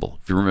possible.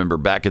 If you remember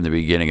back in the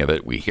beginning of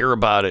it, we hear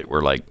about it.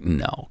 We're like,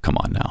 no, come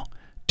on now.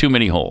 Too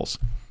many holes.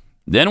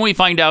 Then we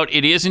find out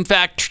it is in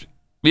fact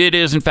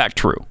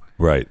true.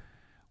 Right.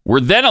 We're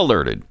then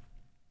alerted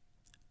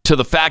to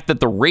the fact that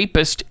the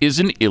rapist is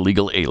an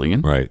illegal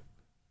alien. Right.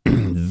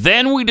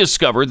 Then we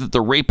discover that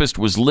the rapist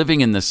was living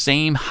in the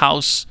same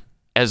house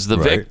as the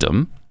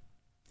victim.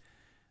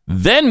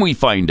 Then we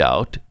find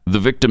out the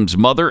victim's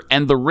mother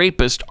and the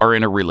rapist are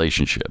in a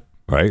relationship.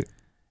 Right.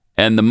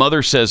 And the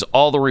mother says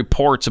all the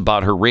reports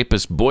about her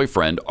rapist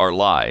boyfriend are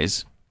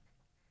lies.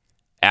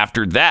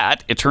 After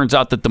that, it turns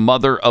out that the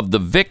mother of the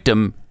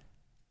victim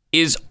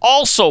is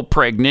also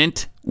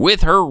pregnant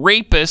with her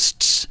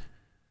rapist's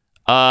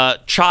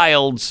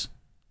child's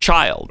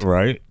child.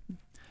 Right.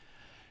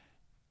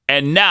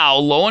 And now,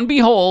 lo and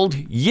behold,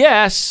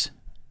 yes,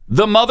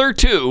 the mother,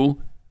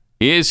 too,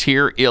 is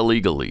here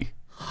illegally.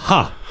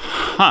 Huh.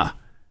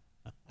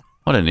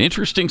 What an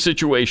interesting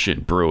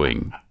situation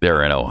brewing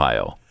there in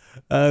Ohio.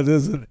 That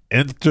is an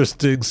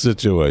interesting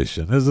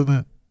situation, isn't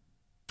it?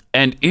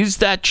 And is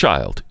the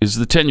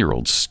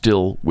 10-year-old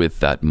still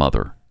with that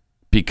mother?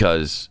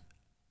 Because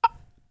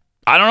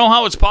I don't know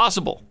how it's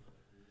possible.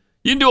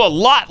 You can do a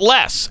lot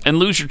less and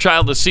lose your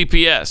child to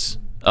CPS.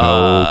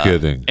 No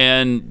kidding.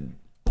 And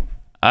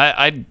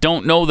I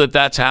don't know that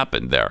that's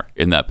happened there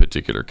in that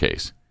particular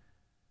case.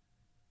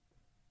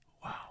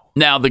 Wow.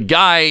 Now, the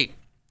guy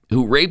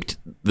who raped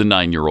the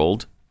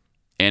 9-year-old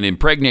and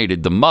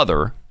impregnated the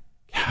mother,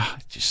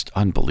 just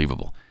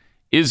unbelievable,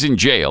 is in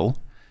jail.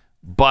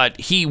 But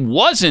he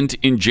wasn't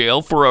in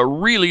jail for a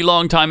really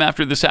long time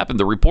after this happened.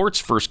 The reports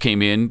first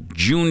came in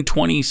June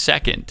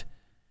 22nd.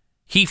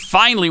 He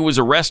finally was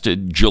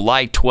arrested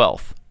July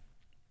 12th.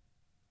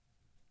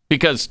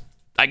 Because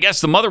I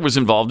guess the mother was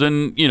involved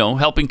in,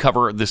 helping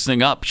cover this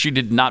thing up. She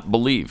did not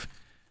believe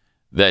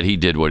that he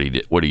did what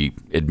he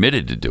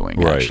admitted to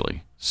doing,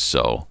 actually.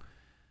 So,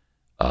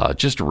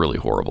 just a really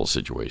horrible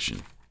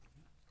situation.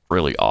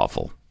 Really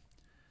awful.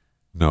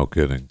 No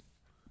kidding.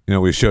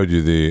 We showed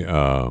you the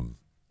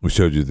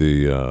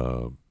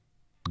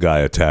guy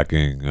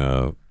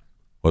attacking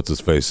what's his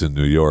face in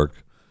New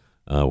York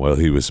while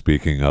he was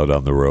speaking out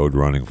on the road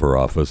running for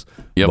office.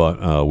 Yep.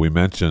 But we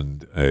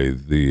mentioned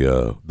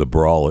the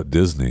brawl at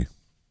Disney.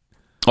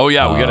 Oh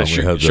yeah, we got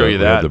to show you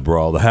that. The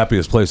brawl, the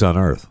happiest place on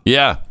earth.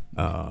 Yeah.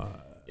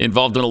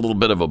 Involved in a little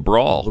bit of a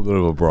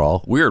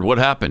brawl. Weird. What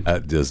happened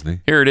at Disney?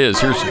 Here it is.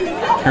 Here's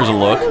a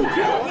look.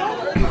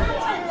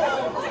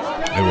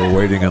 They were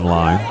waiting in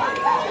line.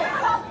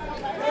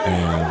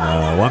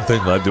 And one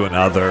thing led to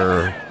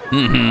another.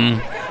 Mm-hmm.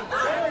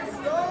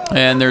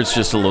 And there's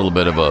just a little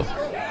bit of a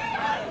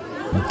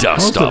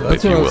dust up,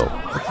 if you will.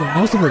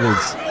 Most of it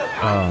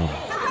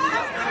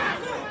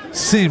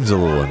seems a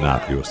little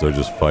innocuous. They're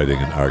just fighting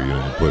and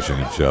arguing and pushing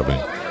and shoving.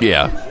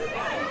 Yeah.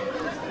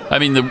 I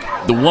mean,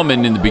 the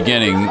woman in the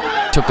beginning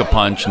took a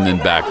punch and then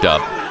backed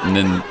up. And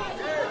then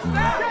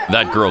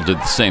that girl did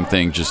the same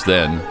thing just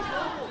then.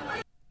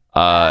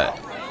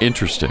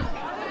 Interesting.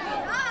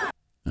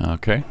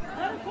 Okay.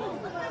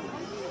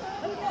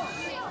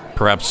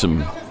 Perhaps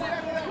some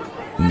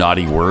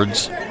naughty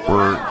words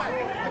were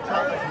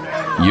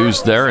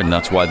used there, and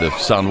that's why the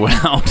sound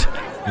went out.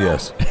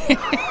 Yes.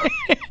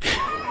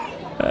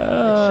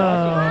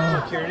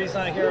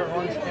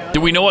 Do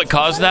we know what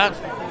caused that?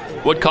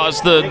 What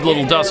caused the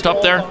little dust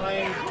up there?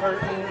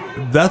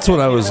 That's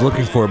what I was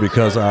looking for,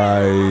 because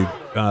I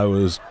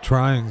was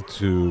trying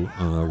to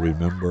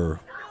remember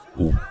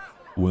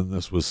when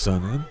this was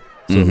sent in,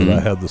 so that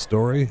I had the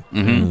story,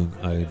 and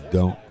I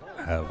don't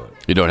have it.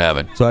 You don't have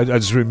it. So I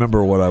just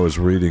remember what I was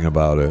reading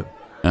about it.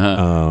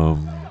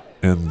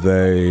 And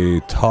they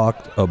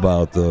talked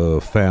about the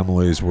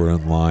families were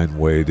in line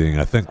waiting.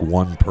 I think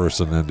one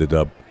person ended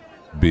up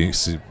being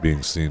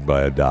seen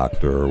by a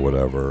doctor or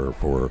whatever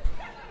for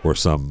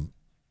some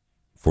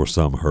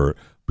hurt.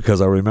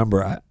 Because I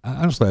remember, I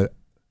honestly,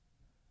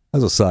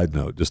 as a side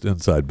note, just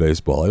inside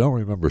baseball, I don't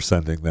remember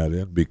sending that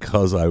in,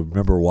 because I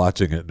remember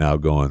watching it now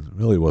going,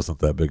 really wasn't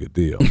that big a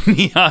deal.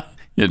 Yeah,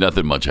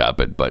 nothing much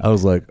happened. But I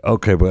was like,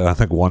 okay, but I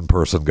think one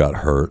person got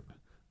hurt.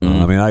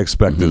 I mean, I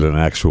expected an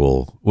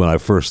actual, when I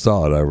first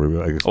saw it, I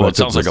expected it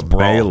sounds like a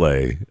brawl.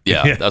 Melee.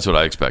 Yeah, that's what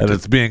I expected.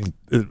 And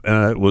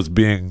it was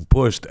being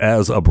pushed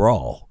as a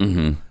brawl.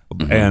 And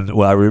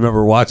I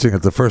remember watching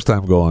it the first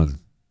time going,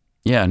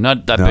 yeah,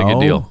 not that big a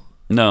deal.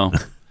 No.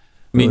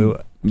 I mean,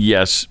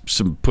 yes,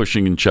 some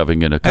pushing and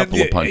shoving and a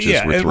couple of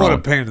punches were thrown. What a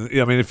pain.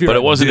 I mean, but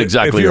it wasn't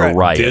exactly a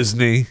riot. At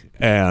Disney,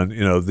 and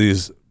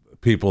these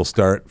people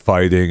start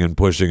fighting and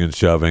pushing and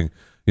shoving,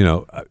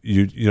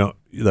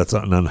 that's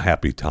an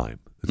unhappy time.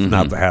 It's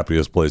not the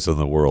happiest place in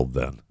the world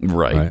then.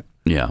 Right?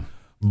 Yeah.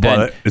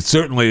 But it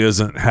certainly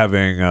isn't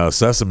having a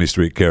Sesame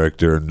Street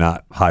character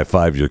not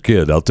high-five your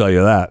kid, I'll tell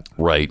you that.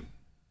 Right.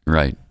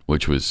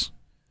 Which was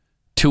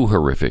too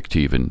horrific to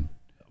even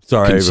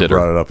Sorry, consider.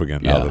 I even brought it up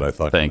again now that I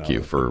thought. Thank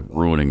you for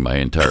ruining my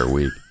entire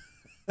week.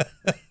 I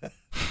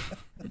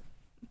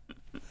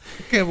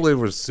can't believe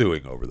we're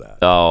suing over that.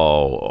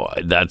 Oh,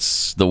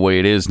 that's the way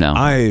it is now.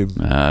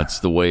 That's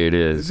the way it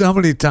is. How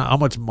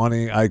much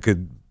money I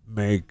could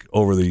make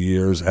over the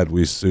years had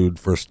we sued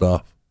for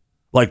stuff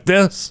like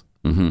this?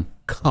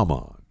 Come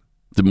on.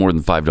 More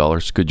than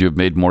 $5? Could you have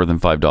made more than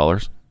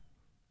 $5?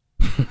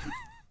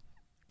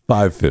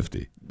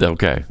 $5.50.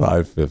 Okay.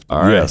 $5.50.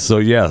 All right. Yes. So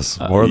yes,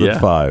 more than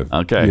 $5.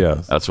 Okay.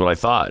 Yes. That's what I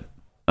thought.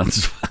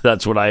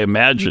 That's what I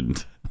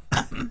imagined.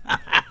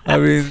 I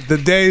mean, the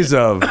days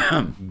of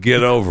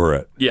get over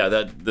it. Yeah,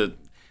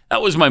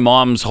 that was my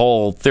mom's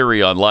whole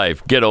theory on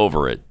life. Get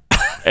over it.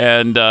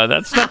 And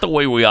that's not the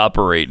way we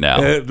operate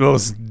now. It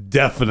most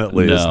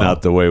definitely is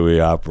not the way we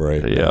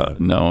operate. Yeah,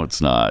 no,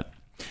 it's not.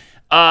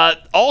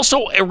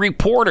 Also, a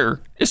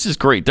reporter. This is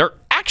great.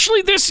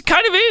 This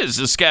kind of is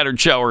a scattered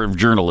shower of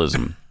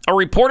journalism. A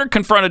reporter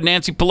confronted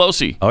Nancy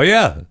Pelosi. Oh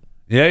yeah.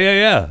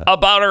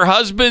 About her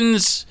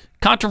husband's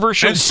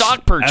controversial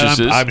stock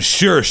purchases. I'm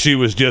sure she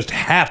was just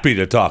happy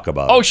to talk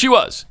about it. Oh, she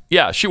was.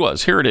 Yeah, she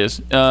was. Here it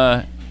is.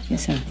 Yes,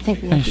 sir. I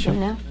think we have to go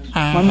now.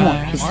 One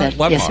more, he said.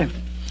 Yes, sir.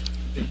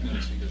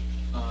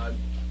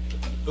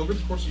 Over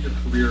the course of your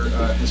career,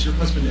 has your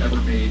husband ever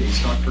made a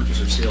stock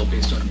purchase or sale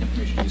based on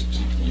information he's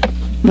received from you?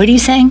 What are you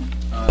saying?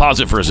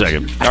 Pause it for a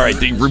second. All right,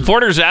 the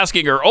reporter's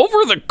asking her,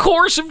 over the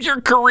course of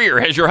your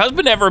career, has your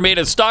husband ever made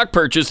a stock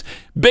purchase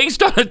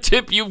based on a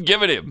tip you've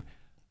given him?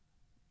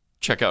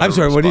 Check out. I'm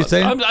sorry, what are you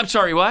saying? I'm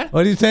sorry, what?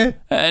 What do you say?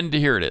 And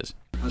here it is.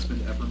 Has your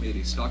husband ever made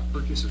a stock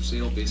purchase or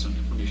sale based on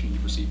information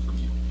you've received from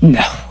you?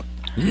 No.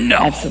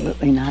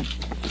 Absolutely not.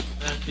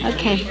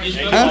 Okay.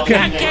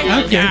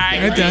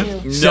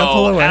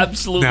 No,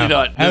 absolutely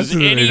not. Does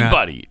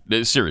anybody,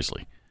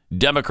 seriously,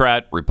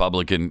 Democrat,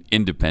 Republican,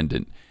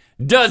 Independent,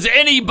 does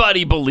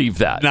anybody believe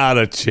that? Not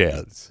a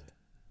chance.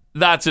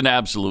 That's an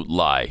absolute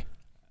lie.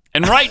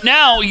 And right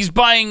now, he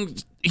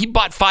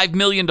bought $5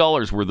 million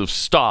worth of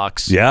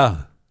stocks.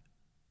 Yeah.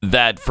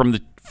 That from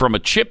a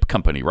chip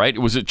company, right?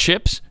 Was it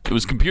chips? It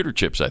was computer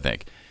chips, I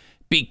think.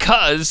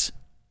 Because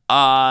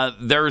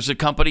there's a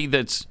company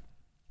that's,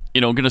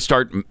 going to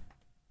start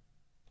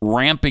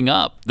ramping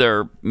up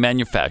their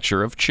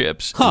manufacture of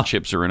chips. And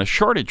chips are in a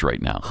shortage right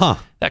now.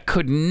 That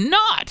could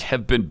not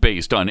have been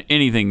based on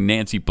anything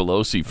Nancy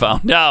Pelosi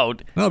found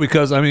out. No,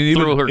 because even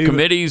through her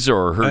committees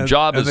or her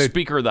job as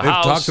Speaker of the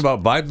House. They've talked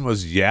about Biden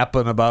was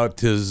yapping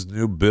about his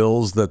new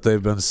bills that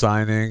they've been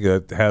signing.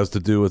 It has to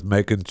do with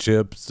making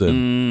chips.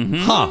 And,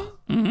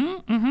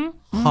 And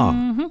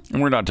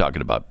we're not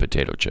talking about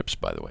potato chips,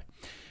 by the way.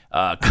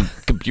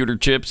 Computer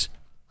chips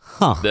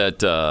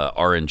that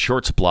are in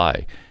short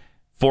supply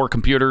for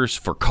computers,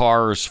 for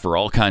cars, for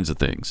all kinds of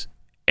things.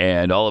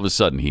 And all of a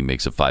sudden, he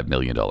makes a $5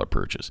 million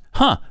purchase.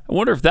 I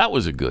wonder if that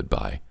was a good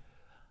buy.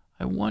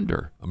 I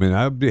wonder.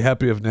 I'd be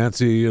happy if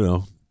Nancy,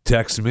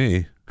 texts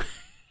me.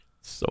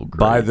 So great.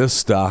 Buy this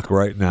stock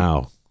right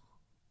now.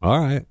 All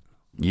right.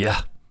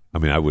 Yeah.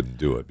 I wouldn't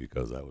do it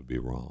because that would be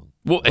wrong.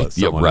 Well,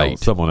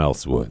 someone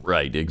else would.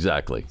 Right,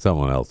 exactly.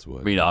 Someone else would.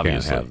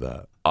 Obviously. Can't have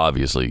that.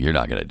 Obviously, you're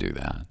not going to do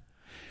that.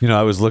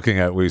 I was looking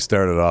at, we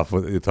started off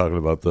with talking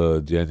about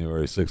the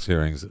January 6th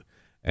hearings,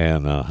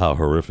 and how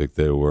horrific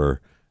they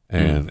were,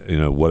 and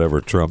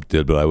whatever Trump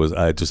did. But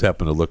I just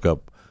happened to look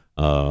up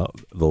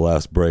the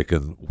last break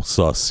and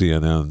saw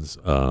CNN's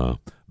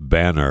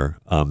banner.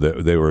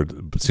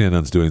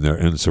 CNN's doing their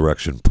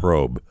insurrection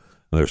probe.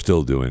 They're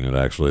still doing it,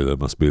 actually. That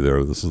must be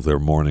this is their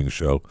morning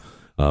show,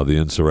 the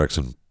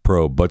insurrection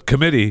probe. But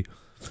committee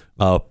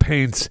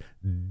paints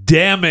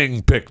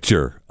damning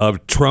picture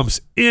of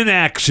Trump's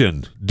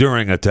inaction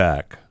during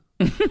attack.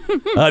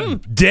 A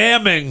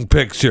damning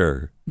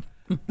picture.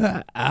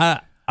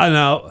 I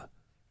know.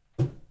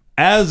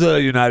 As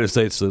a United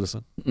States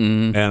citizen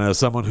and as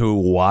someone who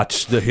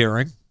watched the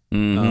hearing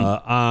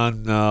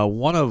on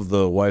one of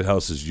the White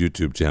House's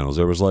YouTube channels,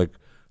 there was like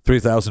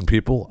 3,000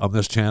 people on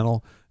this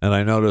channel, and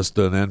I noticed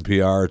an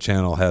NPR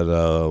channel had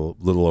a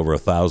little over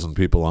 1,000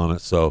 people on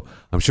it. So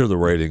I'm sure the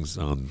ratings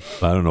I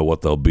don't know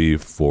what they'll be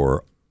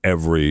for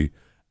every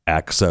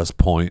access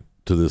point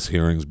to this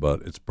hearings,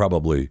 but it's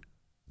probably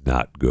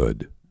not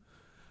good.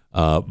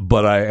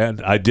 But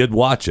I did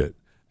watch it,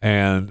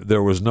 and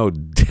there was no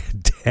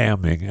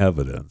damning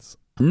evidence.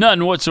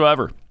 None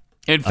whatsoever.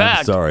 In fact,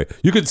 I'm sorry.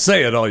 You can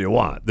say it all you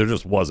want. There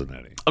just wasn't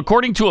any.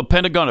 According to a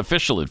Pentagon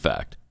official, in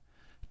fact,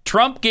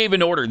 Trump gave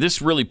an order.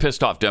 This really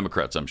pissed off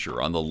Democrats, I'm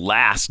sure, on the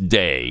last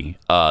day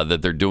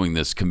that they're doing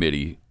this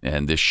committee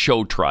and this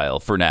show trial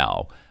for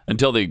now,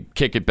 until they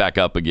kick it back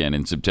up again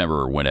in September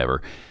or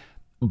whenever.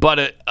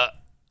 But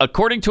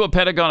according to a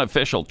Pentagon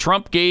official,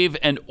 Trump gave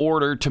an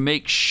order to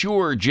make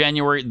sure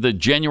the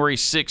January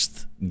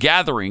 6th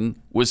gathering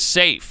was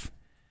safe.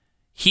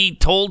 He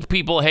told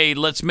people, hey,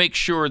 let's make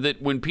sure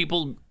that when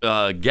people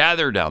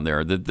gather down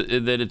there,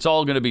 that it's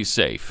all going to be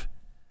safe.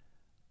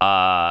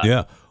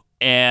 Yeah.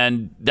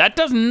 And that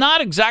does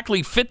not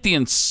exactly fit the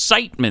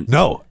incitement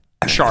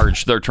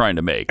charge they're trying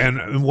to make. And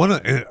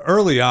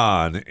early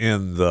on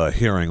in the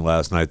hearing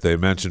last night, they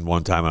mentioned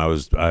one time, I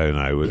was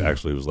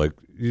like,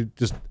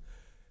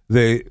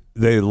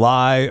 they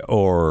lie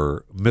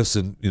or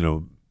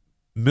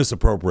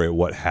misappropriate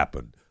what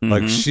happened. Mm-hmm.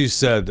 Like she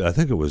said, I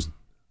think it was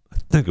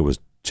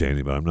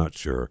Cheney, but I'm not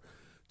sure,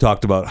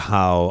 talked about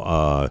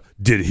how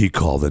did he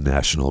call the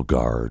National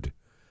Guard?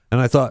 And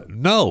I thought,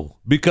 no,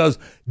 because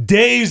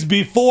days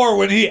before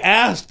when he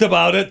asked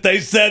about it, they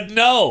said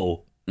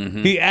no.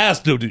 Mm-hmm. He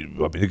asked, do you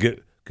want me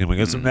to can we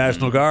get some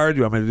National Guard? Do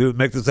you want me to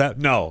make this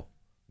happen? No.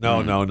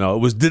 It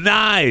was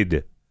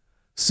denied.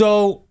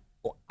 So,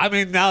 I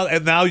mean,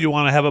 now you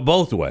want to have it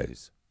both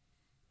ways.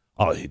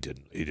 Oh, he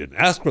didn't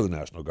ask for the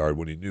National Guard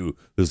when he knew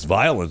this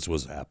violence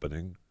was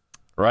happening.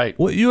 Right.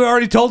 Well, you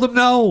already told him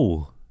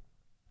no.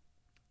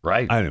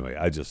 Right. Anyway,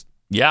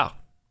 yeah.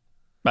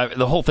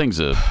 The whole thing's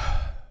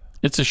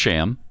it's a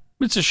sham.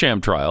 It's a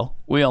sham trial.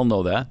 We all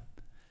know that.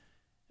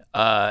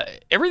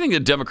 Everything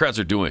that Democrats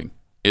are doing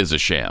is a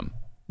sham.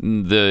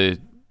 The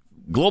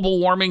global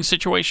warming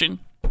situation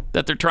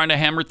that they're trying to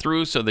hammer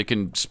through so they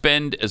can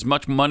spend as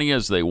much money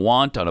as they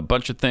want on a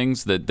bunch of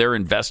things that they're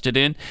invested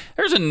in.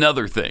 There's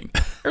another thing.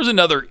 There's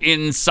another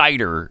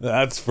insider.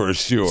 That's for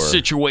sure.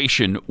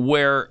 Situation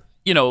where,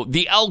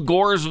 the Al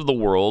Gores of the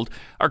world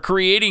are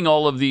creating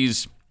all of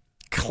these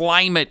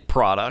climate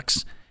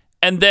products,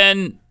 and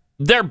then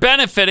they're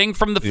benefiting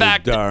from the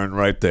fact darn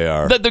right they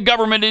are. That the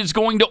government is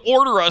going to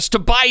order us to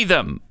buy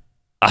them.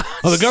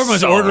 Well, the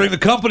government's ordering the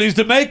companies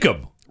to make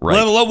them. Right.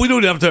 Let alone we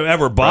don't have to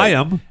ever buy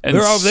them. And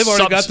they've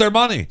already got their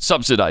money.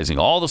 Subsidizing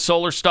all the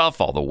solar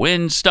stuff, all the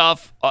wind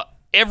stuff,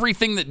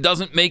 everything that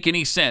doesn't make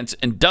any sense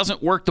and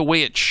doesn't work the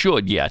way it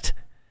should yet.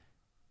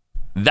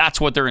 That's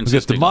what they're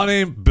insisting on.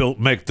 Get the money,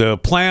 make the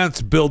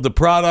plants, build the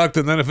product,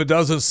 and then if it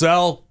doesn't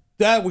sell,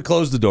 we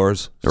close the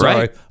doors. Sorry,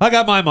 right. I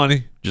got my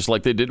money. Just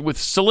like they did with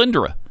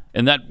Solyndra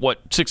and that,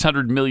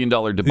 $600 million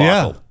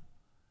debacle.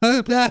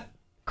 Yeah.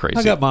 Crazy.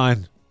 I got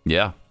mine.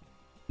 Yeah.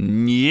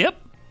 Yep.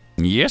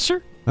 Yes,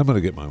 sir. I'm going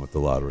to get mine with the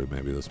lottery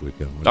maybe this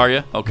weekend. Are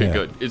you? Okay, yeah.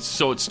 Good.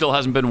 So it still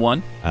hasn't been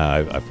won?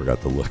 I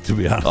forgot to look, to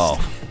be honest. Oh.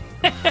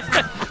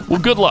 Well,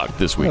 good luck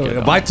this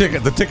weekend. My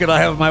ticket, the ticket I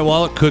have in my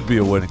wallet could be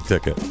a winning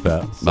ticket,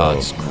 Pat. So.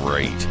 That's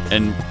great.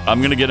 And I'm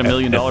going to get $1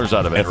 million out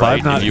of it, if right?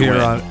 I'm not here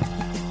on...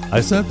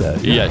 I said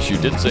that. Yeah. Yes, you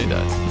did say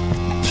that.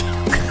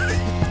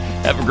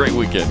 Have a great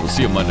weekend. We'll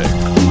see you Monday.